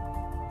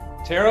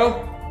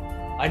 Taro,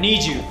 I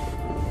need you.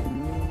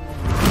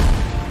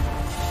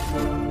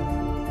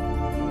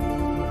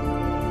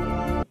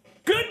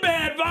 Good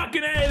Bad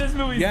Fucking A. This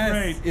movie's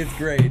great. It's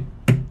great.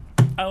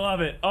 I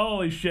love it.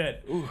 Holy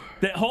shit!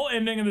 That whole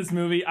ending of this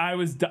movie, I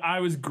was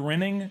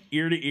grinning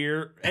ear to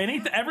ear.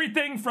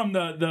 Everything from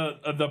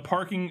the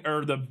parking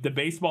or the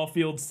baseball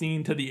field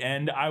scene to the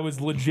end, I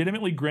was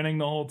legitimately grinning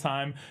the whole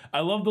time. I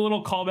love the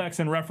little callbacks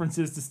and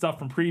references to stuff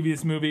from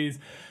previous movies.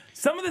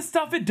 Some of the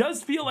stuff, it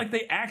does feel like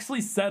they actually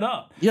set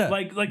up. Yeah.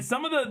 Like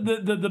some of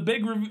the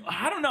big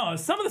I don't know.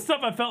 Some of the stuff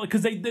I felt like,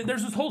 because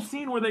there's this whole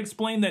scene where they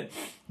explain that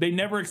they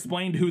never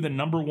explained who the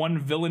 #1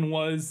 villain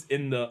was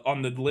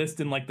on the list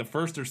in like the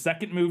first or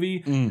second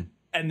movie.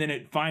 And then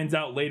it finds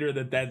out later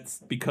that that's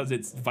because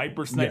it's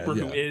Viper Sniper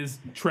who is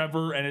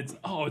Trevor, and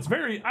it's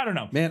very, I don't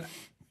know. Man,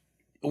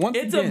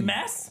 it's a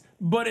mess,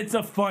 but it's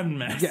a fun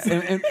mess.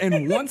 Yeah,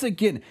 and once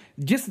again,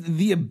 just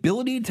the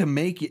ability to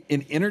make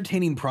an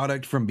entertaining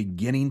product from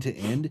beginning to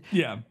end.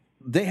 Yeah.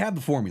 They have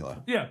the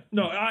formula. Yeah,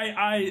 no,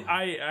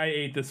 I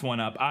ate this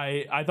one up.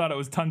 I thought it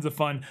was tons of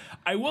fun.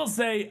 I will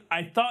say,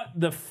 I thought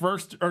the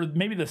first, or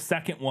maybe the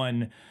second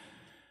one,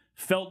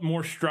 felt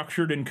more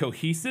structured and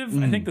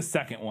cohesive. I think the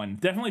second one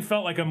definitely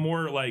felt like a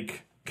more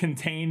like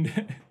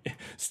contained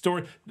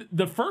story.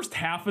 The first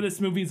half of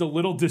this movie is a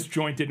little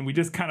disjointed, and we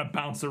just kind of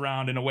bounce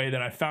around in a way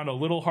that I found a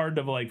little hard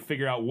to like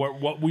figure out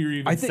what we were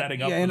even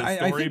setting up for the story.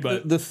 I think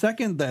but the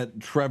second that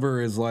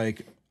Trevor is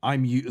like,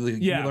 I'm you,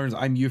 he learns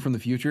I'm you from the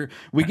future,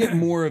 we get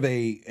more of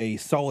a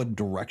solid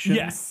direction.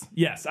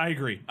 Yes, I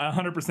agree. I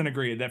 100%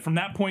 agree that from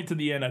that point to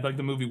the end, I think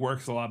the movie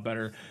works a lot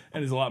better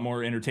and is a lot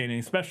more entertaining,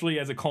 especially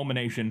as a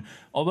culmination.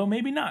 Although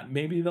maybe not.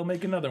 Maybe they'll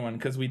make another one,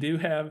 because we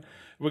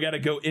got to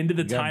go into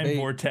the time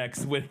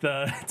vortex with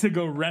to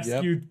go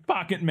rescue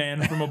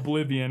Pocketman from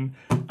oblivion.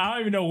 I don't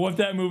even know what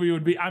that movie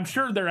would be. I'm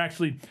sure they're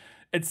actually.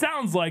 It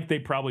sounds like they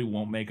probably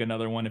won't make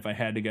another one, if I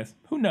had to guess.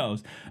 Who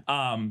knows?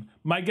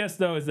 My guess,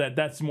 though, is that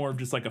that's more of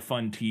just like a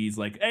fun tease.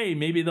 Like, hey,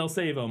 maybe they'll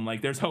save him.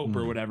 Like, there's hope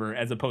or whatever,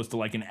 as opposed to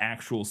like an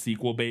actual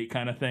sequel bait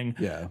kind of thing.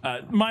 Yeah.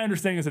 My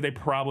understanding is that they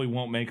probably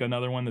won't make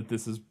another one, that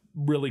this is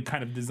really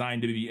kind of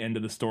designed to be the end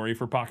of the story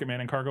for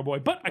Pocketman and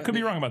Cargoboy. But I could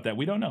be wrong about that.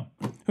 We don't know.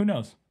 Who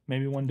knows?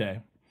 Maybe one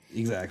day.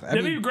 Exactly.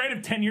 It'd be great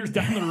if 10 years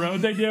down the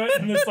road they do it,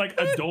 and it's like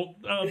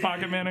adult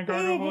Pocketman and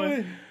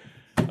Cargoboy.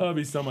 That would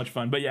be so much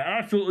fun. But yeah,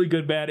 absolutely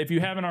Good Bad. If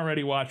you haven't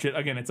already watched it,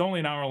 again, it's only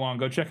an hour long.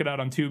 Go check it out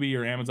on Tubi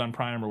or Amazon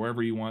Prime or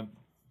wherever you want.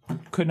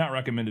 Could not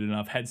recommend it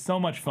enough. Had so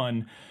much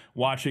fun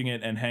watching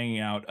it and hanging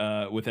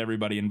out with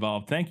everybody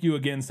involved. Thank you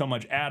again so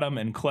much, Adam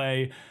and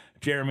Clay,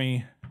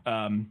 Jeremy,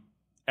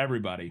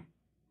 everybody.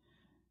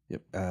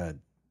 Yep.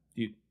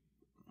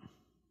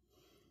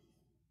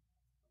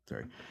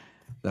 Sorry.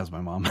 That's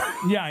my mom.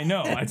 Yeah, I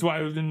know. That's why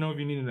I didn't know if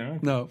you needed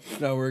that. No,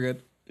 we're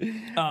good.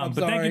 But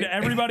thank you to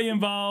everybody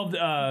involved.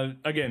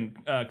 Again,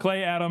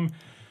 Clay, Adam,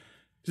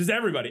 just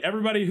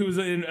everybody who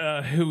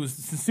was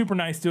super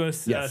nice to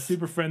us,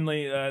 super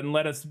friendly, and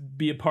let us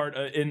be a part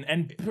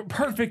and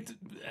perfect.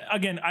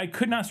 Again, I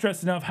could not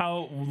stress enough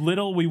how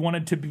little we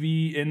wanted to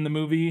be in the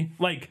movie.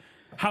 Like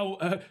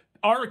how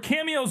our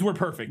cameos were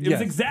perfect. It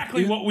was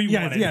exactly what we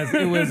wanted. Yes,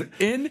 it was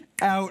in,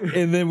 out,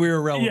 and then we were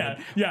relevant.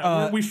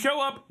 Yeah. We show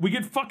up, we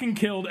get fucking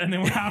killed, and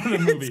then we're out of the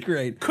movie. It's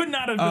great. Could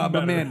not have been better.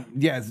 But man,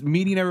 yes,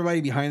 meeting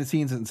everybody behind the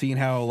scenes and seeing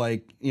how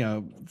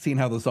seeing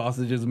how the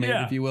sausage is made,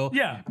 if you will.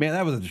 Yeah. Man,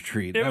 that was a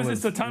treat. It was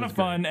just a ton of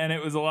fun, and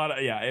it was a lot of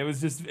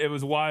it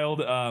was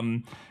wild.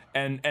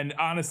 And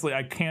honestly,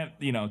 I can't,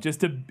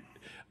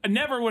 I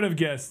never would have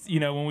guessed,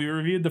 when we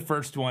reviewed the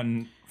first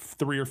one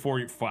 3 or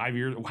 4, 5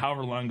 years,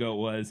 however long ago it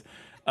was,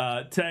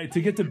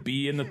 to get to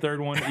be in the third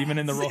one, even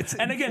in the role.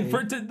 And again,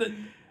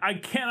 I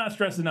cannot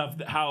stress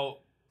enough how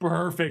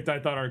perfect I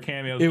thought our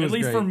cameos, it was at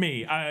least great. For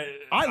me. I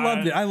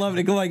loved it. I loved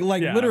it. Like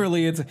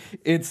literally,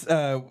 it's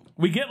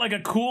we get like a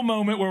cool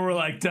moment where we're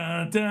like,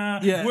 dun,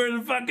 dun, we're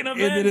the fucking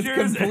Avengers. And then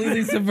it's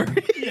completely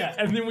subverted.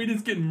 And then we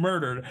just get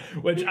murdered,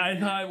 which I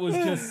thought was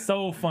just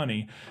so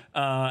funny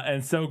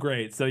and so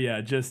great. So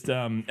yeah, just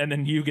and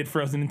then you get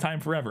frozen in time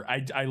forever.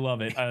 I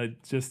love it.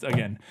 Just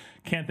again,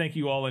 can't thank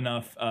you all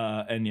enough.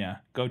 And yeah,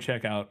 go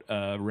check out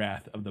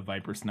Wrath of the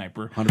Viper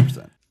Sniper.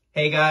 100%.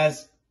 Hey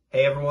guys.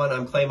 Hey everyone,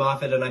 I'm Clay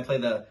Moffat, and I play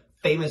the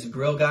famous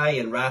grill guy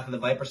in Wrath of the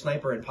Viper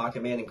Sniper and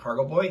Pocketman and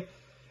Cargoboy.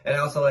 And I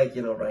also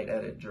write,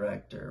 edit,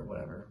 direct, or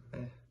whatever.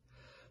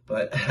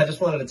 But I just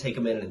wanted to take a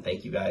minute and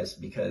thank you guys,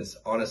 because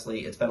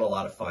honestly, it's been a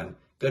lot of fun.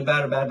 Good,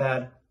 Bad, or Bad,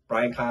 Bad.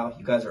 Brian, Kyle,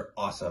 you guys are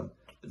awesome.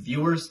 The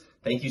viewers,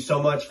 thank you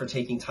so much for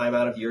taking time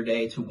out of your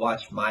day to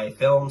watch my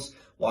films,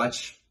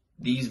 watch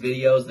these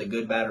videos that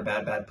Good, Bad, or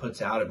Bad, Bad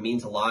puts out. It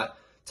means a lot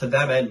to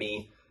them and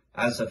me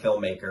as a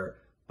filmmaker.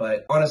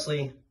 But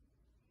honestly,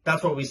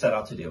 that's what we set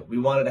out to do. We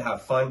wanted to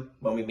have fun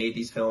when we made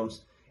these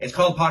films. It's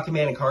called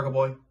Pocketman and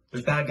Cargoboy.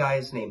 There's bad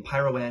guys named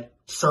Pyro Ed,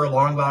 Sir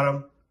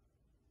Longbottom,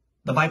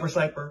 the Viper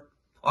Sniper.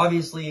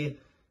 Obviously,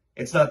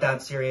 it's not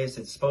that serious.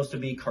 It's supposed to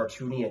be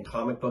cartoony and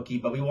comic booky,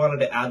 but we wanted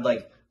to add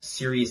like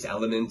serious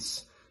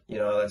elements. You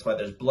know, that's why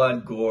there's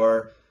blood,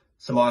 gore,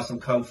 some awesome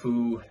kung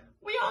fu,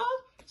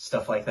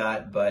 stuff like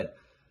that. But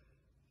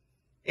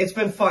it's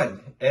been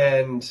fun,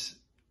 and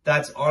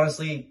that's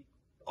honestly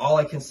all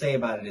I can say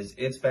about it. Is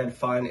it's been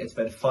fun. It's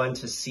been fun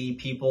to see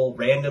people,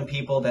 random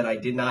people that I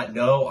did not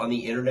know on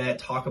the internet,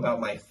 talk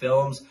about my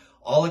films.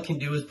 All it can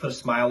do is put a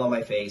smile on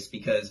my face,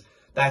 because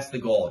that's the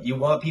goal. You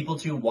want people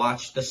to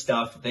watch the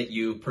stuff that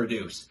you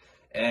produce,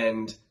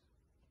 and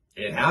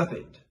it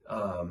happened.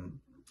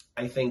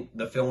 I think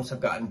the films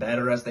have gotten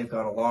better as they've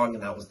gone along,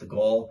 and that was the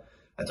goal.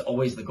 That's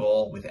always the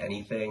goal with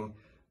anything.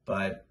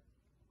 But,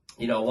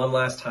 you know, one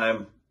last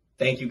time,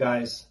 thank you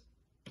guys.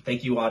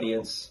 Thank you,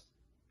 audience.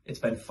 It's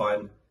been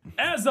fun.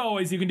 As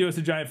always, you can do us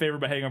a giant favor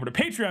by heading over to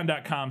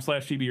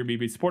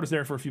patreon.com/GBorBB. Support us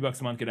there for a few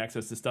bucks a month. Get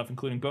access to stuff,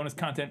 including bonus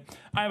content.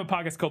 I have a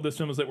podcast called This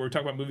Film Is Lit, where we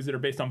talk about movies that are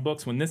based on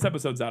books. When this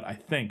episode's out, I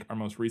think our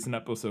most recent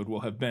episode will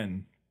have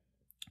been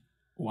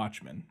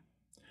Watchmen.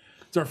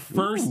 It's our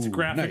first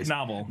graphic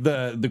novel.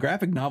 The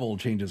graphic novel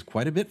changes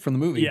quite a bit from the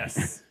movie.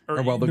 Yes.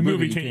 Or, well, the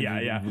movie changes.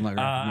 Yeah.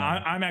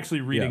 I'm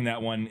actually reading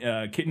that one.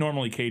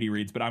 Normally Katie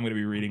reads, but I'm going to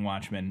be reading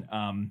Watchmen.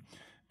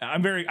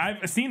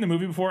 I've seen the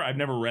movie before. I've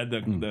never read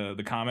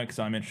the comic,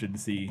 so I'm interested to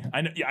see.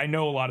 I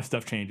know a lot of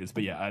stuff changes,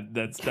 but yeah,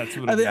 that's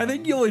what I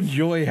think you'll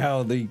enjoy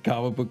how the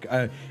comic book,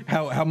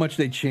 how much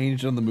they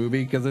changed on the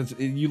movie, because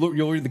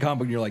you'll read the comic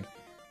book and you're like,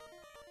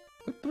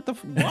 what?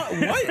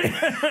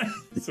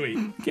 Sweet,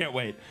 can't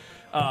wait.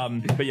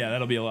 But yeah,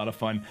 that'll be a lot of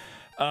fun.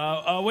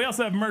 We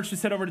also have merch.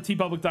 Just head over to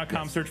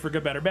tpublic.com, search for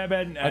Good Bad or Bad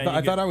Bad.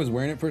 I thought I was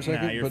wearing it for a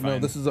second, but no,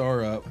 this is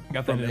our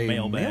got from the a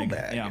mailbag.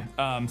 Yeah.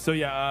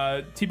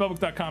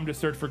 tpublic.com,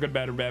 just search for Good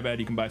Bad or Bad Bad.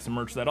 You can buy some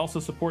merch that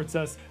also supports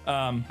us.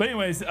 But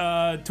anyways,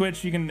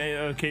 Twitch, you can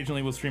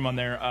occasionally we'll stream on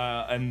there,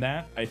 and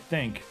that I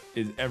think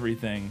is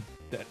everything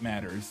that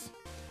matters.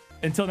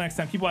 Until next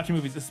time, keep watching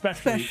movies,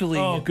 especially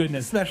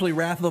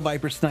Wrath of the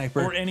Viper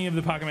Sniper, or any of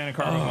the Pocketman and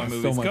Cargoboy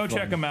movies. Go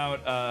check them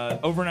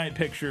out. Overnight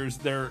Pictures.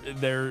 They're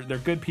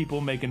good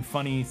people making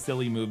funny,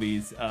 silly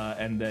movies,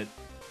 and that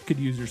could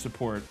use your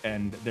support.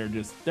 And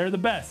they're the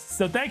best.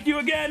 So thank you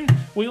again.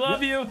 We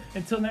love you.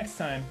 Until next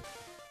time,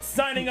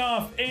 signing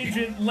off.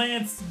 Agent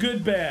Lance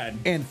Goodbad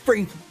and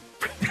Frank.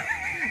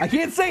 I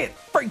can't say it.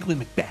 Franklin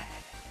McBad.